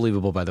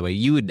 Unbelievable, by the way.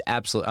 You would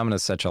absolutely, I'm going to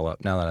set y'all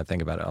up. Now that I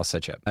think about it, I'll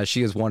set you up.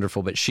 She is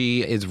wonderful, but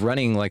she is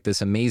running like this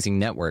amazing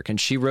network.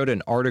 And she wrote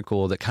an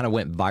article that kind of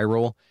went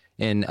viral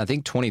in, I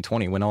think,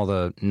 2020 when all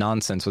the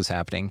nonsense was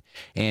happening.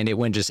 And it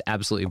went just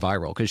absolutely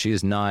viral because she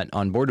is not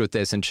on board with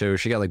this. And so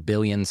she got like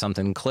billion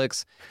something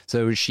clicks.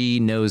 So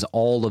she knows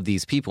all of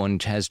these people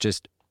and has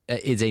just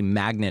is a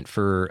magnet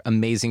for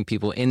amazing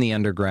people in the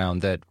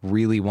underground that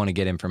really want to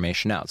get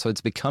information out. So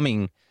it's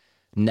becoming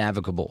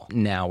navigable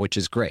now, which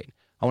is great.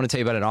 I want to tell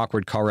you about an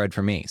awkward car ride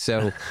for me.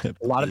 So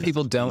a lot of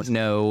people don't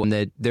know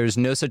that there's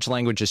no such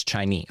language as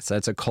Chinese.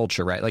 That's a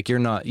culture, right? Like you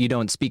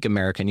don't speak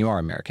American, you are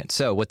American.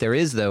 So what there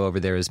is though over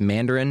there is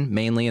Mandarin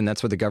mainly, and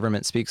that's what the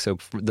government speaks. So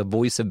the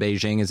voice of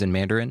Beijing is in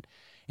Mandarin.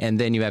 And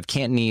then you have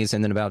Cantonese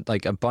and then about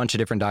like a bunch of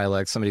different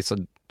dialects. Somebody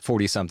said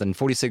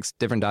 46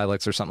 different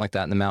dialects or something like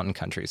that in the mountain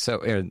countries.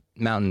 So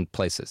mountain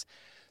places.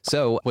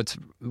 So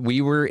we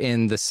were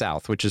in the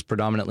South, which is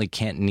predominantly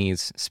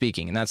Cantonese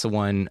speaking. And that's the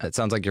one, it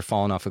sounds like you're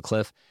falling off a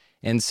cliff.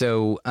 And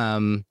so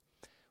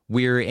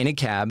we're in a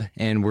cab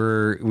and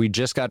we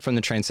just got from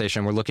the train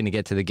station. We're looking to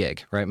get to the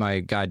gig, right? My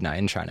guide and I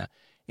in China.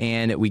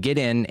 And we get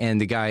in and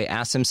the guy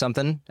asks him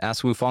something,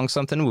 asks Wufang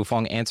something.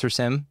 Wufang answers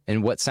him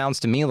in what sounds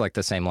to me like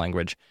the same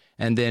language.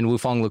 And then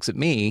Wufang looks at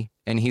me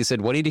and he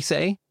said, "What did he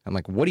say?" I'm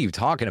like, "What are you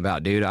talking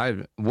about, dude?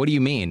 What do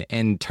you mean?"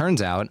 And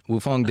turns out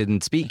Wufang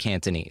didn't speak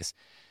Cantonese.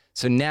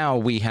 So now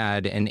we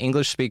had an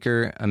English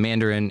speaker, a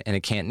Mandarin, and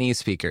a Cantonese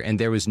speaker, and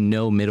there was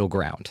no middle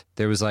ground.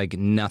 There was like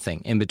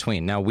nothing in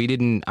between. Now I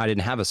didn't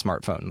have a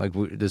smartphone. Like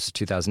this is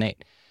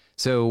 2008.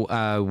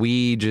 So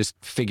we just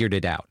figured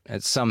it out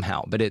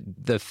somehow. But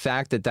the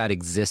fact that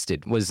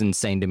existed was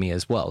insane to me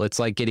as well. It's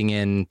like getting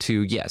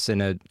into,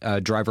 in a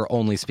driver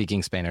only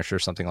speaking Spanish or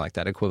something like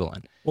that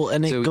equivalent. Well,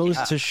 and it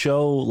goes to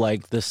show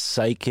like the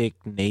psychic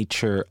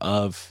nature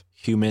of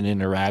human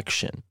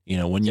interaction.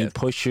 When you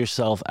push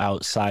yourself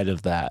outside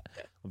of that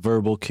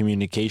verbal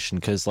communication,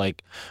 because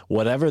like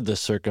whatever the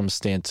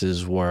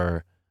circumstances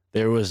were,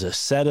 there was a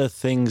set of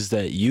things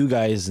that you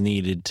guys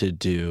needed to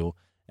do.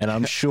 And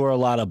I'm sure a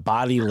lot of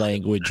body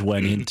language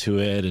went into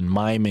it and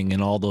miming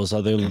and all those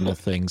other little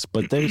things.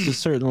 But there's a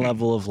certain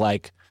level of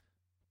like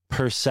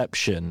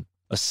perception,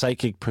 a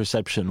psychic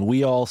perception.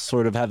 We all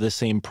sort of have the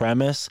same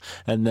premise,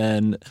 and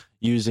then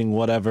using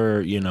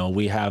whatever,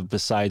 we have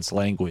besides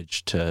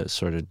language to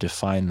sort of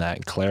define that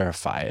and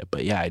clarify it.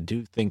 But yeah, I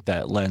do think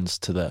that lends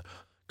to the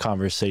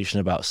conversation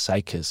about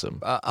psychism.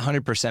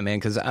 100%, man.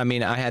 Because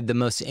I had the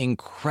most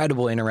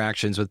incredible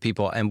interactions with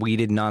people, and we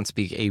did not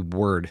speak a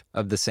word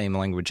of the same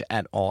language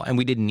at all, and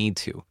we didn't need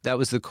to. That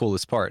was the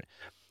coolest part.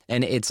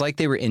 And it's like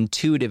they were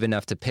intuitive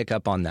enough to pick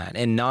up on that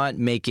and not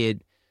make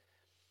it.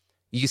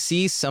 You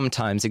see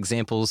sometimes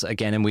examples,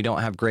 again, and we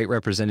don't have great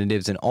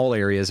representatives in all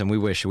areas, and we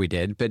wish we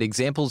did, but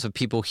examples of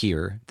people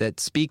here that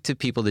speak to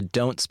people that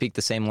don't speak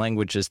the same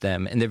language as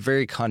them, and they're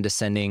very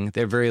condescending.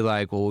 They're very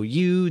like, well,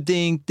 you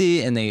think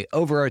this, and they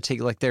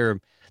over-articulate, like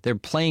they're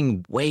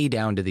playing way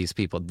down to these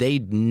people. They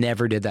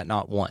never did that,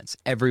 not once.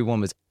 Everyone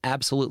was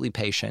absolutely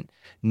patient.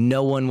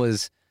 No one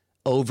was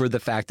over the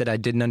fact that I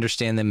didn't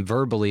understand them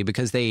verbally,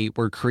 because they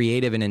were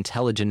creative and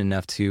intelligent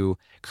enough to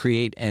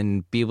create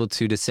and be able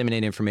to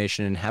disseminate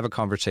information and have a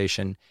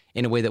conversation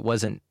in a way that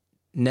wasn't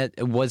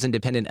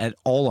dependent at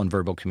all on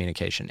verbal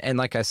communication. And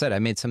like I said, I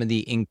made some of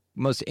the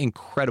most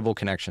incredible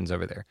connections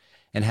over there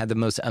and had the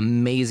most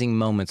amazing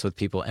moments with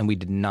people, and we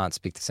did not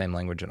speak the same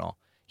language at all.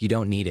 You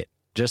don't need it.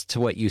 Just to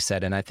what you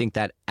said. And I think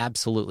that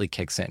absolutely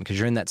kicks in because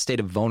you're in that state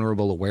of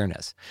vulnerable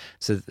awareness.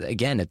 So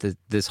again, at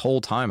this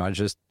whole time, I was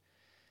just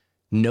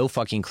no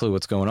fucking clue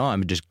what's going on.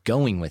 I'm just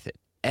going with it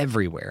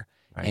everywhere.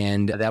 Right.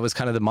 And that was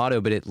kind of the motto,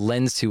 but it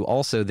lends to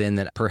also then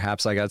that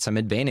perhaps I got some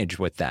advantage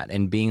with that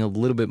and being a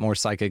little bit more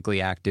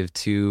psychically active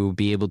to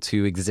be able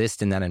to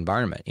exist in that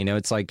environment.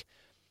 It's like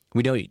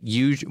when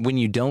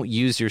you don't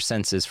use your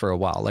senses for a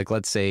while, like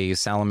let's say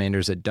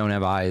salamanders that don't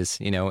have eyes,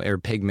 or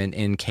pigment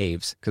in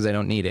caves because they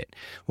don't need it.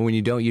 Well, when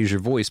you don't use your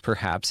voice,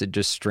 perhaps it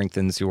just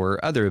strengthens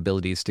your other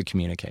abilities to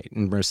communicate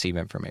and receive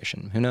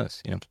information. Who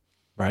knows,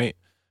 Right.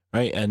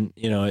 Right. And,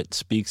 it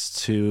speaks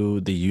to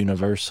the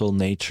universal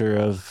nature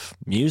of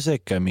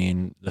music. I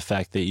mean, the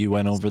fact that you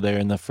went over there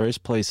in the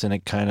first place, and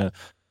it kind of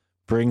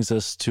brings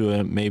us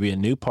to maybe a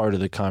new part of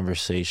the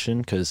conversation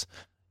because,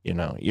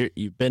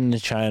 you've been to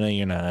China.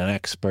 You're not an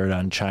expert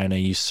on China.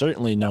 You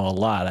certainly know a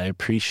lot. I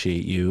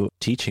appreciate you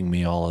teaching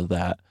me all of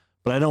that.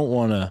 But I don't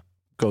want to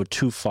go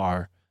too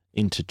far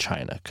into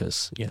China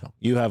because,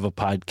 you have a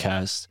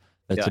podcast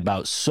that's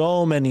about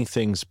so many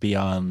things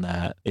beyond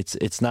that.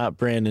 It's not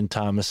Brandon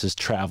Thomas's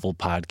travel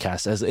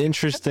podcast, as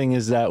interesting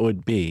as that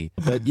would be.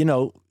 But,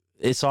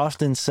 it's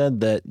often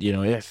said that,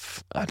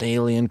 if an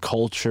alien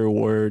culture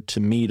were to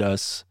meet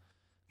us,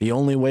 the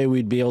only way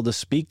we'd be able to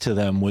speak to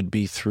them would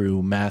be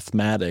through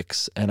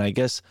mathematics. And I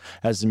guess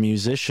as a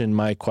musician,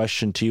 my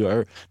question to you,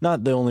 or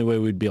not the only way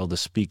we'd be able to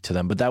speak to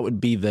them, but that would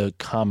be the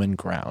common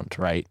ground,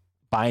 right?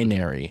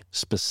 Binary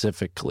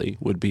specifically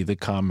would be the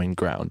common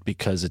ground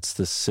because it's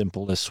the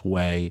simplest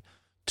way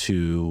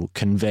to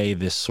convey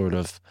this sort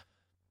of,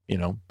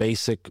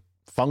 basic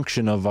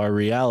function of our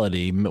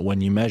reality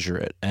when you measure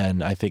it.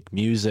 And I think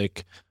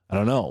music, I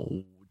don't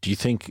know, do you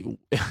think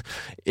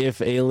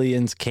if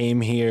aliens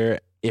came here,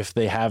 if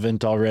they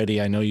haven't already,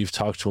 I know you've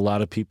talked to a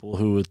lot of people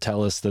who would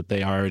tell us that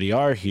they already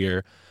are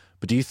here,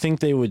 but do you think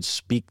they would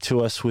speak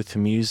to us with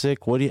music?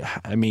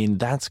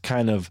 That's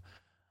kind of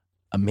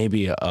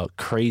maybe a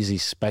crazy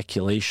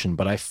speculation,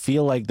 but I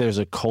feel like there's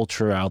a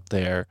culture out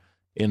there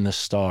in the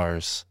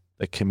stars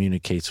that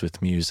communicates with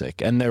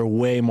music, and they're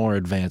way more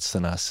advanced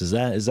than us. Is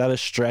that a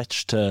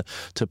stretch to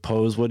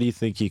pose? What do you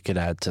think you could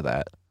add to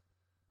that?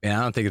 Yeah,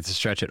 I don't think it's a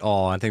stretch at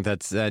all. I think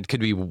that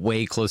could be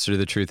way closer to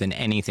the truth than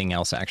anything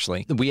else,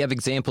 actually. We have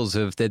examples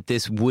of that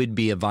this would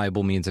be a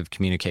viable means of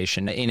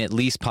communication in at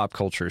least pop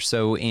culture.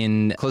 So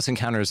in Close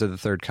Encounters of the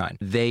Third Kind,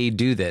 they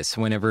do this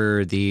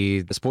whenever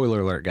the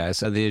spoiler alert,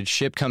 guys, the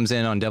ship comes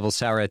in on Devil's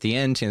Tower at the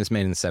end. It's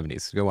made in the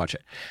 70s. Go watch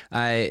it.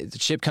 The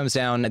ship comes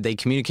down. They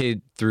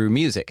communicate through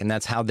music, and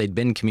that's how they'd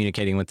been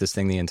communicating with this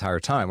thing the entire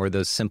time, were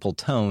those simple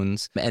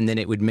tones, and then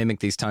it would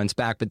mimic these tones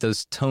back, but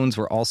those tones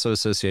were also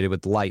associated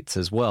with lights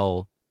as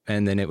well.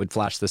 And then it would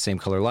flash the same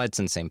color lights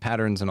and same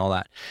patterns and all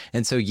that.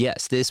 And so,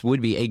 yes, this would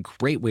be a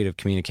great way to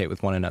communicate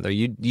with one another.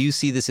 You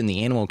see this in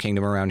the animal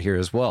kingdom around here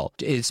as well,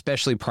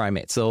 especially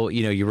primates. So,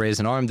 you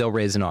raise an arm, they'll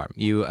raise an arm.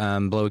 You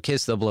blow a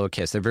kiss, they'll blow a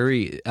kiss. They're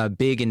very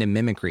big into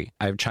mimicry.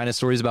 I have China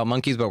stories about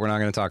monkeys, but we're not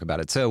going to talk about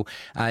it. So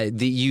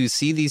you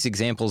see these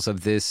examples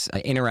of this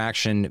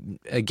interaction,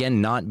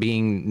 again, not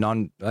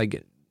being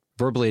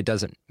verbally, it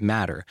doesn't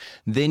matter.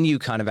 Then you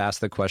kind of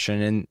ask the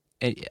question, and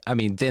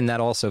then that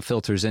also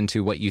filters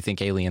into what you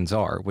think aliens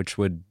are, which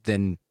would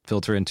then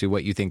filter into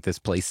what you think this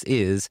place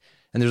is.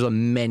 And there's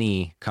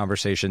many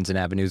conversations and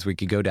avenues we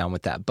could go down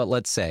with that. But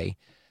let's say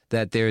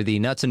that they're the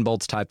nuts and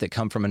bolts type that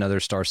come from another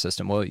star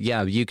system. Well,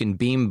 yeah, you can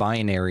beam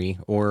binary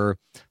or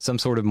some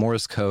sort of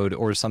Morse code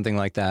or something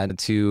like that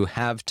to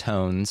have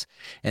tones.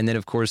 And then,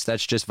 of course,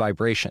 that's just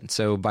vibration.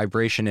 So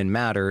vibration in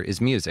matter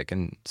is music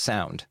and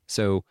sound.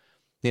 So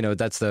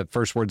that's the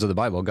first words of the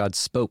Bible. God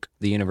spoke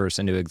the universe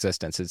into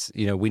existence. It's,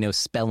 we know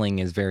spelling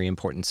is very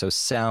important. So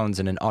sounds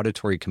and an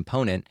auditory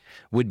component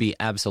would be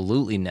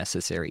absolutely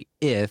necessary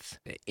if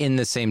in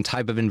the same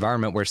type of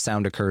environment where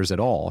sound occurs at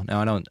all.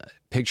 Now, I don't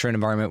picture an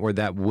environment where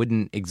that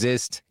wouldn't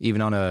exist,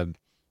 even on a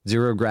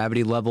zero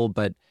gravity level,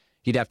 but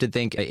you'd have to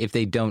think if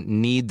they don't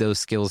need those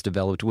skills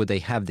developed, would they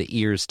have the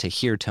ears to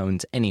hear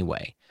tones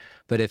anyway?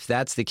 But if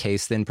that's the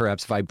case, then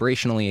perhaps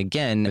vibrationally,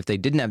 again, if they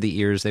didn't have the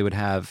ears, they would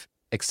have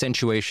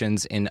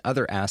accentuations in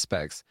other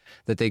aspects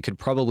that they could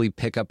probably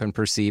pick up and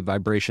perceive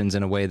vibrations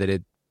in a way that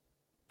it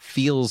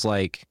feels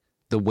like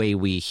the way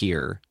we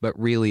hear, but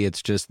really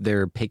it's just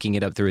they're picking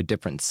it up through a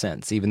different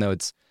sense, even though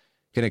it's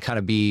going to kind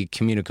of be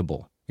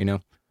communicable,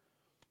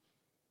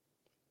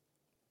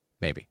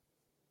 Maybe.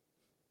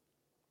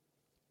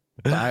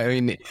 I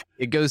mean,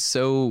 it goes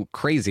so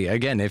crazy.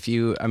 Again,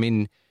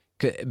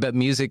 but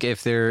music,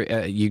 if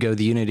you go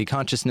the unity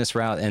consciousness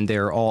route and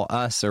they're all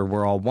us or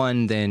we're all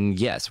one, then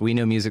yes, we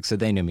know music, so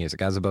they know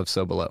music, as above,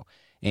 so below.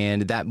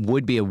 And that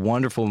would be a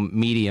wonderful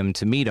medium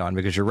to meet on,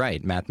 because you're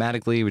right,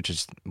 mathematically, which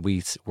is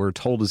we're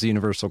told is a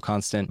universal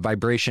constant,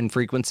 vibration,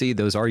 frequency,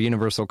 those are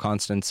universal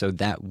constants. So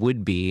that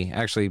would be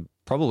actually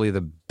probably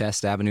the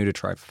best avenue to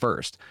try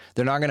first.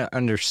 They're not going to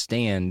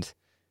understand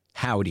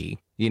howdy,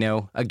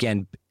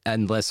 again,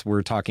 unless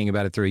we're talking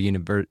about it through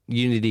a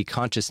unity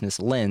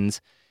consciousness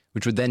lens,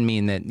 which would then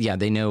mean that,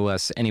 they know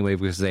us anyway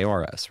because they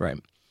are us, right?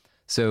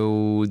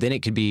 So then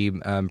it could be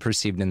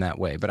perceived in that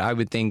way. But I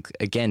would think,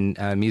 again,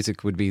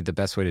 music would be the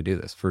best way to do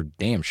this, for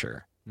damn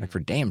sure. For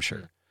damn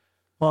sure.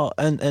 Well,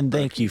 and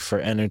thank you for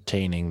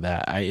entertaining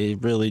that.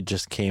 It really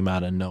just came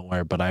out of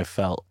nowhere, but I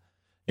felt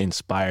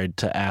inspired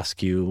to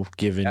ask you,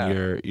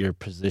 given your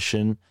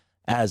position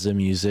as a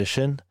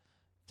musician.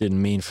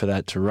 Didn't mean for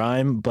that to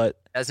rhyme, but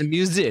as a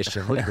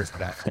musician, look at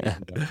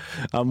that.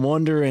 I'm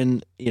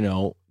wondering,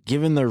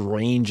 given the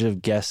range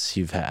of guests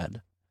you've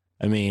had,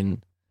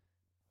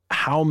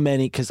 how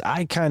many, because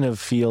I kind of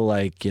feel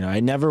like,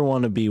 I never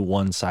want to be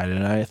one-sided,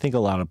 and I think a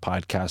lot of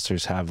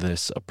podcasters have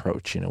this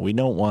approach. We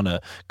don't want to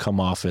come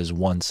off as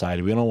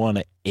one-sided. We don't want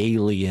to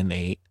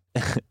alienate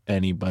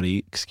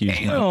anybody, excuse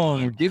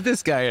me. Give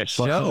this guy a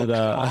show. Come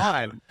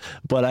on.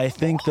 But I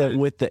think that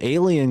with the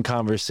alien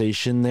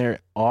conversation, there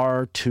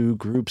are two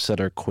groups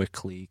that are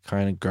quickly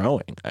kind of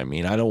growing. I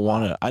don't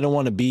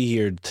want to be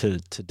here to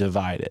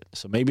divide it.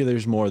 So maybe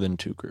there's more than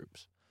two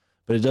groups,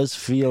 but it does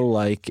feel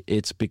like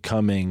it's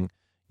becoming,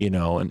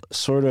 an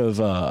sort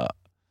of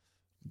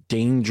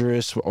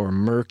dangerous or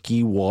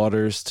murky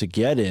waters to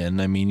get in.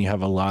 You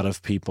have a lot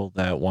of people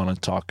that want to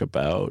talk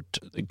about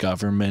the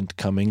government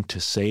coming to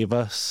save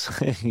us,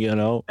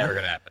 Never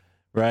gonna happen.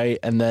 Right.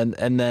 And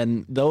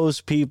then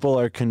those people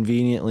are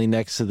conveniently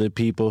next to the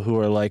people who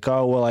are like,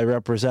 oh, well, I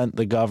represent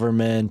the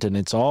government and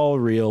it's all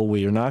real.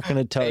 We are not going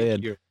to tell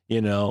you.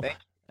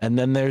 And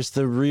then there's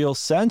the real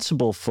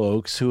sensible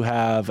folks who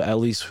have, at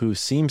least who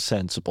seem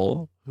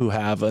sensible, who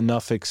have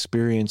enough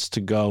experience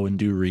to go and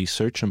do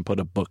research and put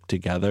a book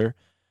together.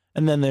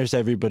 And then there's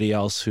everybody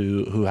else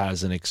who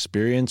has an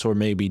experience or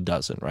maybe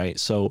doesn't, right?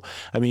 So,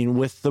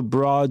 with the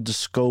broad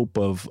scope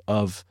of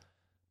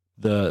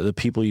the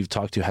people you've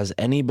talked to, has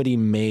anybody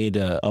made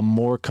a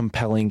more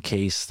compelling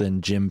case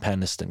than Jim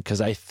Penniston?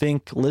 Because I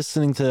think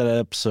listening to that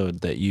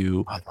episode I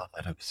love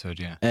that episode,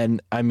 yeah.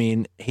 And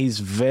he's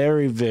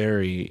very,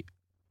 very,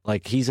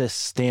 he's a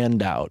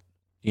standout,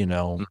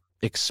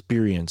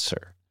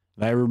 experiencer.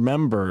 And I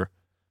remember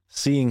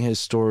seeing his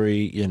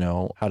story,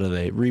 how do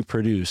they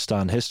reproduced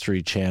on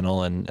History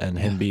Channel and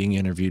him being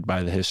interviewed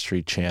by the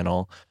History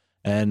Channel.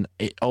 And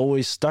it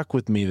always stuck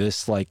with me,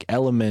 this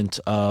element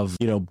of,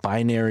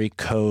 binary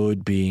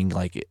code being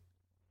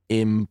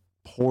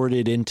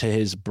imported into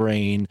his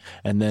brain,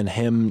 and then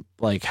him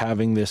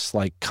having this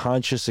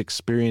conscious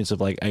experience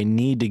of I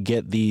need to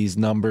get these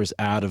numbers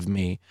out of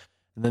me.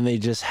 And then they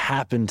just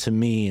happen to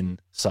mean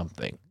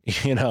something,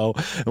 and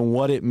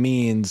what it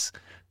means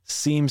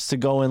seems to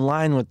go in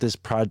line with this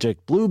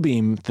Project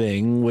Bluebeam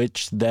thing,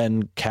 which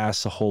then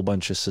casts a whole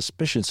bunch of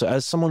suspicion. So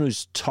as someone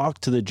who's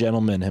talked to the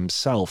gentleman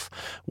himself,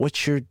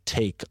 what's your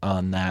take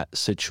on that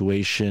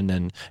situation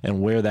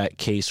and where that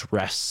case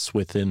rests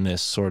within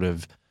this sort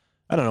of,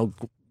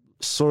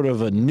 sort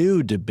of a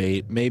new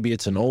debate? Maybe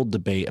it's an old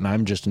debate and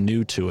I'm just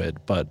new to it,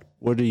 but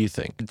what do you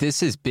think?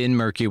 This has been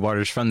murky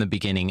waters from the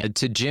beginning.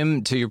 To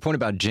Jim, to your point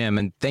about Jim,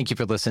 and thank you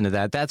for listening to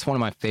that. That's one of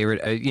my favorite,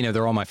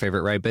 they're all my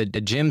favorite, right? But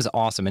Jim's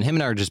awesome. And him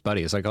and I are just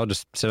buddies. I'll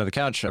just sit on the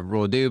couch,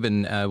 roll a doob,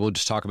 and we'll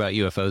just talk about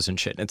UFOs and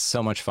shit. It's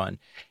so much fun.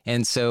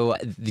 And so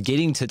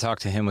getting to talk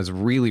to him was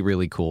really,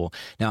 really cool.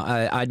 Now,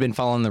 I'd been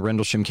following the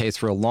Rendlesham case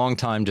for a long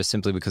time, just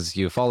simply because of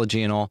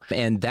ufology and all.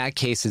 And that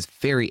case is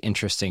very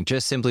interesting,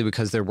 just simply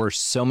because there were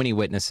so many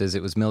witnesses.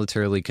 It was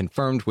militarily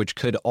confirmed, which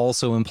could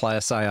also imply a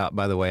psyop,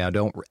 by the way. I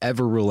don't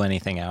ever rule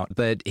anything out,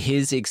 but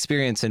his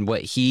experience and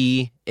what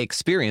he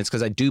experienced,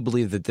 because I do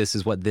believe that this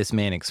is what this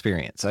man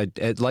experienced. I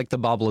like the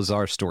Bob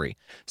Lazar story.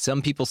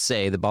 Some people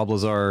say that Bob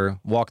Lazar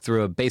walked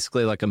through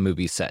basically like a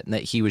movie set, and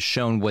that he was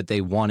shown what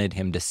they wanted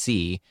him to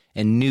see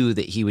and knew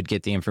that he would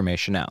get the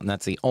information out. And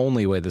that's the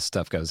only way this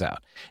stuff goes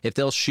out. If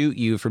they'll shoot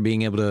you for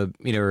being able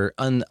to, or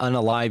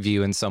unalive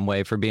you in some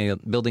way for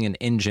building an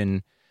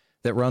engine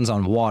that runs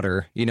on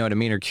water, you know what I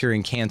mean, or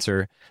curing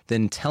cancer,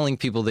 then telling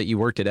people that you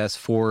worked at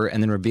S4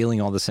 and then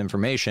revealing all this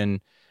information.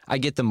 I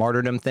get the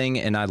martyrdom thing,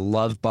 and I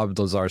love Bob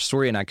Lazar's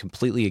story, and I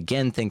completely,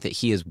 again, think that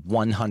he is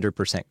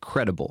 100%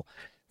 credible.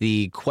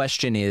 The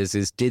question is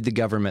did the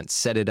government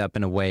set it up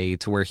in a way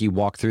to where he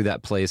walked through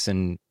that place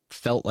and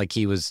felt like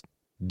he was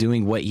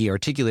doing what he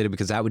articulated,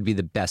 because that would be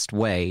the best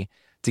way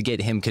to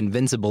get him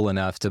convincible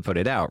enough to put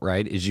it out,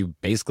 right? Is you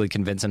basically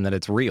convince him that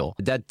it's real.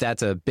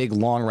 That's a big,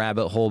 long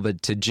rabbit hole.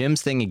 But to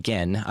Jim's thing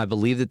again, I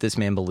believe that this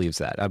man believes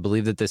that. I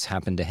believe that this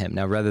happened to him.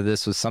 Now, whether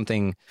this was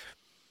something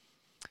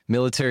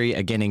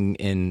military getting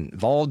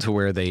involved to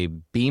where they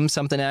beamed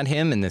something at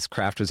him and this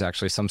craft was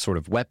actually some sort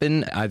of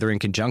weapon, either in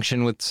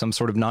conjunction with some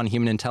sort of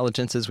non-human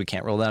intelligences, we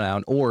can't rule that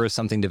out, or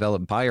something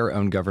developed by our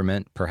own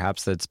government,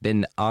 perhaps that's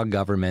been a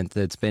government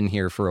that's been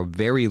here for a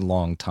very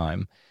long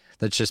time,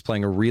 that's just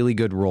playing a really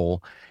good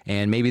role,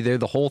 and maybe they're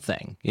the whole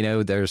thing.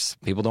 There's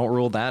people don't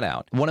rule that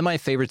out. One of my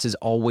favorites has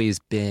always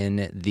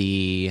been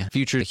the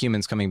future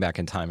humans coming back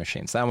in time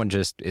machines. That one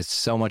just is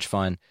so much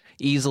fun.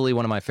 Easily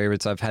one of my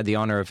favorites. I've had the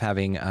honor of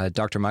having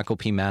Dr. Michael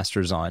P.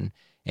 Masters on,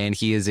 and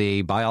he is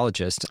a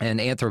biologist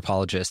and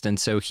anthropologist, and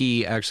so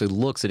he actually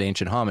looks at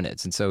ancient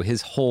hominids, and so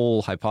his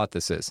whole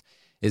hypothesis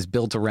is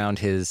built around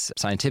his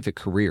scientific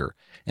career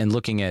and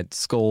looking at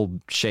skull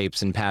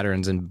shapes and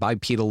patterns, and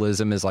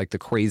bipedalism is like the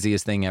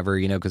craziest thing ever,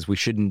 because we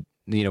shouldn't,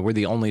 we're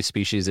the only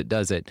species that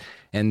does it.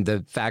 And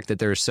the fact that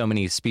there are so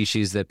many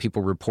species that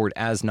people report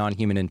as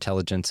non-human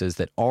intelligences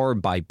that are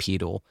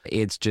bipedal,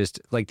 it's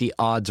just like the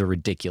odds are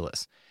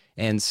ridiculous.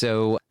 And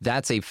so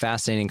that's a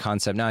fascinating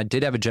concept. Now, I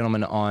did have a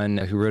gentleman on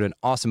who wrote an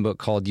awesome book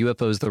called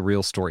UFOs, The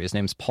Real Story. His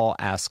name's Paul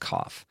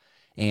Askoff.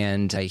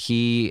 And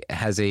he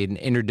has an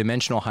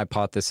interdimensional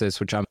hypothesis,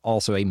 which I'm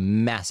also a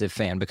massive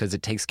fan because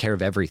it takes care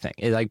of everything.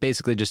 It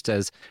basically just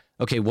says,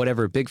 okay,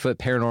 whatever, Bigfoot,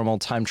 paranormal,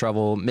 time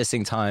travel,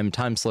 missing time,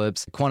 time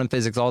slips, quantum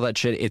physics, all that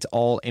shit, it's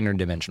all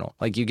interdimensional.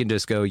 You can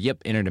just go,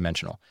 yep,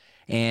 interdimensional.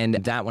 And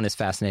that one is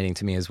fascinating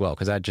to me as well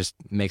because that just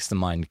makes the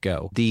mind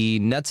go. The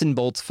nuts and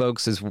bolts,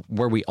 folks, is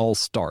where we all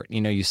start.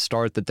 You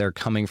start that they're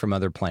coming from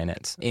other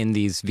planets in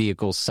these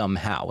vehicles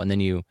somehow. And then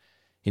you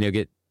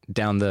get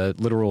down the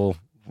literal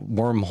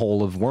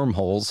wormhole of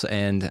wormholes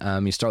and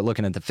you start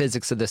looking at the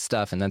physics of this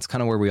stuff, and that's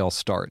kind of where we all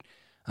start.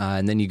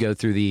 And then you go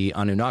through the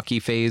Anunnaki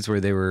phase where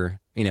they were,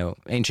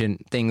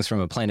 ancient things from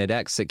a planet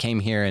X that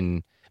came here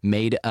and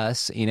made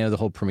us, the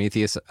whole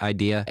Prometheus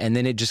idea. And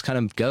then it just kind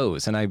of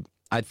goes. And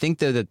I think,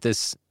 though, that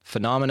this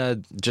phenomena,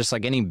 just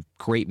like any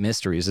great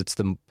mysteries, it's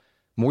the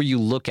more you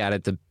look at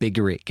it, the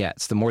bigger it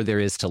gets, the more there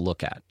is to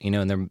look at,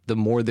 and the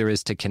more there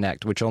is to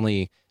connect, which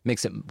only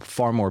makes it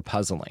far more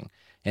puzzling.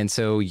 And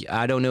so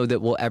I don't know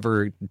that we'll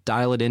ever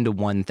dial it into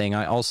one thing.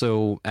 I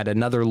also, at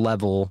another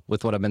level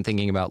with what I've been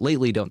thinking about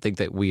lately, don't think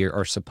that we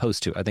are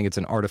supposed to. I think it's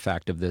an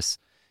artifact of this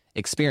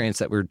experience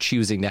that we're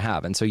choosing to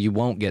have. And so you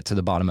won't get to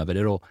the bottom of it.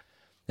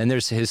 And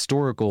there's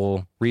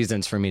historical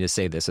reasons for me to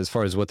say this as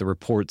far as what the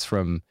reports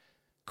from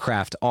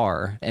craft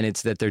are. And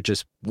it's that they're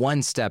just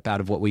one step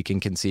out of what we can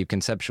conceive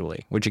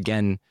conceptually, which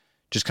again,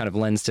 just kind of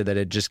lends to that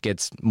it just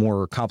gets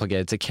more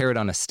complicated. It's a carrot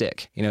on a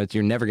stick.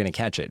 You're never going to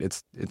catch it.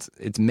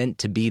 It's meant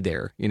to be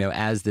there,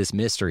 as this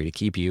mystery to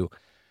keep you,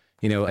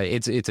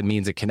 it's a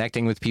means of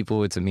connecting with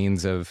people. It's a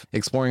means of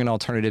exploring an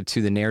alternative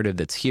to the narrative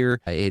that's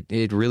here.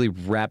 It really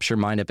wraps your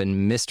mind up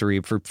in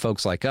mystery for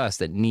folks like us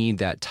that need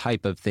that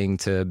type of thing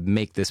to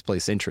make this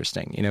place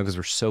interesting, because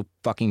we're so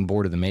fucking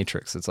bored of the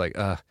Matrix. It's like,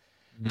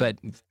 but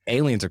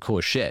aliens are cool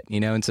as shit,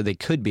 and so they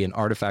could be an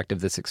artifact of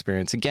this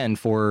experience again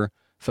for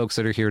folks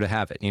that are here to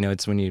have it.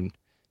 It's when you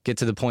get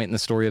to the point in the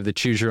story of the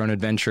choose your own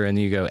adventure and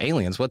you go,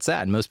 aliens, what's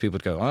that? And most people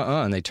would go,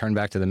 and they turn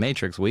back to the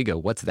Matrix. We go,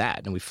 what's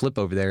that? And we flip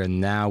over there and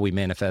now we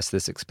manifest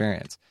this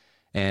experience.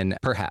 And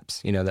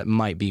perhaps, that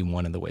might be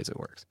one of the ways it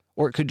works.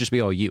 Or it could just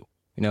be all you.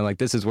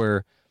 This is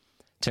where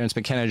Terrence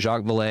McKenna,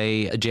 Jacques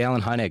Vallée, J.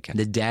 Allen Hynek,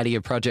 the daddy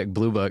of Project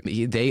Blue Book,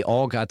 they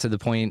all got to the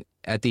point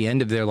at the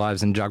end of their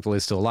lives, and Jacques Vallée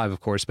is still alive,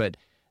 of course, but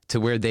to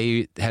where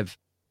they have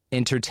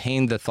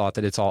entertained the thought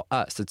that it's all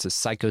us. It's a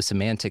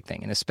psychosemantic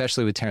thing. And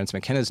especially with Terrence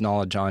McKenna's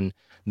knowledge on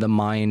the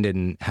mind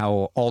and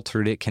how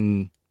altered it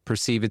can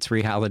perceive its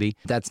reality,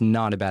 that's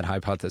not a bad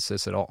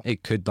hypothesis at all.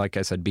 It could, like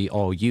I said, be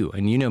all you.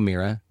 And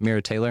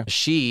Mira Taylor,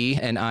 she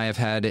and I have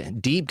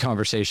had deep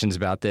conversations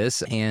about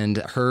this, and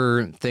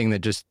her thing that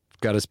just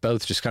got us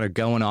both just kind of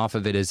going off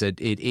of it is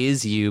that it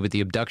is you, but the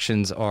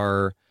abductions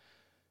are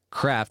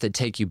craft that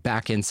take you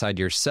back inside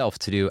yourself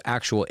to do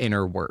actual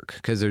inner work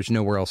because there's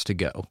nowhere else to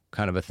go,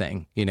 kind of a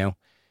thing,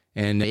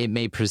 and it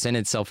may present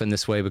itself in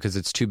this way because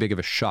it's too big of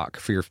a shock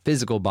for your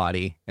physical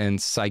body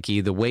and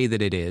psyche the way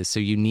that it is. So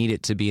you need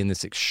it to be in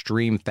this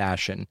extreme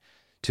fashion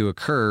to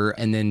occur,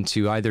 and then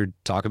to either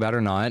talk about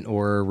or not,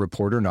 or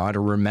report or not,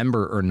 or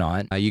remember or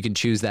not. You can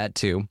choose that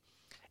too.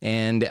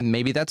 And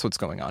maybe that's what's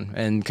going on.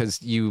 And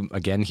because you,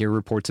 again, hear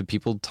reports of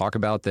people talk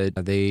about that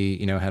they,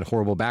 had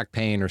horrible back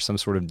pain or some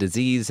sort of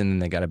disease, and then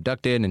they got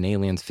abducted and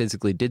aliens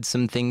physically did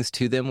some things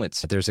to them.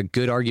 There's a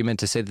good argument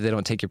to say that they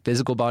don't take your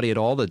physical body at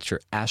all, that it's your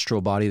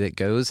astral body that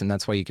goes. And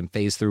that's why you can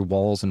phase through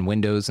walls and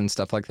windows and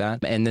stuff like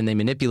that. And then they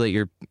manipulate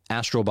your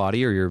astral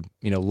body or your,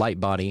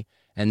 light body.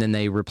 And then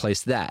they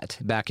replace that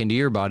back into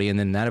your body. And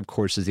then that, of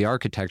course, is the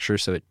architecture.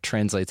 So it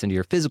translates into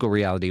your physical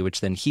reality,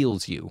 which then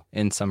heals you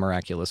in some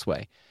miraculous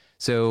way.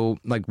 So,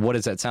 what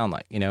does that sound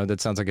like?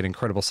 That sounds like an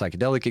incredible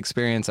psychedelic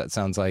experience. That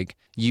sounds like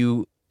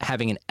you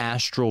having an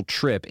astral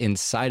trip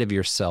inside of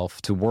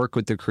yourself to work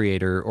with the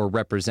creator or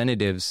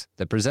representatives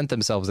that present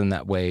themselves in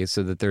that way,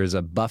 so that there's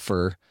a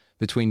buffer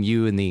between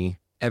you and the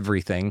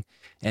everything.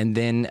 And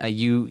then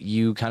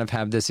you kind of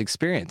have this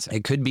experience.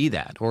 It could be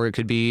that, or it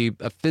could be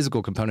a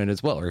physical component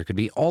as well, or it could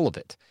be all of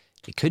it.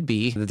 It could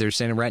be that they're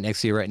standing right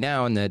next to you right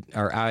now and that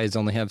our eyes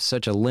only have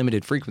such a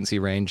limited frequency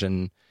range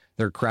and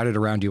they're crowded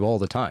around you all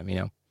the time,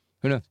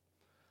 Who knows?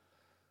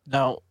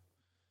 Now,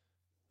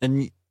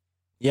 and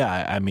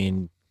yeah, I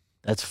mean,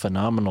 that's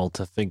phenomenal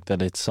to think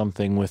that it's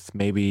something with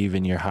maybe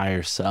even your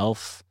higher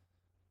self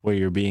where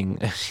you're being,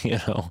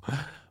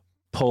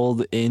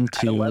 pulled into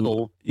At a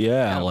level.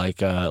 Yeah, like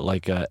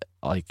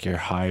your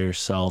higher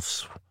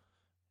self's.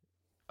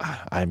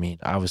 I mean,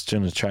 I was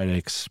going to try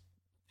to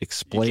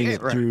explain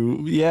it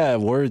through,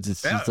 words. It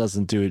just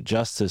doesn't do it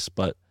justice,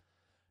 but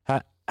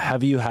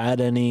have you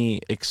had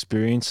any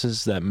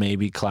experiences that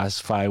maybe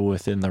classify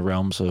within the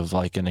realms of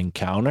like an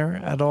encounter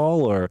at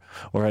all, or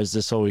has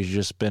this always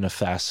just been a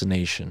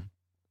fascination?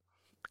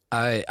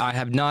 I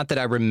have not that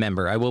I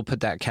remember. I will put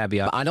that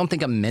caveat. I don't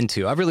think I'm meant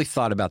to. I've really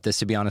thought about this,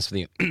 to be honest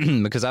with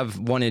you, because I've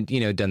wanted,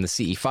 done the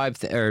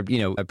CE5 or,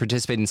 I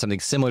participated in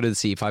something similar to the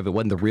CE5. It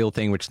wasn't the real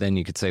thing, which then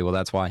you could say, well,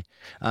 that's why.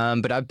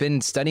 But I've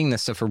been studying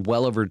this stuff for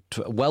well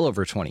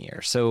over 20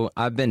 years. So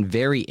I've been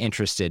very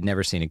interested,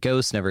 never seen a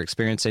ghost, never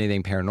experienced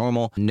anything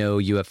paranormal, no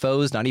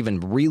UFOs, not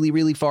even really,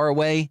 really far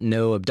away,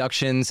 no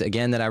abductions,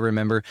 again, that I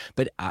remember.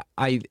 But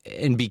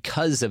and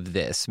because of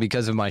this,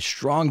 because of my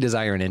strong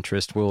desire and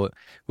interest,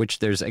 which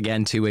there's,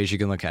 again, two ways you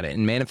can look at it.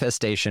 In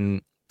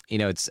manifestation,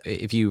 it's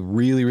if you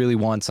really, really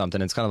want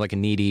something, it's kind of like a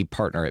needy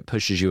partner. It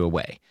pushes you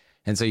away.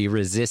 And so you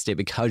resist it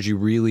because you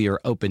really are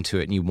open to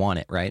it and you want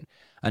it, right?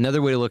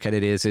 Another way to look at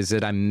it is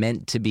that I'm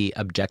meant to be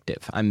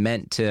objective. I'm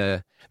meant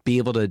to be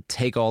able to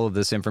take all of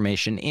this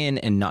information in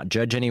and not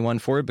judge anyone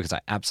for it, because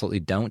I absolutely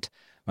don't.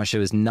 My show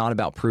is not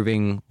about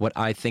proving what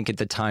I think at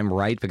the time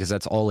right, because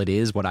that's all it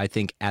is, what I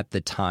think at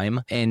the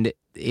time. And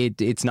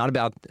it's not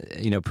about,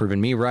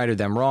 proving me right or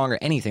them wrong or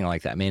anything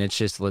like that, man. It's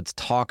just, let's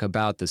talk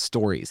about the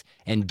stories.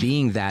 And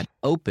being that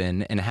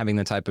open and having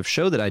the type of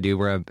show that I do,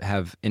 where I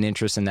have an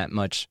interest in that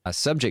much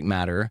subject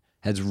matter,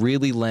 has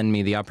really lent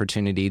me the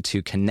opportunity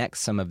to connect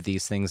some of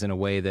these things in a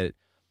way that,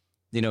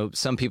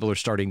 some people are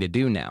starting to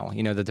do now.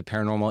 That the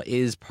paranormal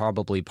is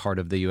probably part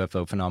of the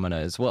UFO phenomena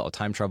as well.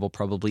 Time travel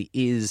probably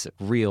is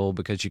real,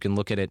 because you can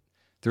look at it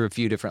through a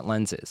few different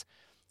lenses.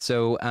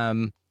 So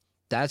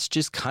that's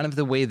just kind of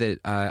the way that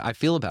I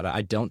feel about it.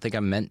 I don't think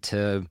I'm meant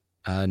to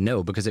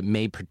know, because it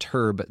may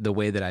perturb the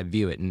way that I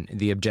view it and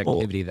the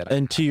objectivity that I have.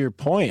 And to your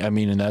point, I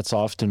mean, and that's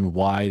often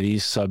why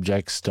these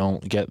subjects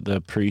don't get the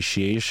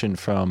appreciation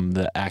from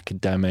the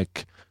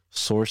academic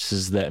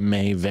sources that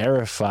may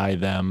verify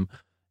them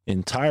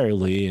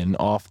entirely. And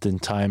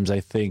oftentimes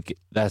I think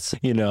that's,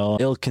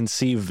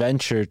 ill-conceived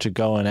venture to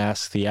go and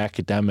ask the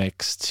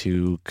academics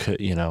to,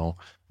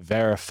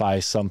 verify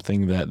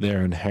something that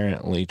they're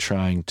inherently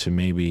trying to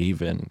maybe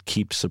even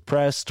keep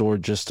suppressed, or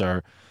just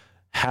are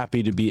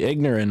happy to be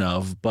ignorant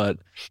of. But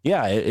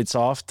yeah, it's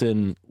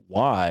often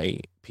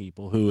why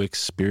people who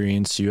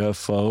experience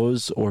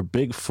UFOs or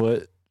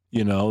Bigfoot,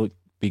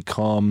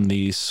 become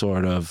these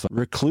sort of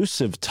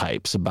reclusive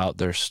types about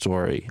their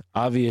story.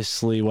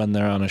 Obviously, when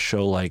they're on a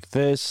show like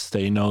this,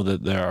 they know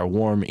that there are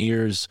warm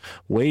ears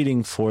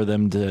waiting for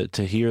them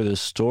to hear the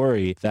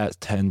story. That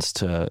tends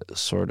to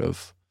sort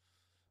of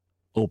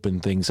open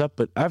things up.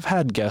 But I've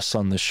had guests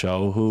on the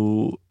show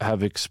who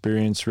have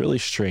experienced really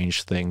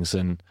strange things,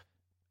 and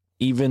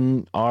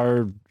even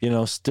are,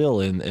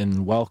 still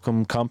in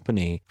welcome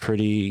company,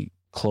 pretty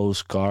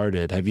close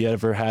guarded. Have you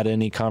ever had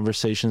any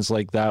conversations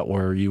like that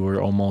where you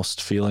were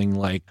almost feeling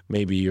like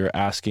maybe you're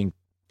asking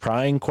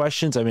prying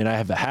questions? I mean, I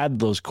have had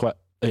those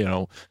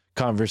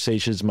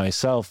conversations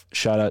myself.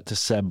 Shout out to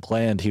Seb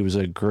Bland. He was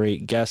a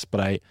great guest,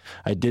 but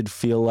I did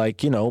feel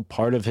like,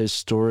 part of his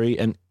story,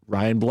 and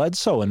Ryan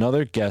Bledsoe,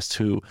 another guest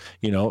who,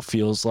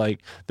 feels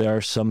like there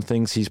are some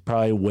things he's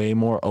probably way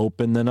more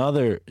open than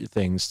other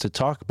things to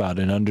talk about,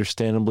 and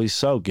understandably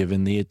so,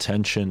 given the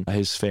attention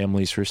his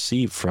family's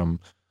received from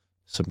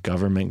some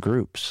government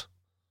groups.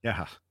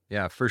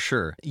 Yeah, for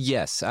sure.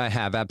 Yes, I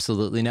have,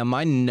 absolutely. Now,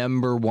 my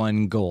number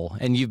one goal,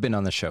 and you've been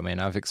on the show, man,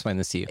 I've explained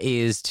this to you,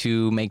 is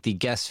to make the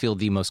guests feel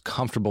the most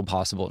comfortable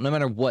possible, no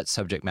matter what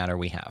subject matter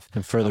we have.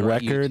 And for the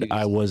record,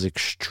 I was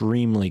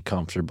extremely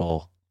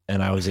comfortable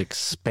and I was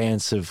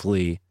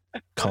expansively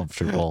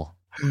comfortable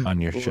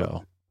on your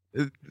show.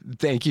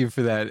 Thank you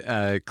for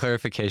that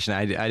clarification.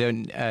 I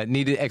don't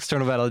need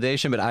external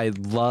validation, but I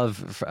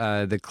love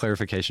the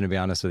clarification, to be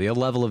honest with you. A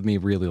level of me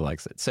really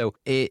likes it. So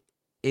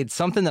it's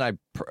something that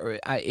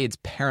it's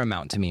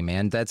paramount to me,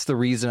 man. That's the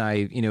reason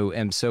I,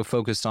 am so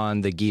focused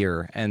on the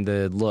gear and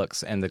the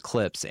looks and the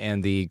clips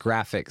and the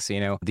graphics,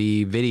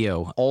 the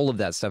video. All of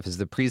that stuff is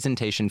the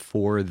presentation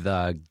for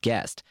the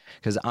guest.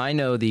 Because I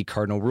know the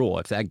cardinal rule.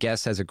 If that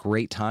guest has a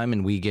great time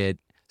and we get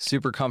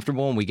super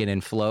comfortable and we get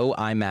in flow,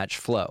 I match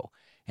flow.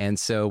 And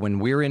so when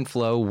we're in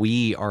flow,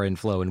 we are in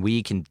flow and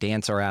we can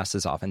dance our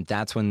asses off. And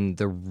that's when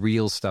the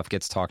real stuff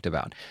gets talked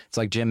about. It's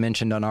like Jim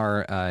mentioned on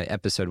our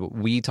episode,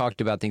 we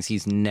talked about things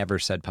he's never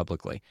said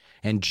publicly.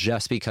 And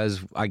just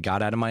because I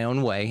got out of my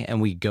own way and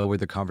we go where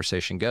the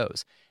conversation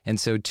goes. And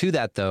so to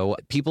that, though,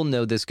 people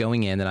know this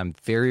going in, that I'm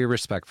very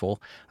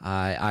respectful.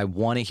 I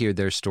want to hear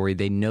their story.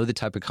 They know the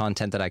type of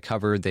content that I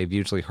cover. They've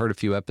usually heard a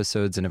few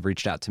episodes and have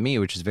reached out to me,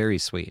 which is very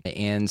sweet.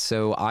 And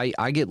so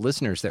I get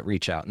listeners that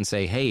reach out and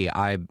say, hey,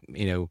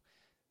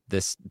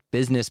 this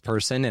business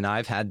person and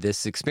I've had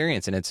this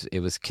experience, and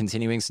it was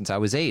continuing since I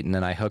was 8. And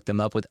then I hooked them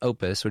up with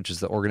Opus, which is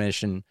the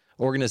Organization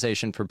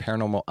for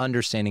Paranormal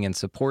Understanding and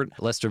Support,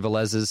 Lester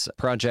Velez's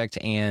project,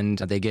 and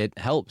they get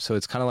help. So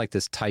it's kind of like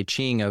this Tai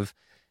Chi of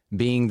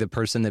being the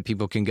person that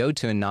people can go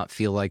to and not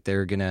feel like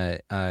they're going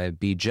to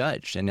be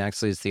judged. And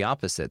actually it's the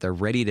opposite. They're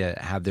ready to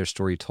have their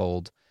story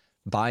told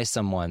by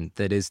someone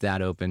that is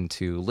that open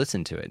to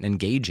listen to it and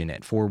engage in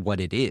it for what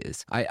it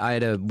is. I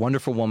had a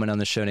wonderful woman on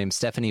the show named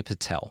Stephanie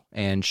Patel,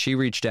 and she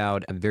reached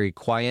out, a very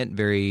quiet,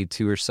 very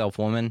to herself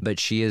woman, but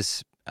she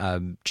is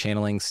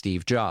channeling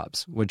Steve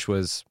Jobs, which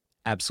was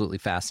absolutely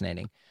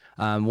fascinating.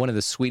 One of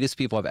the sweetest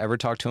people I've ever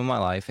talked to in my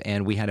life,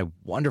 and we had a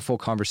wonderful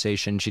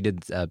conversation. She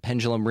did a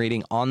pendulum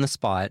reading on the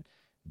spot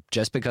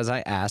just because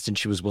I asked, and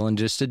she was willing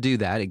just to do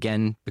that,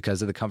 again,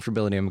 because of the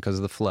comfortability and because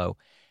of the flow.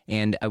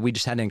 And we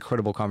just had an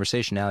incredible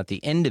conversation. Now, at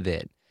the end of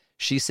it,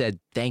 she said,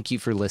 thank you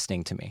for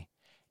listening to me.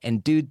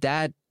 And dude,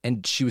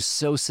 and she was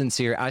so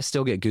sincere. I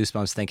still get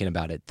goosebumps thinking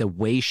about it. The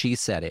way she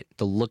said it,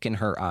 the look in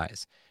her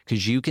eyes,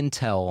 because you can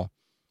tell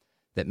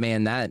that,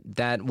 man,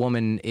 that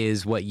woman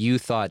is what you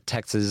thought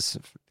Texas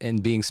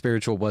and being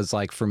spiritual was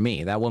like for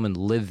me. That woman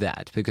lived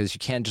that, because you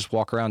can't just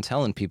walk around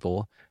telling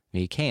people,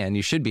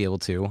 you should be able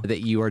to,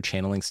 that you are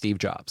channeling Steve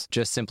Jobs,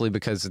 just simply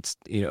because it's,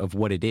 of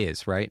what it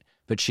is, right?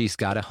 But she's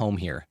got a home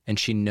here, and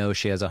she knows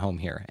she has a home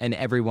here. And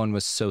everyone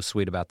was so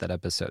sweet about that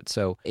episode.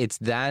 So it's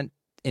that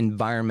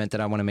environment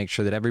that I want to make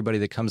sure that everybody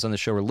that comes on the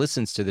show or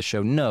listens to the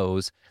show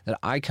knows that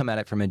I come at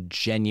it from a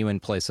genuine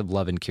place of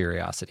love and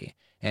curiosity.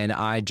 And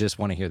I just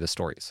want to hear the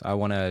stories. I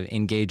want to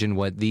engage in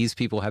what these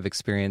people have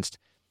experienced.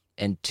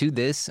 And to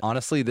this,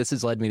 honestly, this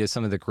has led me to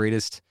some of the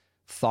greatest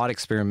thought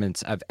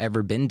experiments I've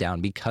ever been down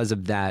because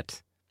of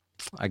that,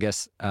 I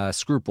guess,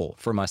 scruple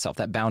for myself,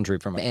 that boundary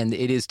for myself. And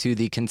it is to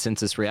the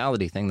consensus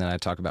reality thing that I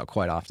talk about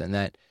quite often,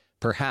 that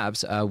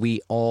perhaps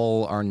we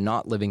all are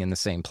not living in the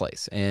same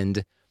place,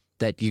 and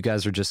that you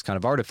guys are just kind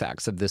of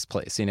artifacts of this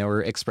place,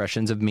 or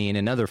expressions of me in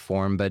another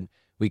form, but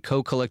we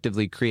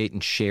co-collectively create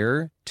and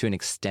share to an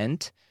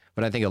extent.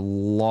 But I think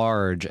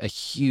a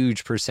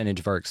huge percentage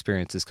of our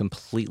experience is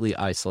completely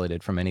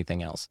isolated from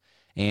anything else.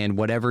 And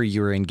whatever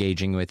you're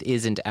engaging with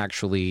isn't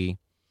actually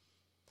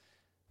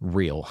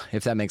real,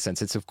 if that makes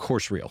sense. It's of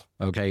course real,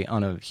 okay?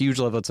 On a huge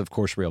level, it's of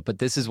course real. But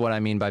this is what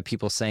I mean by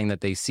people saying that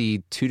they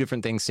see two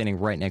different things standing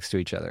right next to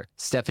each other.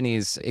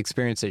 Stephanie's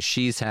experience that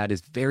she's had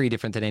is very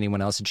different than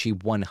anyone else, and she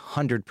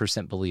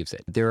 100% believes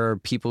it. There are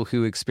people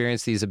who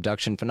experience these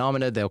abduction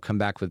phenomena. They'll come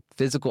back with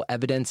physical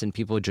evidence, and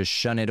people just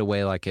shun it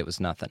away like it was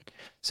nothing.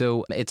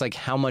 So it's like,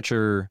 how much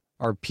are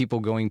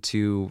people going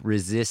to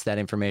resist that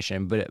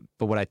information? But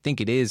what I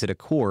think it is at a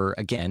core,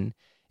 again,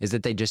 is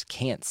that they just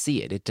can't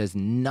see it. It does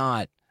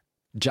not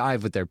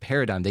jive with their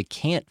paradigm. They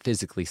can't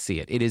physically see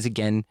it. It is,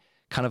 again,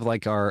 kind of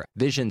like our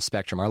vision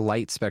spectrum, our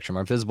light spectrum,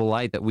 our visible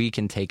light that we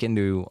can take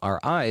into our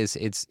eyes.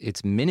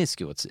 It's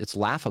minuscule. It's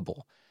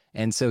laughable.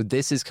 And so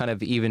this is kind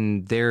of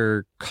even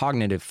their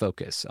cognitive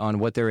focus on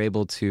what they're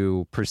able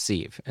to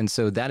perceive. And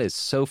so that is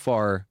so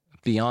far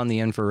beyond the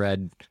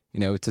infrared,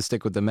 to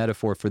stick with the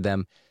metaphor for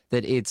them,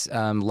 that it's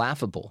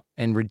laughable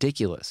and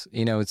ridiculous.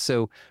 It's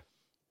so,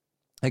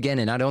 again,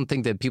 and I don't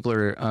think that people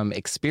are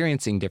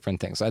experiencing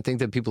different things. I think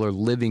that people are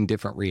living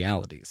different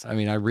realities. I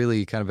mean, I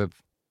really kind of have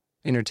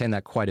entertained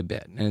that quite a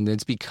bit. And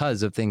it's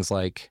because of things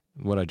like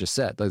what I just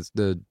said,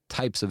 the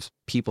types of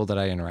people that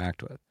I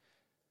interact with.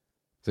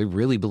 They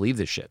really believe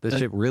this shit. This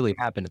shit really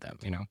happened to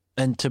them,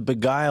 And to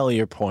beguile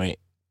your point,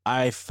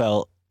 I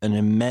felt an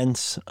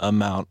immense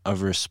amount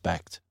of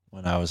respect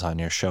when I was on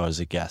your show as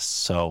a guest.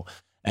 So,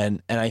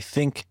 and I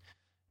think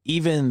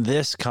even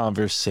this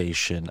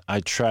conversation,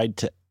 I tried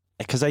to,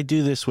 because I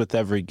do this with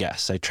every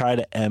guest, I try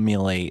to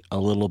emulate a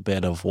little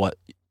bit of what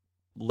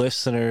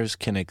listeners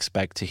can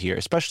expect to hear,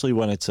 especially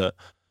when it's a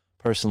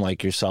person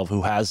like yourself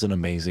who has an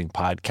amazing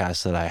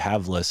podcast that I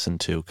have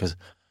listened to, because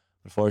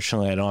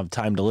unfortunately I don't have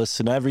time to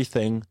listen to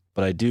everything,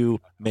 but I do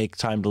make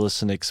time to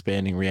listen to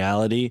Expanding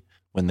Reality,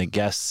 when the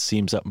guest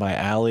seems up my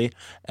alley.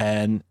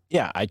 And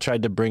yeah, I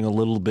tried to bring a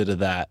little bit of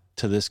that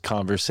to this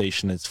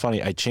conversation. It's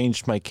funny, I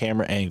changed my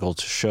camera angle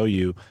to show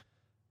you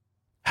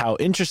how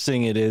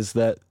interesting it is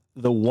that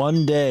the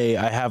one day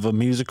I have a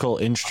musical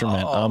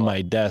instrument on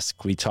my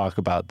desk, we talk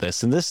about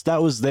this. And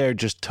that was there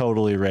just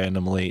totally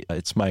randomly.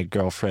 It's my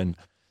girlfriend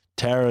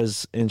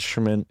Tara's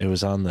instrument. It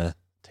was on the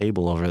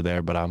table over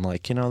there, but I'm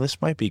like,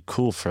 this might be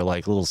cool for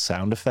like little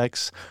sound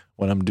effects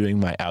when I'm doing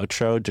my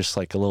outro, just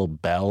like a little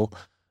bell.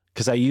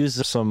 Because I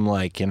use some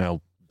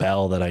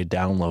bell that I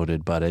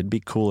downloaded, but it'd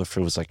be cool if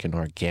it was like an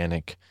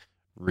organic,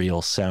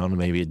 real sound,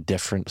 maybe a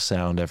different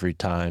sound every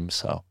time.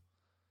 So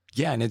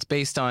yeah, and it's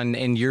based on,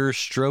 in your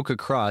stroke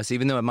across,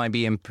 even though it might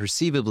be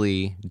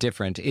imperceivably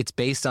different, it's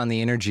based on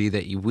the energy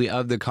that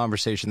of the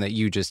conversation that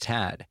you just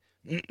had.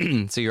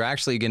 So you're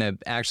actually going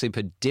to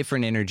put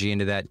different energy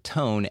into that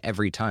tone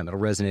every time. It'll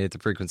resonate at the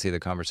frequency of the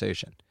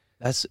conversation.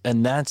 That's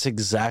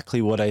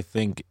exactly what I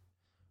think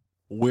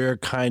we're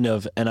kind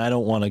of, and I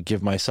don't want to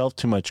give myself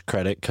too much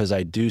credit because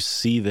I do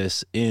see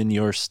this in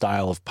your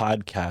style of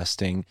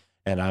podcasting,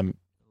 and I'm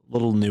a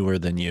little newer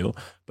than you,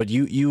 but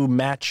you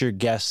match your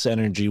guests'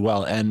 energy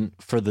well. And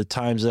for the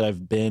times that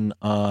I've been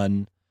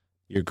on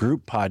your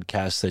group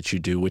podcast that you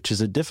do, which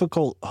is a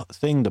difficult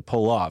thing to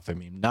pull off. I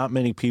mean, not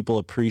many people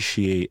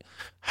appreciate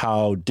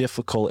how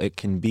difficult it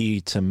can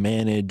be to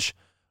manage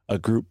a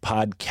group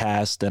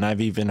podcast. And I've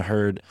even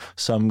heard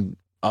some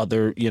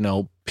other,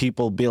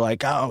 people be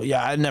like, oh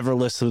yeah, I never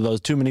listen to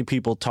those, too many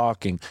people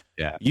talking.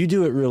 Yeah. You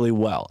do it really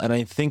well. And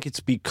I think it's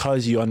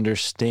because you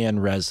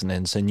understand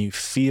resonance and you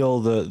feel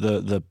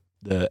the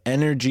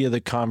energy of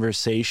the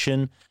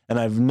conversation. And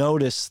I've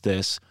noticed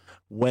this,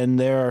 when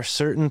there are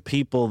certain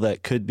people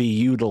that could be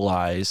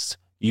utilized,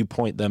 you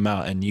point them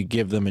out and you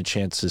give them a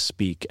chance to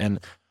speak. And,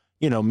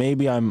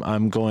 maybe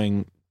I'm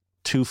going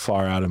too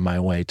far out of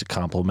my way to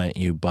compliment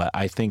you, but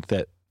I think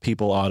that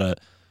people ought to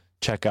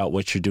check out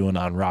what you're doing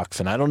on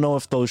Rockfin. I don't know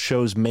if those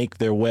shows make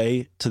their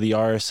way to the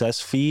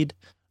RSS feed.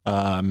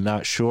 I'm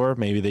not sure.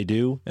 Maybe they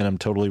do, and I'm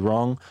totally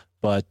wrong.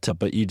 But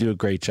you do a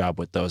great job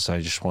with those.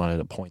 I just wanted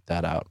to point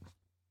that out.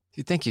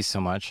 Dude, thank you so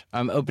much.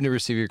 I'm open to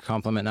receive your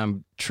compliment, and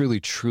I'm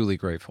truly, truly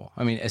grateful.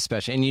 I mean,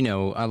 especially, and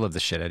I love the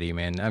shit out of you,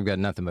 man. I've got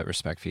nothing but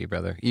respect for you,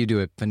 brother. You do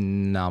a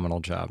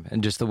phenomenal job,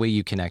 and just the way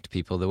you connect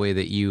people, the way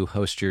that you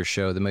host your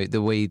show,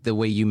 the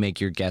way you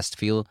make your guest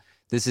feel.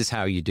 This is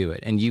how you do it,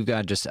 and you've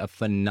got just a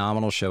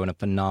phenomenal show and a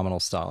phenomenal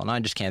style. And I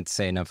just can't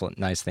say enough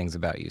nice things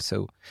about you.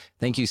 So,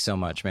 thank you so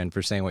much, man,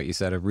 for saying what you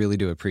said. I really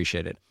do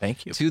appreciate it.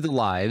 Thank you. To the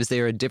lives,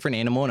 they are a different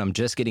animal, and I'm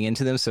just getting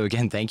into them. So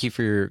again, thank you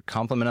for your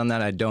compliment on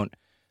that.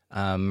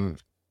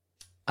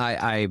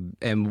 I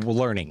am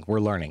learning.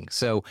 We're learning.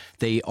 So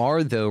they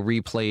are, though,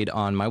 replayed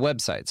on my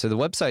website. So the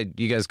website,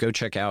 you guys go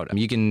check out.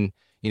 You can,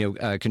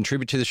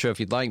 contribute to the show if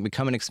you'd like,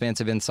 become an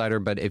Expansive Insider.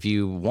 But if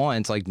you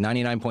want, like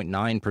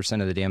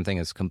 99.9% of the damn thing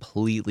is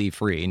completely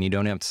free and you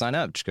don't have to sign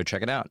up. Just go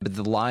check it out. But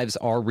the lives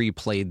are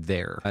replayed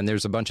there. And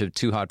there's a bunch of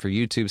Too Hot for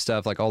YouTube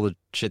stuff, like all the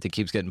shit that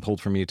keeps getting pulled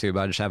from YouTube.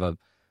 I just have a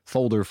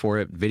folder for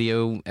it,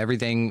 video,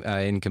 everything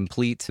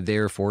incomplete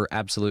there for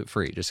absolute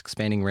free. Just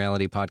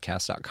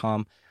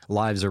expandingrealitypodcast.com.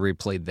 Lives are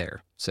replayed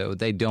there. So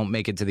they don't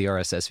make it to the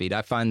RSS feed.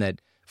 I find that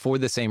for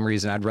the same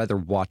reason, I'd rather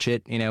watch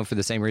it, for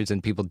the same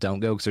reason people don't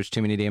go because there's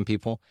too many damn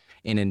people.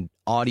 In an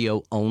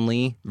audio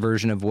only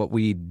version of what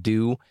we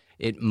do,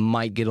 it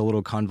might get a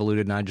little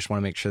convoluted, and I just want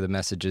to make sure the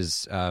message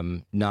is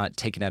not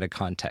taken out of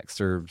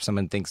context or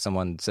someone thinks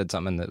someone said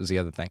something that was the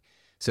other thing.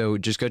 So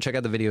just go check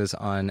out the videos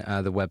on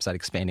the website,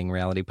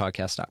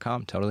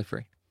 expandingrealitypodcast.com. Totally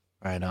free.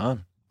 Right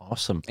on.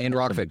 Awesome. And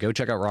Rockfin. Go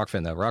check out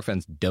Rockfin, though.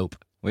 Rockfin's dope.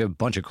 We have a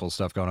bunch of cool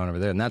stuff going on over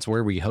there, and that's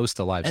where we host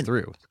the lives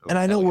through. And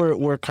I know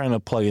we're kind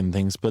of plugging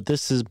things, but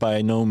this is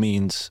by no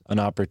means an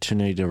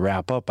opportunity to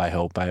wrap up, I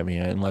hope. I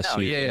mean, unless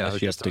you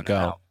have to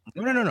go.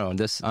 No.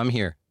 I'm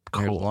here.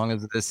 Cool. As long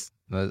as this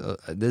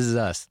is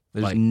us.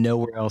 There's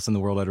nowhere else in the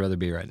world I'd rather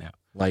be right now.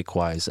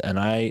 Likewise. And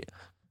I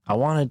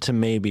wanted to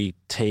maybe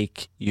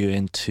take you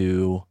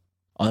into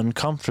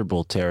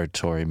uncomfortable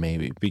territory,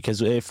 maybe,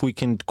 because if we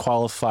can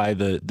qualify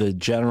the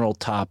general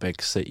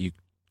topics that you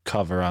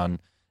cover on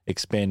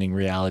Expanding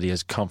Reality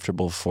as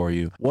comfortable for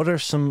you, what are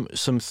some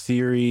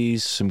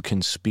theories, some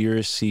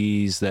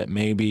conspiracies that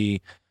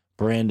maybe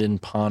Brandon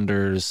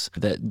ponders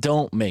that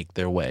don't make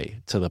their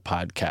way to the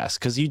podcast?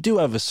 Because you do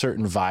have a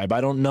certain vibe.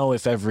 I don't know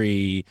if I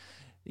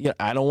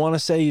don't want to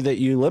say that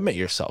you limit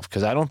yourself,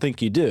 because I don't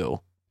think you do.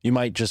 You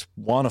might just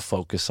want to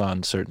focus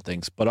on certain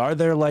things. But are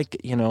there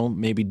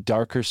maybe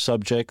darker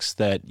subjects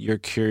that you're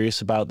curious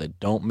about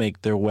that don't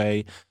make their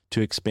way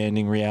to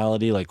Expanding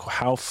Reality? Like,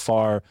 how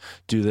far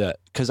do that?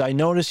 Because I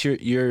notice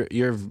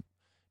you're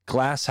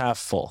glass half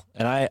full,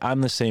 and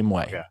I'm the same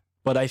way. Yeah.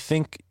 But I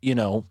think,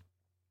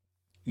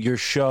 your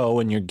show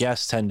and your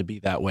guests tend to be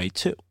that way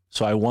too.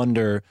 So I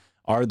wonder,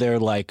 are there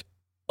like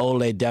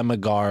Ole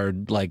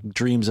Demigard, like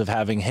dreams of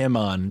having him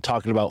on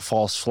talking about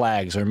false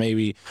flags, or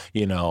maybe,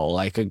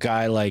 like a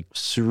guy like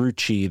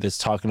Suruchi that's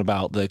talking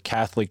about the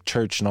Catholic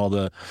Church and all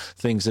the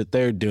things that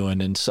they're doing,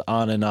 and so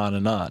on and on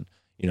and on.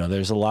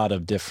 There's a lot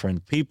of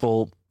different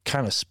people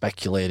kind of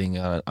speculating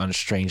on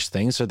strange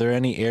things. Are there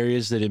any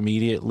areas that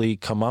immediately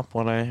come up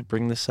when I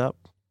bring this up?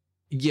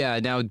 Yeah,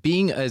 now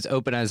being as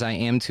open as I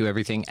am to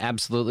everything,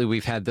 absolutely.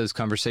 We've had those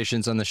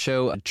conversations on the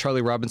show.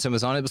 Charlie Robinson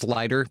was on. It was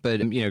lighter,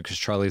 but, because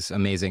Charlie's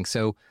amazing.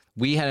 So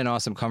we had an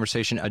awesome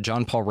conversation.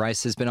 John Paul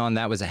Rice has been on.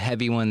 That was a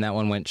heavy one. That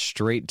one went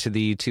straight to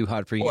the Too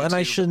Hot for You. Well, and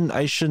I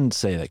shouldn't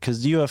say that,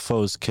 because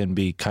UFOs can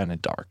be kind of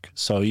dark.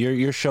 So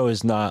your show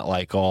is not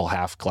like all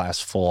half glass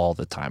full all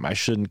the time. I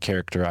shouldn't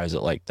characterize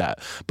it like that.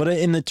 But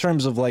in the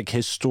terms of like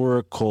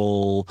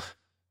historical,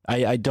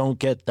 I don't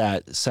get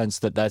that sense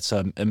that that's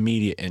an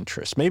immediate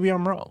interest. Maybe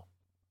I'm wrong.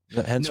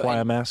 Hence why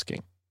I'm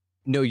asking.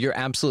 No, you're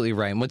absolutely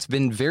right. And what's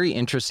been very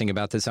interesting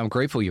about this, I'm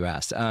grateful you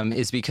asked,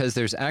 is because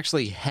there's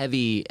actually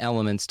heavy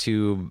elements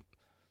to,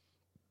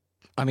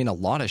 a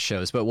lot of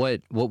shows. But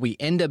what we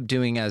end up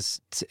doing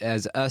as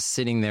us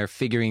sitting there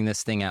figuring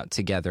this thing out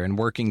together and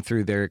working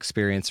through their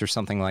experience or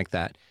something like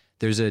that,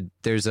 there's a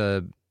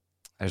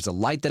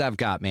light that I've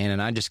got, man,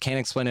 and I just can't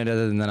explain it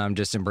other than that I'm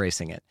just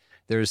embracing it.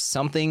 There's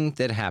something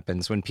that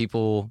happens when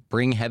people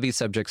bring heavy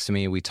subjects to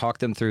me. We talk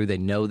them through. They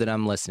know that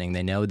I'm listening.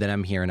 They know that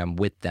I'm here and I'm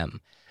with them.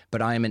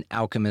 But I am an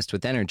alchemist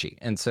with energy.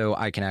 And so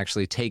I can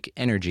actually take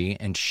energy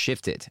and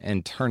shift it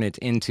and turn it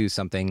into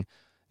something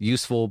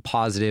useful,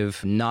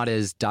 positive, not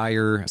as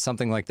dire,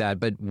 something like that,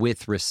 but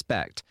with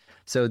respect.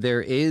 So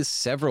there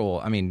is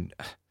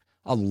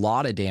a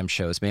lot of damn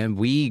shows, man.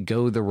 We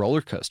go the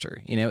roller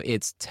coaster.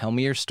 It's tell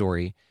me your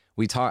story.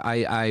 We talk.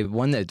 I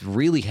one that's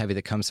really heavy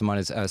that comes to mind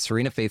is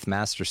Serena Faith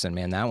Masterson.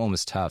 Man, that one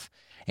was tough.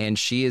 And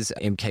she is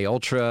MK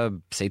Ultra,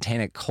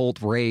 satanic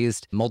cult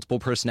raised, multiple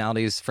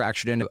personalities,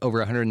 fractured into over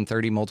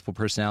 130 multiple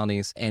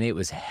personalities. And it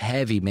was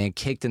heavy, man.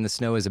 Kicked in the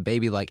snow as a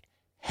baby, like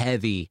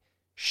heavy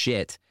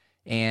shit.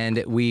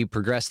 And we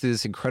progressed through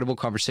this incredible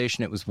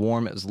conversation. It was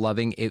warm. It was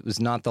loving. It was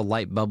not the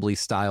light, bubbly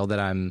style that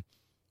I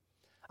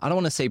don't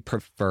want to say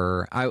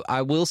prefer.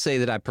 I will say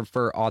that I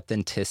prefer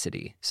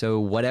authenticity. So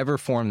whatever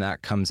form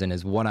that comes in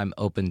is what I'm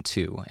open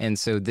to. And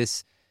so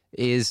this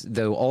is,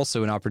 though,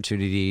 also an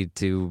opportunity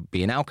to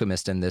be an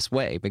alchemist in this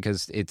way,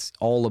 because it's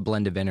all a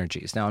blend of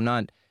energies. Now, I'm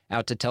not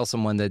out to tell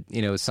someone that,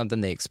 something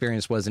they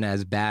experienced wasn't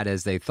as bad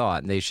as they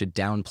thought, and they should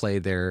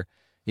downplay their,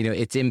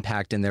 its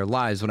impact in their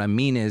lives. What I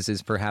mean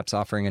is perhaps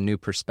offering a new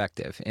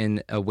perspective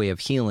and a way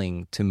of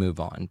healing to move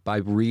on by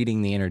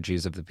reading the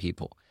energies of the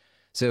people.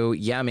 So,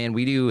 yeah, man,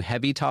 we do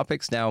heavy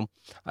topics. Now,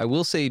 I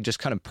will say just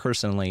kind of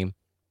personally,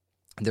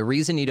 the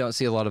reason you don't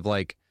see a lot of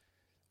like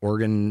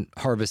organ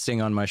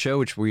harvesting on my show,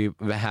 which we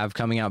have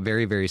coming out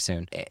very, very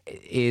soon,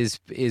 is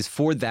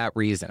for that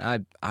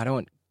reason. I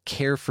don't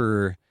care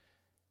for,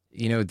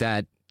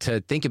 that, to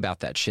think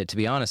about that shit, to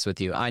be honest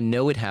with you. I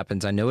know it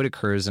happens. I know it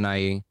occurs, and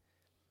I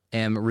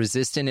am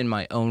resistant in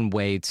my own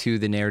way to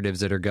the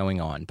narratives that are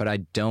going on, but I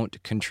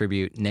don't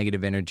contribute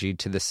negative energy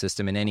to the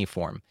system in any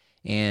form.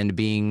 And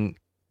being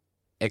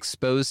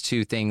exposed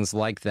to things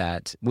like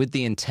that with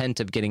the intent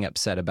of getting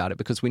upset about it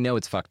because we know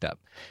it's fucked up,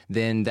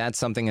 then that's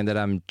something that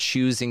I'm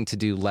choosing to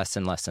do less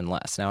and less and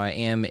less. Now, I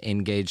am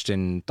engaged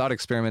in thought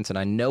experiments, and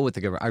I know what the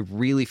government, I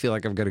really feel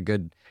like I've got a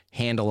good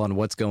handle on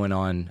what's going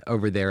on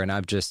over there, and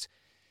I've just,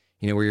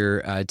 where your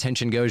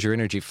attention goes, your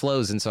energy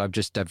flows, and so I've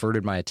just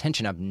diverted my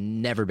attention. I've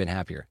never been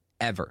happier,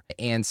 ever.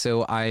 And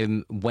so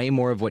I'm way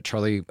more of what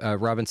Charlie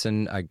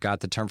Robinson, I got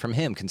the term from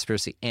him,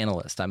 conspiracy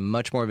analyst. I'm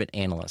much more of an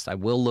analyst. I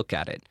will look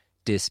at it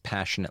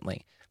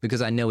dispassionately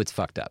because I know it's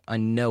fucked up. I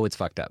know it's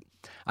fucked up.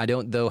 I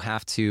don't, though,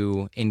 have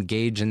to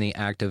engage in the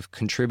act of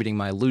contributing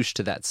my louche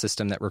to that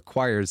system that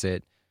requires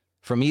it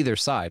from either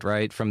side,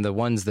 right? From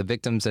the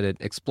victims that it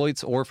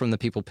exploits, or from the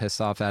people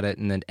pissed off at it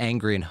and then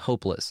angry and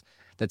hopeless.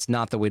 That's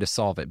not the way to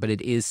solve it, but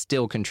it is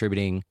still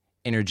contributing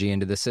energy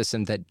into the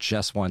system that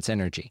just wants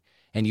energy.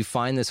 And you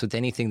find this with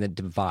anything that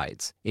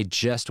divides. It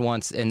just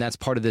wants, and that's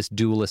part of this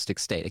dualistic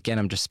state. Again,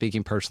 I'm just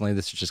speaking personally.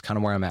 This is just kind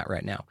of where I'm at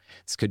right now.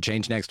 This could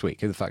change next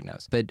week. Who the fuck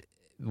knows? But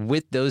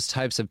with those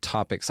types of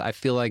topics, I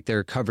feel like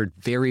they're covered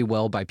very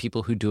well by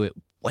people who do it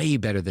way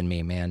better than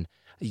me, man.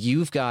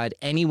 You've got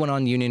anyone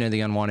on Union of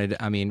the Unwanted.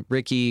 I mean,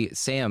 Ricky,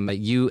 Sam,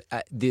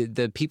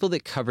 the people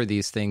that cover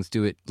these things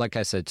do it, like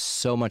I said,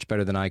 so much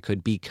better than I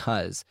could,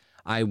 because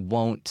I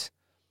won't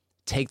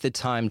take the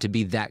time to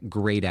be that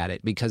great at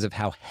it because of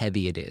how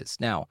heavy it is.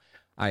 Now,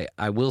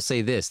 I will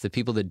say this, the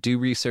people that do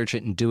research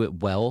it and do it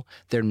well,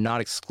 they're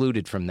not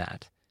excluded from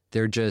that.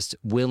 They're just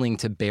willing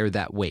to bear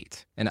that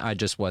weight. And I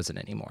just wasn't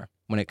anymore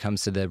when it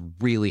comes to the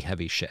really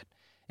heavy shit.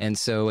 And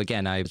so,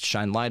 again, I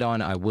shine light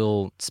on, I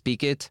will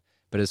speak it.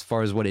 But as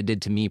far as what it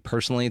did to me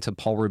personally, to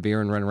Paul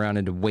Revere and run around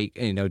and to wake,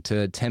 to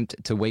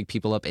attempt to wake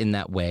people up in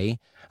that way,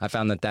 I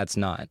found that that's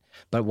not.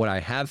 But what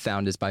I have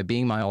found is by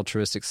being my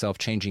altruistic self,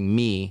 changing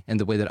me and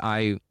the way that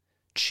I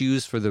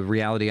choose for the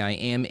reality I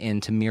am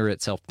in to mirror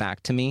itself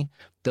back to me,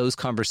 those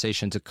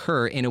conversations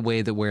occur in a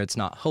way that where it's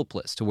not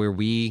hopeless, to where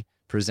we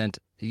present,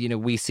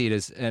 we see it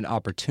as an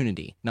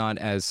opportunity, not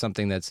as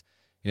something that's,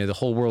 the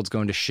whole world's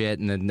going to shit,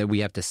 and then we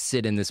have to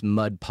sit in this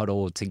mud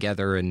puddle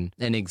together and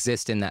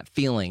exist in that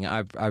feeling.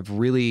 I've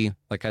really,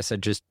 like I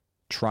said, just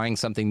trying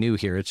something new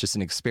here. It's just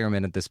an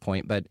experiment at this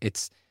point, but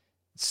it's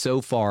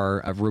so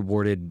far I've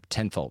rewarded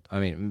tenfold. I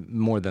mean,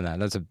 more than that.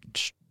 That's a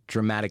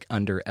dramatic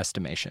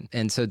underestimation.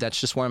 And so that's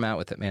just where I'm at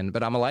with it, man.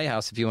 But I'm a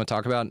lighthouse. If you want to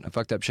talk about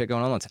fucked up shit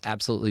going on, let's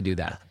absolutely do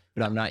that.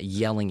 But I'm not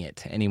yelling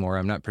it anymore.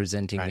 I'm not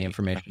presenting the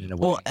information in a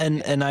way. Well,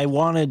 and I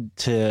wanted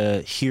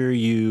to hear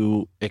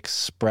you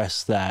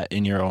express that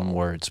in your own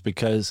words,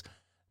 because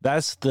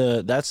that's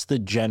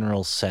the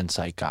general sense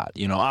I got.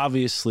 You know,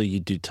 obviously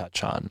you do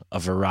touch on a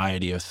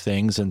variety of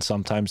things, and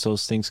sometimes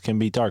those things can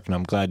be dark. And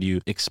I'm glad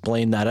you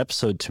explained that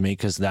episode to me,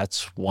 because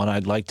that's one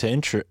I'd like to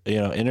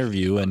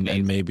interview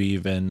and maybe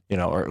even,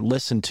 or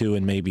listen to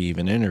and maybe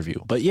even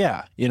interview. But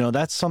yeah,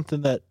 that's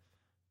something that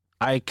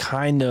I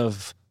kind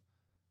of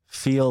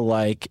feel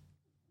like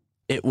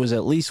it was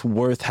at least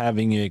worth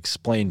having you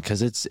explain,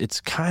 because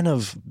it's kind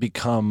of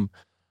become,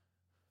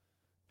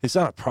 it's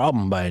not a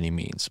problem by any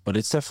means, but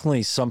it's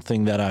definitely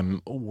something that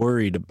I'm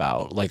worried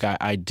about. Like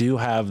I do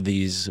have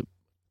these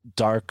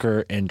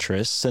darker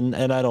interests, and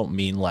I don't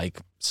mean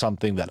like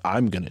something that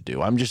I'm going to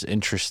do. I'm just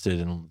interested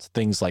in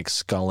things like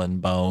Skull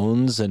and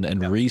Bones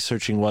and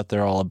researching what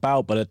they're all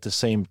about. But at the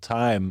same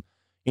time,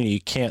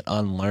 you can't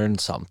unlearn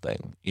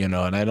something, and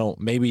I don't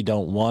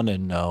want to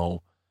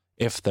know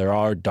if there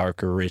are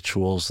darker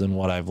rituals than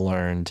what I've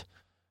learned,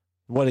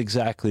 what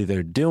exactly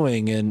they're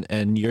doing.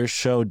 And your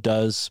show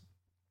does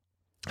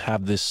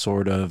have this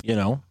sort of,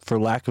 for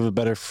lack of a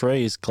better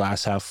phrase,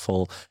 glass half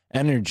full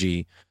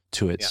energy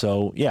to it. Yeah.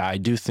 So yeah, I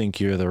do think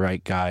you're the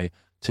right guy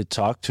to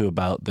talk to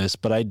about this,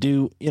 but I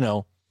do,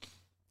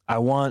 I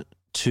want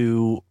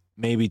to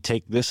maybe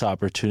take this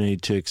opportunity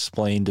to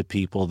explain to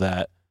people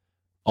that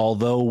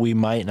although we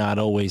might not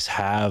always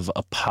have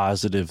a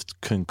positive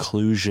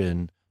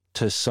conclusion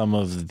to some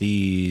of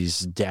these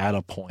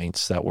data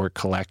points that we're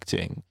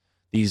collecting,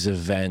 these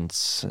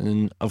events,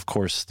 and of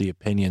course the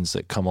opinions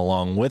that come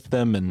along with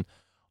them, and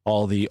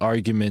all the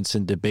arguments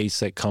and debates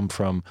that come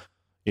from,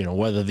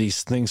 whether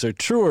these things are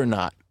true or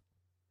not.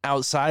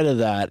 Outside of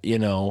that,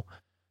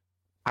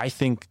 I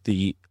think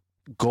the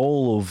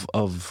goal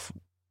of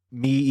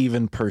me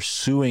even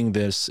pursuing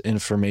this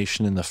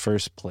information in the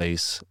first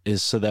place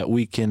is so that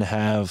we can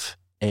have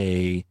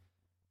a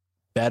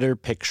better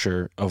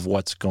picture of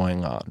what's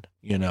going on,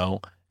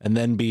 and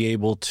then be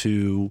able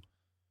to,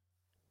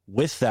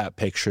 with that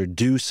picture,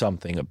 do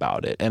something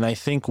about it. And I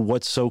think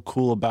what's so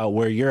cool about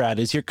where you're at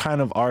is you're kind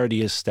of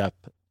already a step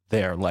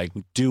there, like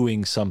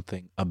doing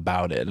something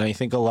about it. And I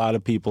think a lot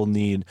of people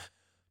need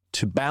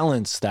to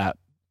balance that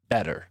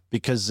better,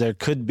 because there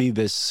could be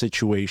this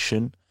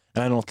situation,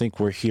 and I don't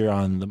think we're here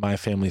on the My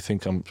Family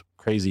Think I'm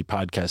Crazy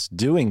podcast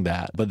doing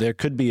that, but there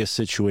could be a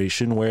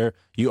situation where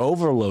you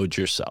overload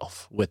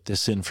yourself with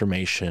this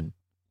information,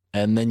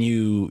 and then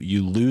you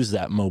lose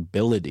that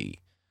mobility,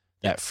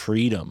 that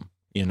freedom,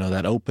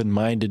 that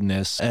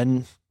open-mindedness.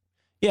 And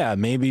yeah,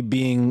 maybe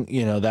being,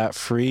 that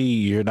free,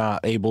 you're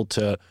not able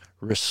to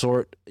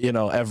resort,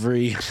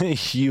 every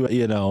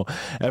freaking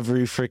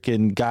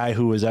guy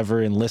who was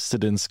ever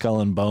enlisted in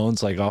Skull and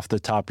Bones, like off the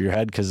top of your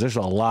head, because there's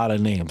a lot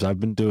of names. I've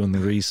been doing the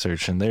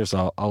research, and there's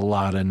a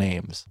lot of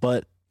names.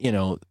 But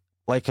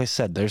like I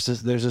said, there's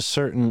a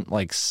certain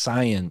like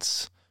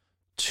science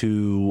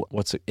to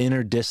what's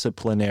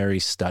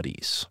interdisciplinary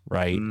studies,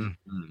 right?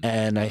 Mm-hmm.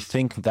 And I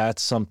think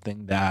that's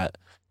something that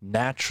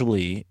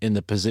naturally, in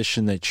the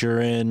position that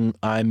you're in,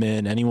 I'm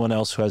in, anyone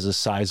else who has a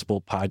sizable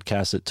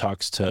podcast that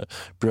talks to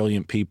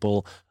brilliant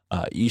people,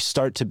 you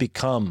start to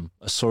become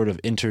a sort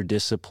of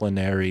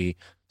interdisciplinary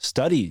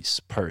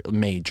studies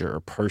major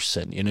or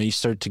person. You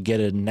start to get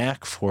a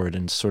knack for it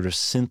and sort of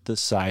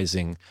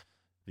synthesizing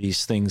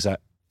these things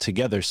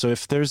together. So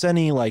if there's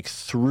any like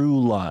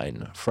through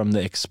line from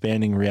the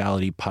Expanding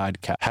Reality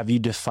podcast, have you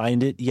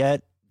defined it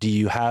yet? Do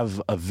you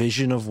have a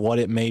vision of what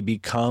it may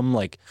become?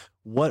 Like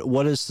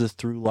what has the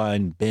through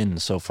line been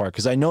so far?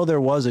 Because I know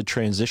there was a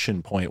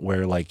transition point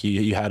where like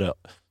you had a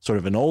sort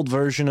of an old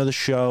version of the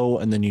show,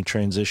 and then you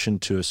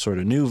transitioned to a sort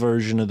of new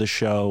version of the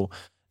show.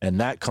 And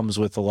that comes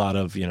with a lot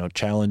of,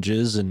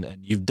 challenges, and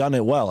you've done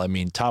it well. I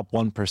mean, top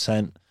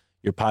 1%,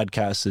 your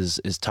podcast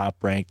is top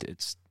ranked.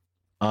 It's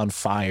on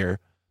fire.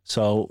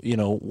 So,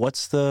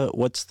 what's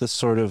the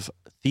sort of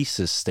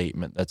thesis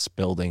statement that's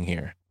building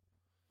here?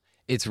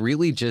 It's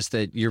really just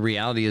that your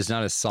reality is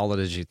not as solid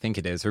as you think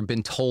it is, or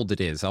been told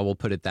it is. I will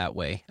put it that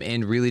way.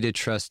 And really to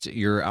trust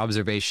your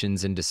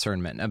observations and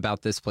discernment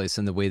about this place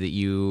and the way that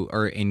you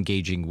are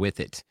engaging with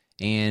it.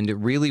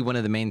 And really one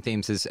of the main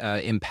themes is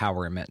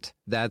empowerment.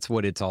 That's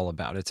what it's all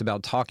about. It's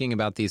about talking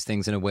about these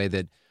things in a way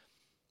that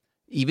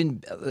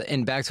even,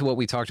 and back to what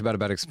we talked about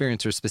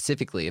experiencers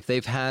specifically, if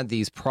they've had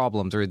these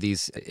problems or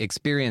these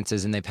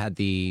experiences and they've had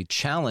the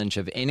challenge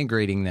of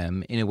integrating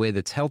them in a way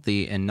that's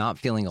healthy and not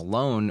feeling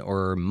alone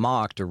or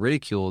mocked or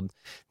ridiculed,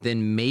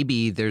 then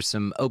maybe there's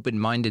some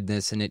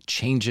open-mindedness and it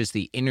changes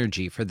the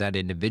energy for that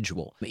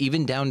individual,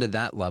 even down to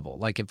that level.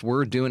 Like if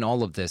we're doing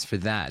all of this for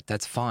that,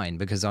 that's fine,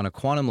 because on a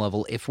quantum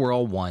level, if we're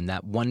all one,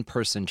 that one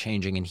person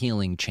changing and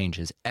healing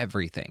changes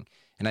everything.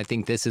 And I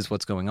think this is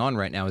what's going on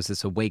right now, is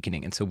this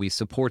awakening. And so we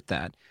support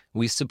that.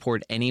 We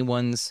support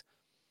anyone's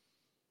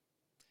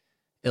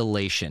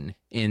elation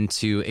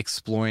into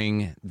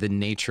exploring the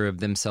nature of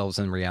themselves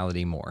and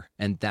reality more.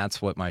 And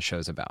that's what my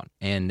show's about.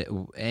 And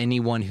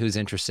anyone who's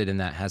interested in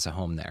that has a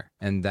home there.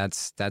 And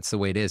that's the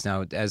way it is.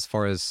 Now, as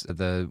far as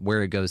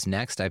where it goes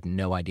next, I have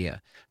no idea.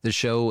 The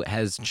show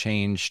has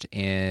changed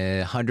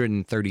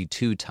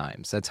 132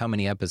 times. That's how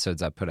many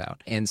episodes I put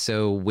out. And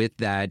so with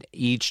that,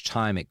 each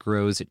time it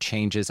grows, it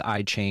changes,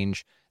 I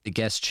change. The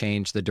guests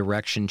change, the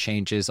direction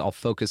changes. I'll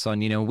focus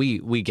on,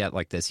 we get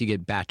like this. You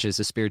get batches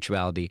of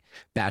spirituality,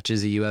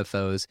 batches of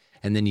UFOs,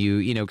 and then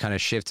you kind of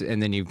shift.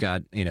 And then you've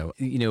got,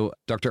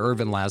 Dr.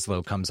 Irvin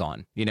Laszlo comes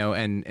on,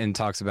 and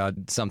talks about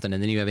something.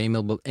 And then you have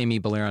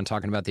Amy Baleron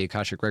talking about the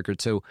Akashic Record.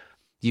 So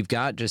you've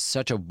got just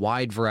such a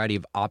wide variety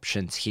of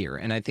options here.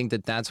 And I think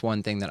that that's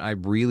one thing that I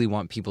really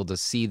want people to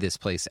see this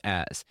place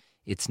as.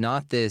 It's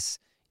not this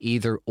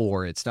either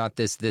or. It's not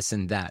this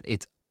and that.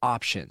 It's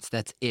options.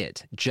 That's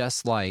it.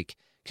 Just like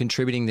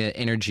contributing the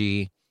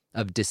energy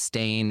of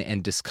disdain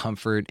and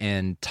discomfort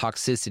and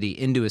toxicity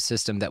into a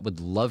system that would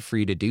love for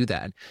you to do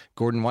that.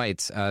 Gordon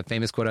White's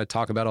famous quote I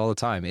talk about all the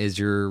time is,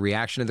 your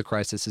reaction to the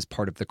crisis is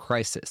part of the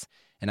crisis.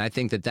 And I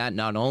think that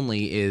not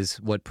only is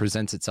what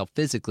presents itself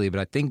physically, but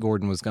I think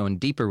Gordon was going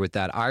deeper with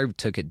that. I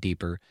took it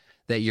deeper,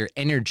 that your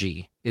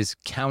energy is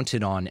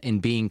counted on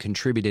and being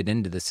contributed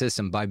into the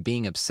system by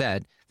being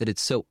upset, that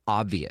it's so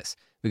obvious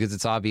because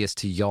it's obvious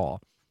to y'all.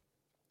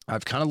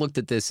 I've kind of looked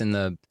at this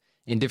in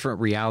different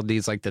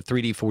realities, like the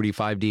 3D, 4D,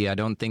 5D. I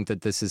don't think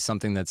that this is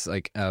something that's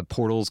like a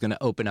portal is going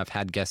to open. I've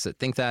had guests that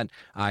think that.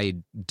 I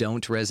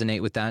don't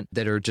resonate with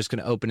that are just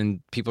going to open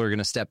and people are going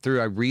to step through.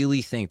 I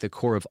really think the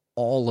core of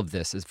all of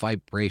this is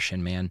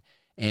vibration, man.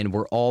 And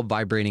we're all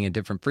vibrating at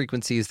different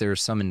frequencies. There are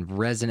some in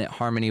resonant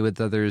harmony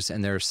with others,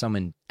 and there are some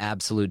in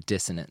absolute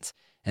dissonance.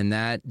 And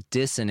that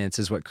dissonance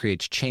is what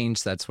creates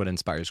change. That's what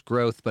inspires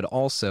growth. But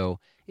also,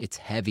 it's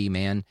heavy,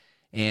 man.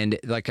 And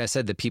like I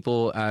said, the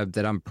people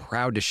that I'm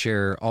proud to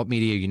share Alt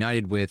Media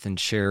United with and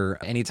share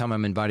anytime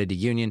I'm invited to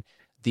Union,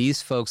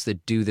 these folks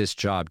that do this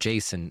job,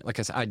 Jason, like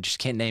I said, I just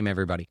can't name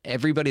everybody.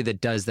 Everybody that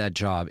does that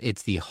job,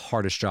 it's the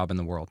hardest job in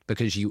the world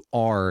because you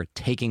are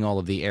taking all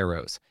of the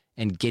arrows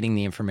and getting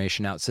the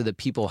information out so that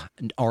people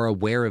are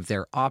aware of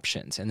their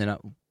options. And then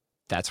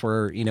that's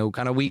where,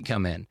 kind of we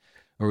come in,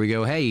 where we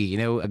go, hey,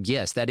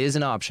 yes, that is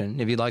an option.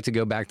 If you'd like to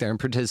go back there and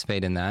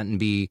participate in that and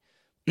be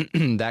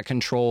that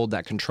controlled,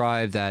 that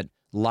contrived, that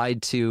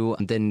lied to,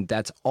 then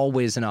that's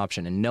always an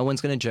option. And no one's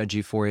going to judge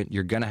you for it.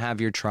 You're going to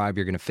have your tribe.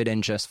 You're going to fit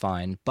in just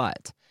fine.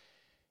 But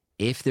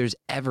if there's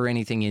ever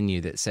anything in you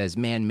that says,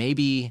 man,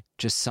 maybe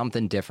just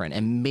something different,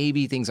 and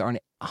maybe things aren't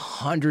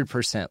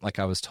 100% like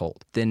I was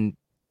told, then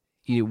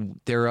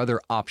there are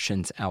other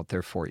options out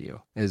there for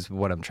you, is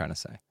what I'm trying to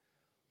say.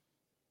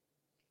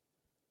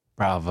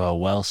 Bravo.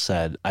 Well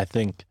said. I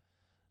think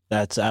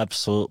that's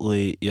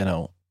absolutely,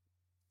 the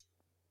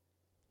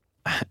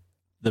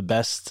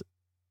best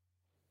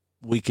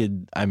we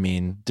could,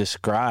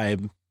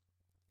 describe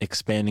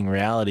expanding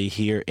reality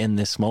here in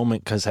this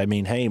moment. Because,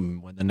 hey,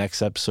 when the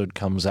next episode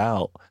comes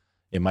out,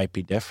 it might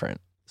be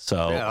different.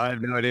 So yeah, I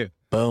have no idea.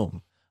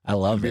 Boom. I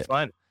love it.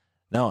 Fun.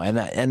 No,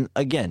 and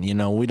again,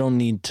 we don't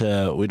need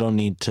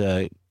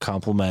to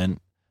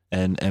compliment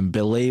and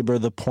belabor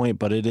the point,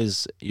 but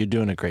you're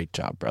doing a great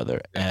job,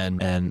 brother.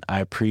 And I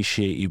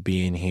appreciate you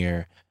being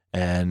here.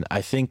 And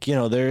I think,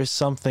 there's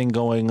something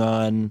going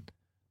on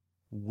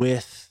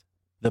with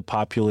the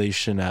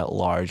population at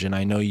large. And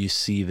I know you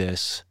see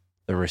this,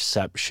 the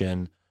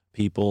reception.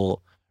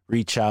 People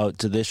reach out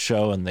to this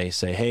show and they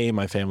say, hey,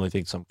 my family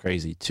thinks I'm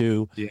crazy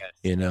too. Yes.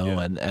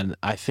 And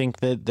I think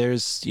that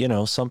there's,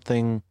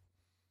 something,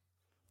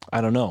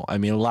 I don't know. A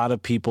lot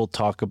of people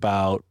talk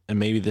about, and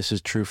maybe this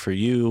is true for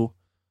you,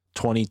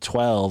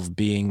 2012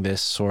 being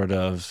this sort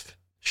of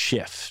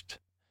shift.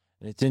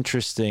 And it's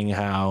interesting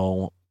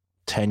how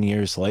 10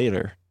 years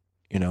later,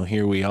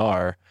 here we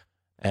are,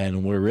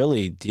 and we're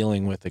really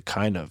dealing with a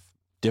kind of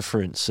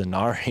different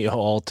scenario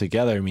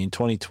altogether.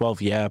 2012,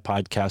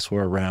 podcasts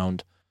were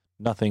around,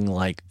 nothing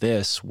like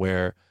this,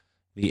 where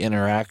the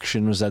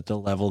interaction was at the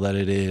level that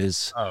it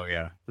is. Oh,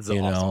 yeah.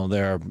 Awesome.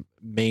 There are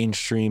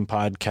mainstream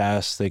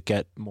podcasts that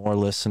get more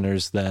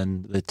listeners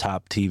than the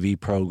top TV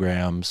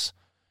programs,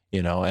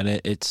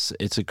 and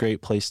it's a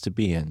great place to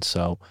be in.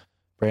 So,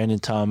 Brandon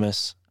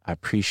Thomas, I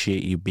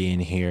appreciate you being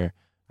here.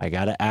 I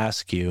got to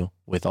ask you,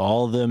 with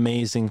all the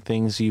amazing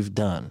things you've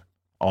done,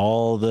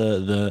 all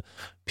the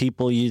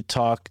people you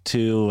talk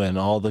to and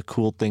all the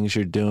cool things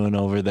you're doing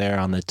over there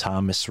on the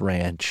Thomas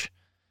Ranch,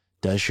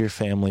 does your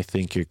family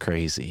think you're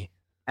crazy?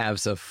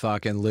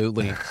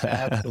 Abso-fucking-lutely.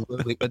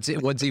 Absolutely.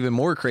 What's even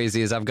more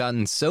crazy is I've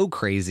gotten so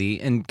crazy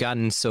and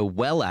gotten so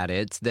well at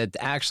it that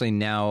actually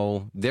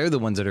now they're the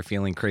ones that are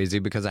feeling crazy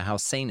because of how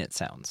sane it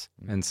sounds.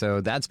 And so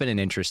that's been an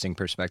interesting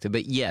perspective.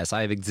 But yes,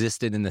 I have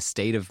existed in the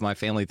state of my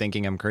family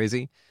thinking I'm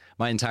crazy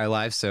my entire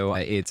life. So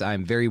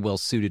I'm very well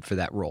suited for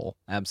that role.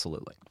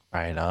 Absolutely.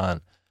 Right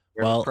on.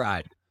 Well,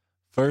 pride.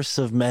 First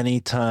of many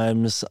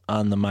times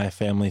on the My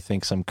Family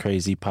Thinks I'm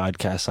Crazy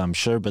podcast, I'm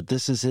sure, but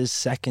this is his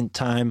second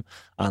time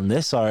on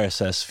this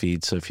RSS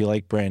feed. So if you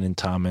like Brandon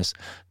Thomas,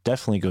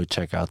 definitely go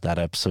check out that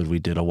episode we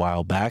did a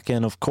while back.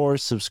 And of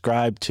course,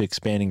 subscribe to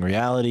Expanding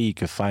Reality. You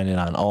can find it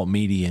on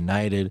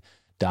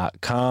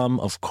altmediaunited.com.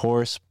 Of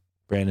course,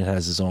 Brandon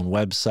has his own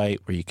website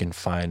where you can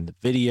find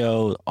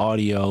video,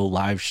 audio,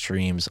 live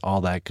streams,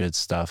 all that good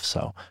stuff.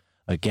 So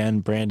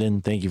again,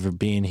 Brandon, thank you for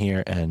being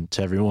here. And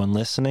to everyone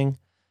listening,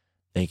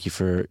 thank you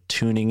for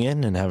tuning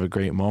in, and have a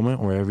great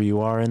moment wherever you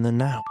are in the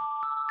now.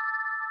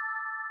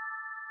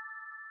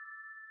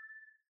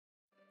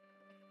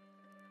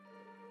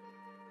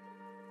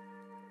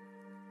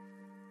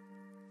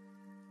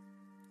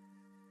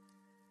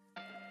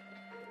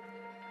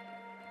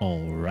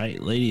 All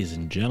right, ladies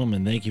and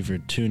gentlemen, thank you for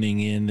tuning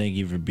in. Thank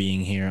you for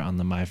being here on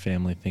the My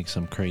Family Thinks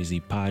I'm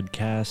Crazy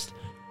podcast.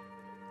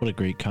 What a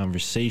great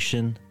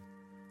conversation.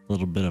 A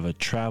little bit of a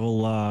travel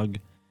log.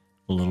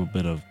 A little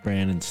bit of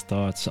Brandon's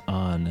thoughts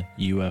on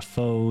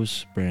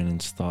UFOs,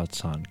 Brandon's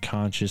thoughts on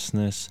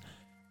consciousness,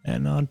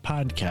 and on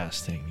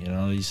podcasting. You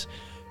know, these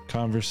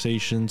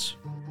conversations,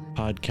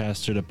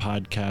 podcaster to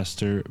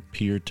podcaster,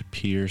 peer to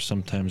peer.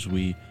 Sometimes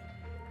we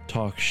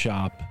talk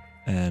shop,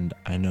 and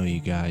I know you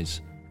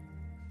guys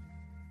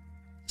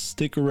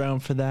stick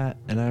around for that,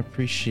 and I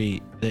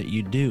appreciate that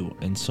you do.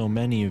 And so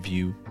many of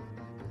you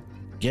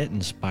get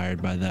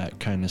inspired by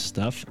that kind of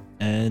stuff,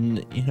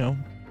 and, you know,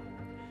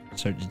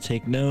 start to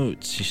take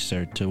notes. You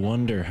start to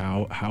wonder,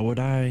 how would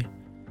I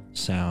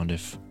sound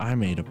if I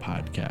made a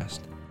podcast?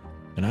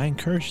 And I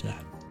encourage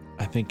that.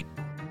 I think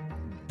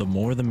the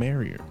more the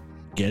merrier.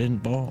 Get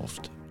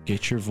involved.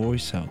 Get your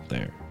voice out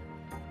there.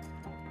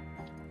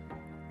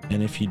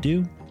 And if you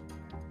do,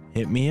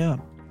 hit me up.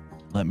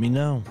 Let me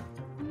know.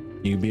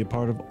 You can be a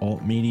part of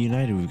Alt Media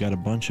United. We've got a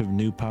bunch of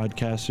new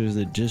podcasters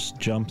that just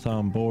jumped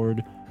on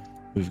board.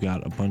 We've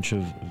got a bunch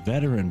of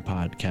veteran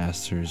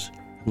podcasters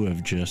who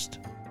have just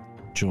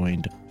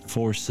joined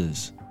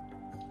forces.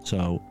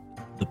 So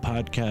the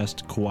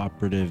podcast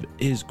cooperative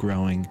is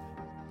growing,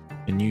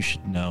 and you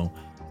should know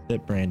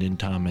that Brandon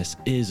Thomas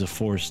is a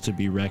force to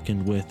be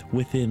reckoned with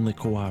within the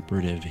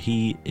cooperative.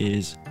 He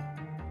is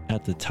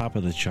at the top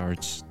of the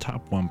charts,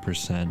 top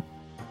 1%,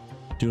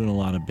 doing a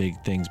lot of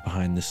big things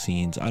behind the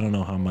scenes. I don't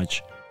know how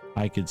much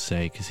I could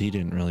say, because he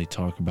didn't really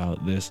talk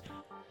about this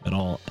at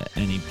all at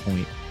any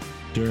point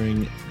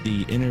during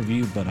the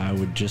interview, but I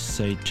would just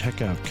say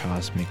check out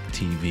Cosmic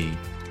TV,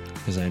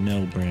 because I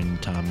know Brandon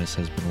Thomas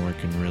has been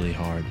working really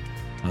hard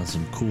on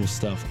some cool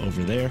stuff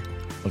over there.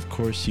 Of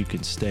course, you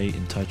can stay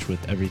in touch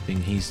with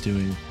everything he's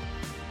doing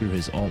through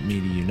his Alt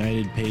Media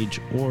United page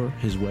or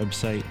his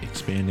website,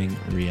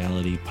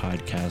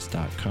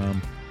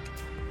 expandingrealitypodcast.com.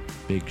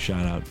 Big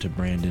shout out to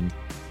Brandon.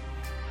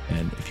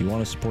 And if you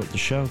want to support the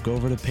show, go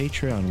over to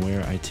Patreon,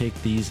 where I take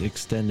these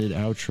extended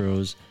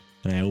outros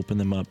and I open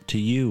them up to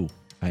you.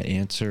 I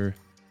answer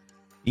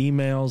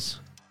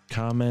emails,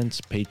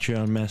 comments,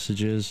 Patreon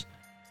messages,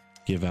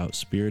 give out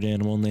spirit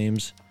animal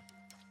names.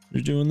 We're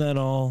doing that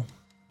all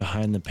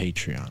behind the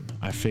Patreon.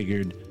 I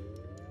figured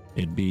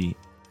it'd be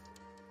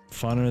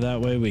funner that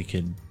way. We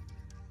could,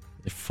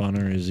 if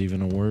funner is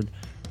even a word,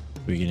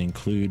 we can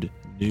include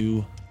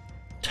new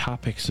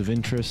topics of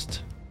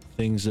interest,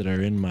 things that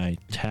are in my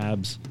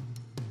tabs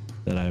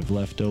that I've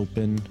left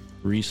open,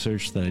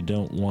 research that I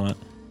don't want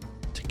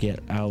to get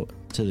out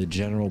to the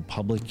general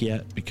public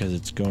yet, because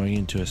it's going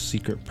into a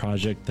secret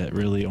project that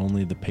really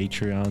only the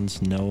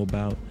Patreons know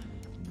about.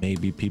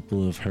 Maybe people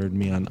who have heard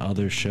me on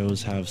other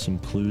shows have some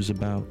clues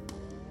about.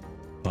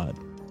 But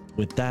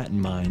with that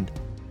in mind,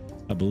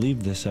 I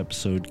believe this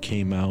episode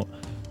came out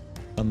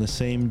on the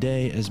same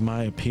day as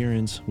my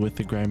appearance with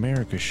the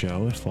Grimerica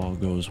show, if all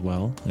goes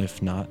well.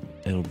 If not,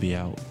 it'll be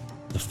out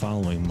the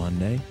following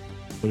Monday.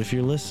 But if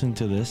you're listening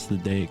to this the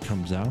day it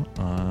comes out,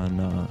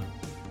 on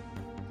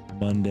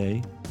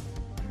Monday,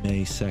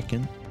 May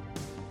 2nd,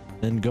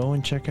 then go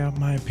and check out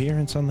my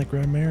appearance on the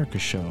Grimerica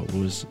show. It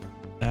was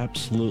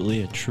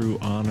absolutely a true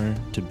honor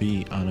to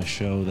be on a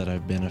show that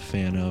I've been a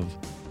fan of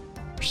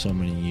for so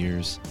many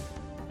years.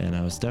 And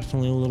I was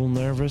definitely a little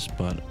nervous,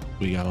 but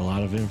we got a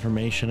lot of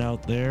information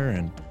out there,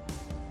 and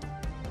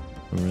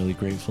I'm really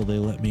grateful they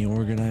let me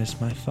organize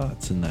my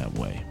thoughts in that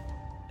way.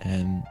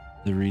 And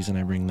the reason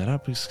I bring that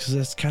up is because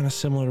that's kind of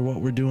similar to what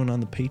we're doing on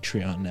the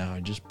Patreon now. I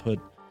just put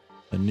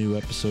a new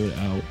episode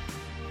out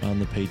on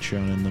the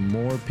Patreon, and the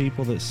more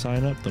people that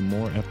sign up, the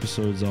more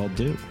episodes I'll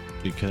do,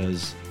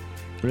 because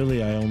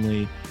really I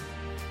only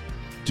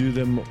do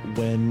them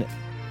when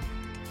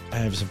I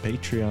have some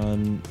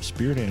Patreon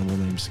spirit animal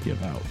names to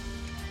give out.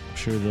 I'm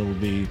sure there will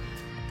be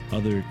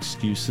other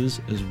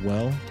excuses as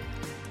well,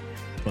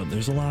 but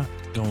there's a lot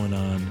going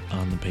on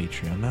the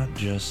Patreon. Not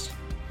just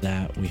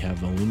that, we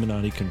have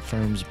Illuminati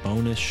Confirms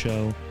bonus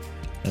show.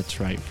 That's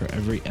right, for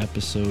every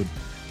episode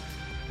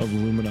of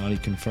Illuminati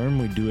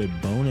Confirmed, we do a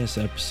bonus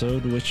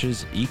episode which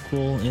is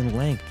equal in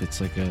length.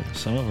 It's like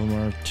some of them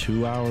are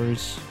 2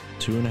 hours,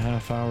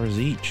 2.5 hours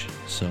each.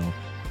 So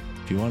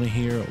if you want to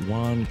hear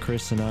Juan,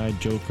 Chris, and I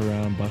joke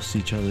around, bust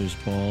each other's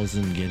balls,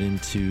 and get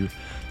into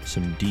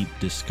some deep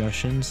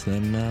discussions,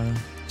 then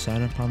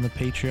sign up on the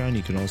Patreon.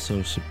 You can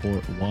also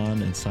support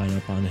Juan and sign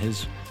up on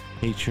his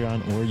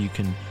Patreon, or you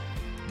can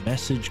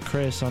message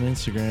Chris on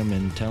Instagram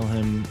and tell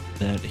him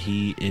that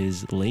he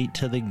is late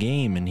to the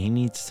game and he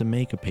needs to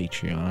make a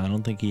Patreon. I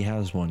don't think he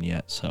has one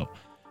yet, so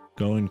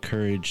go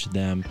encourage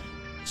them,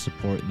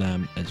 support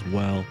them as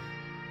well.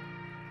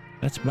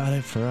 That's about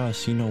it for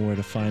us. You know where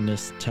to find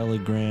us.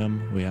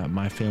 Telegram. We got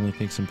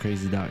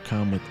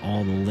myfamilythinksimcrazy.com with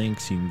all the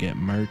links. You can get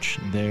merch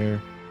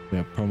there. We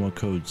have promo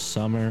code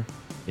SUMMER.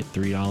 Get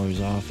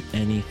 $3 off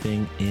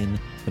anything in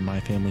the My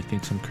Family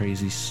Thinks I'm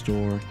Crazy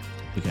store.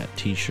 We got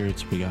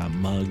t-shirts, we got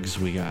mugs,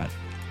 we got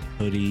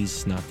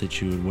hoodies. Not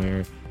that you would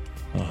wear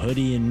a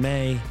hoodie in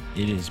May.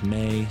 It is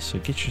May, so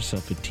get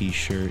yourself a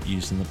t-shirt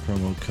using the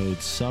promo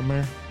code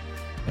SUMMER.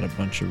 Got a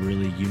bunch of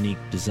really unique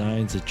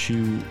designs that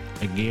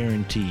I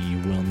guarantee you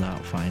will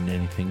not find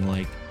anything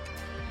like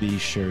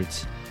these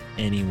shirts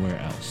anywhere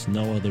else.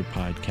 No other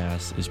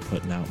podcast is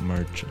putting out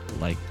merch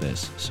like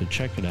this, so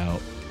check it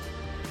out.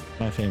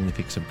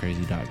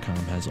 MyFamilyThinksI'mCrazy.com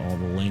has all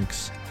the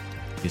links.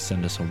 You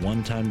send us a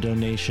one-time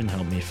donation,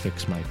 help me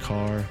fix my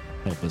car,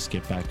 help us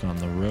get back on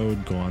the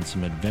road, go on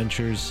some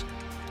adventures.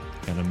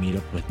 Gotta meet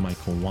up with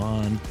Michael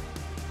Wan,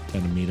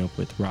 gotta meet up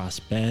with Ross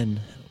Ben.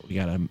 We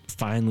gotta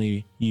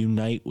finally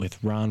unite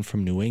with Ron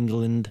from New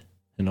England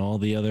and all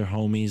the other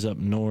homies up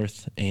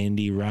north,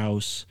 Andy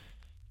Rouse,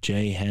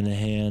 Jay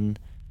Henahan,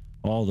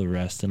 all the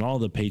rest, and all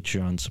the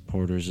Patreon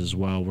supporters as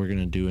well. We're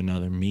gonna do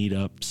another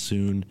meetup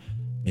soon,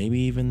 maybe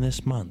even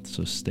this month,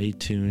 so stay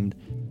tuned.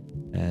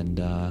 And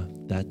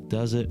that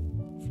does it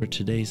for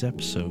today's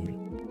episode.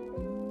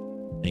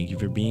 Thank you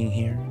for being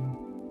here,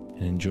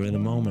 and enjoy the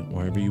moment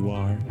wherever you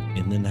are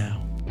in the now.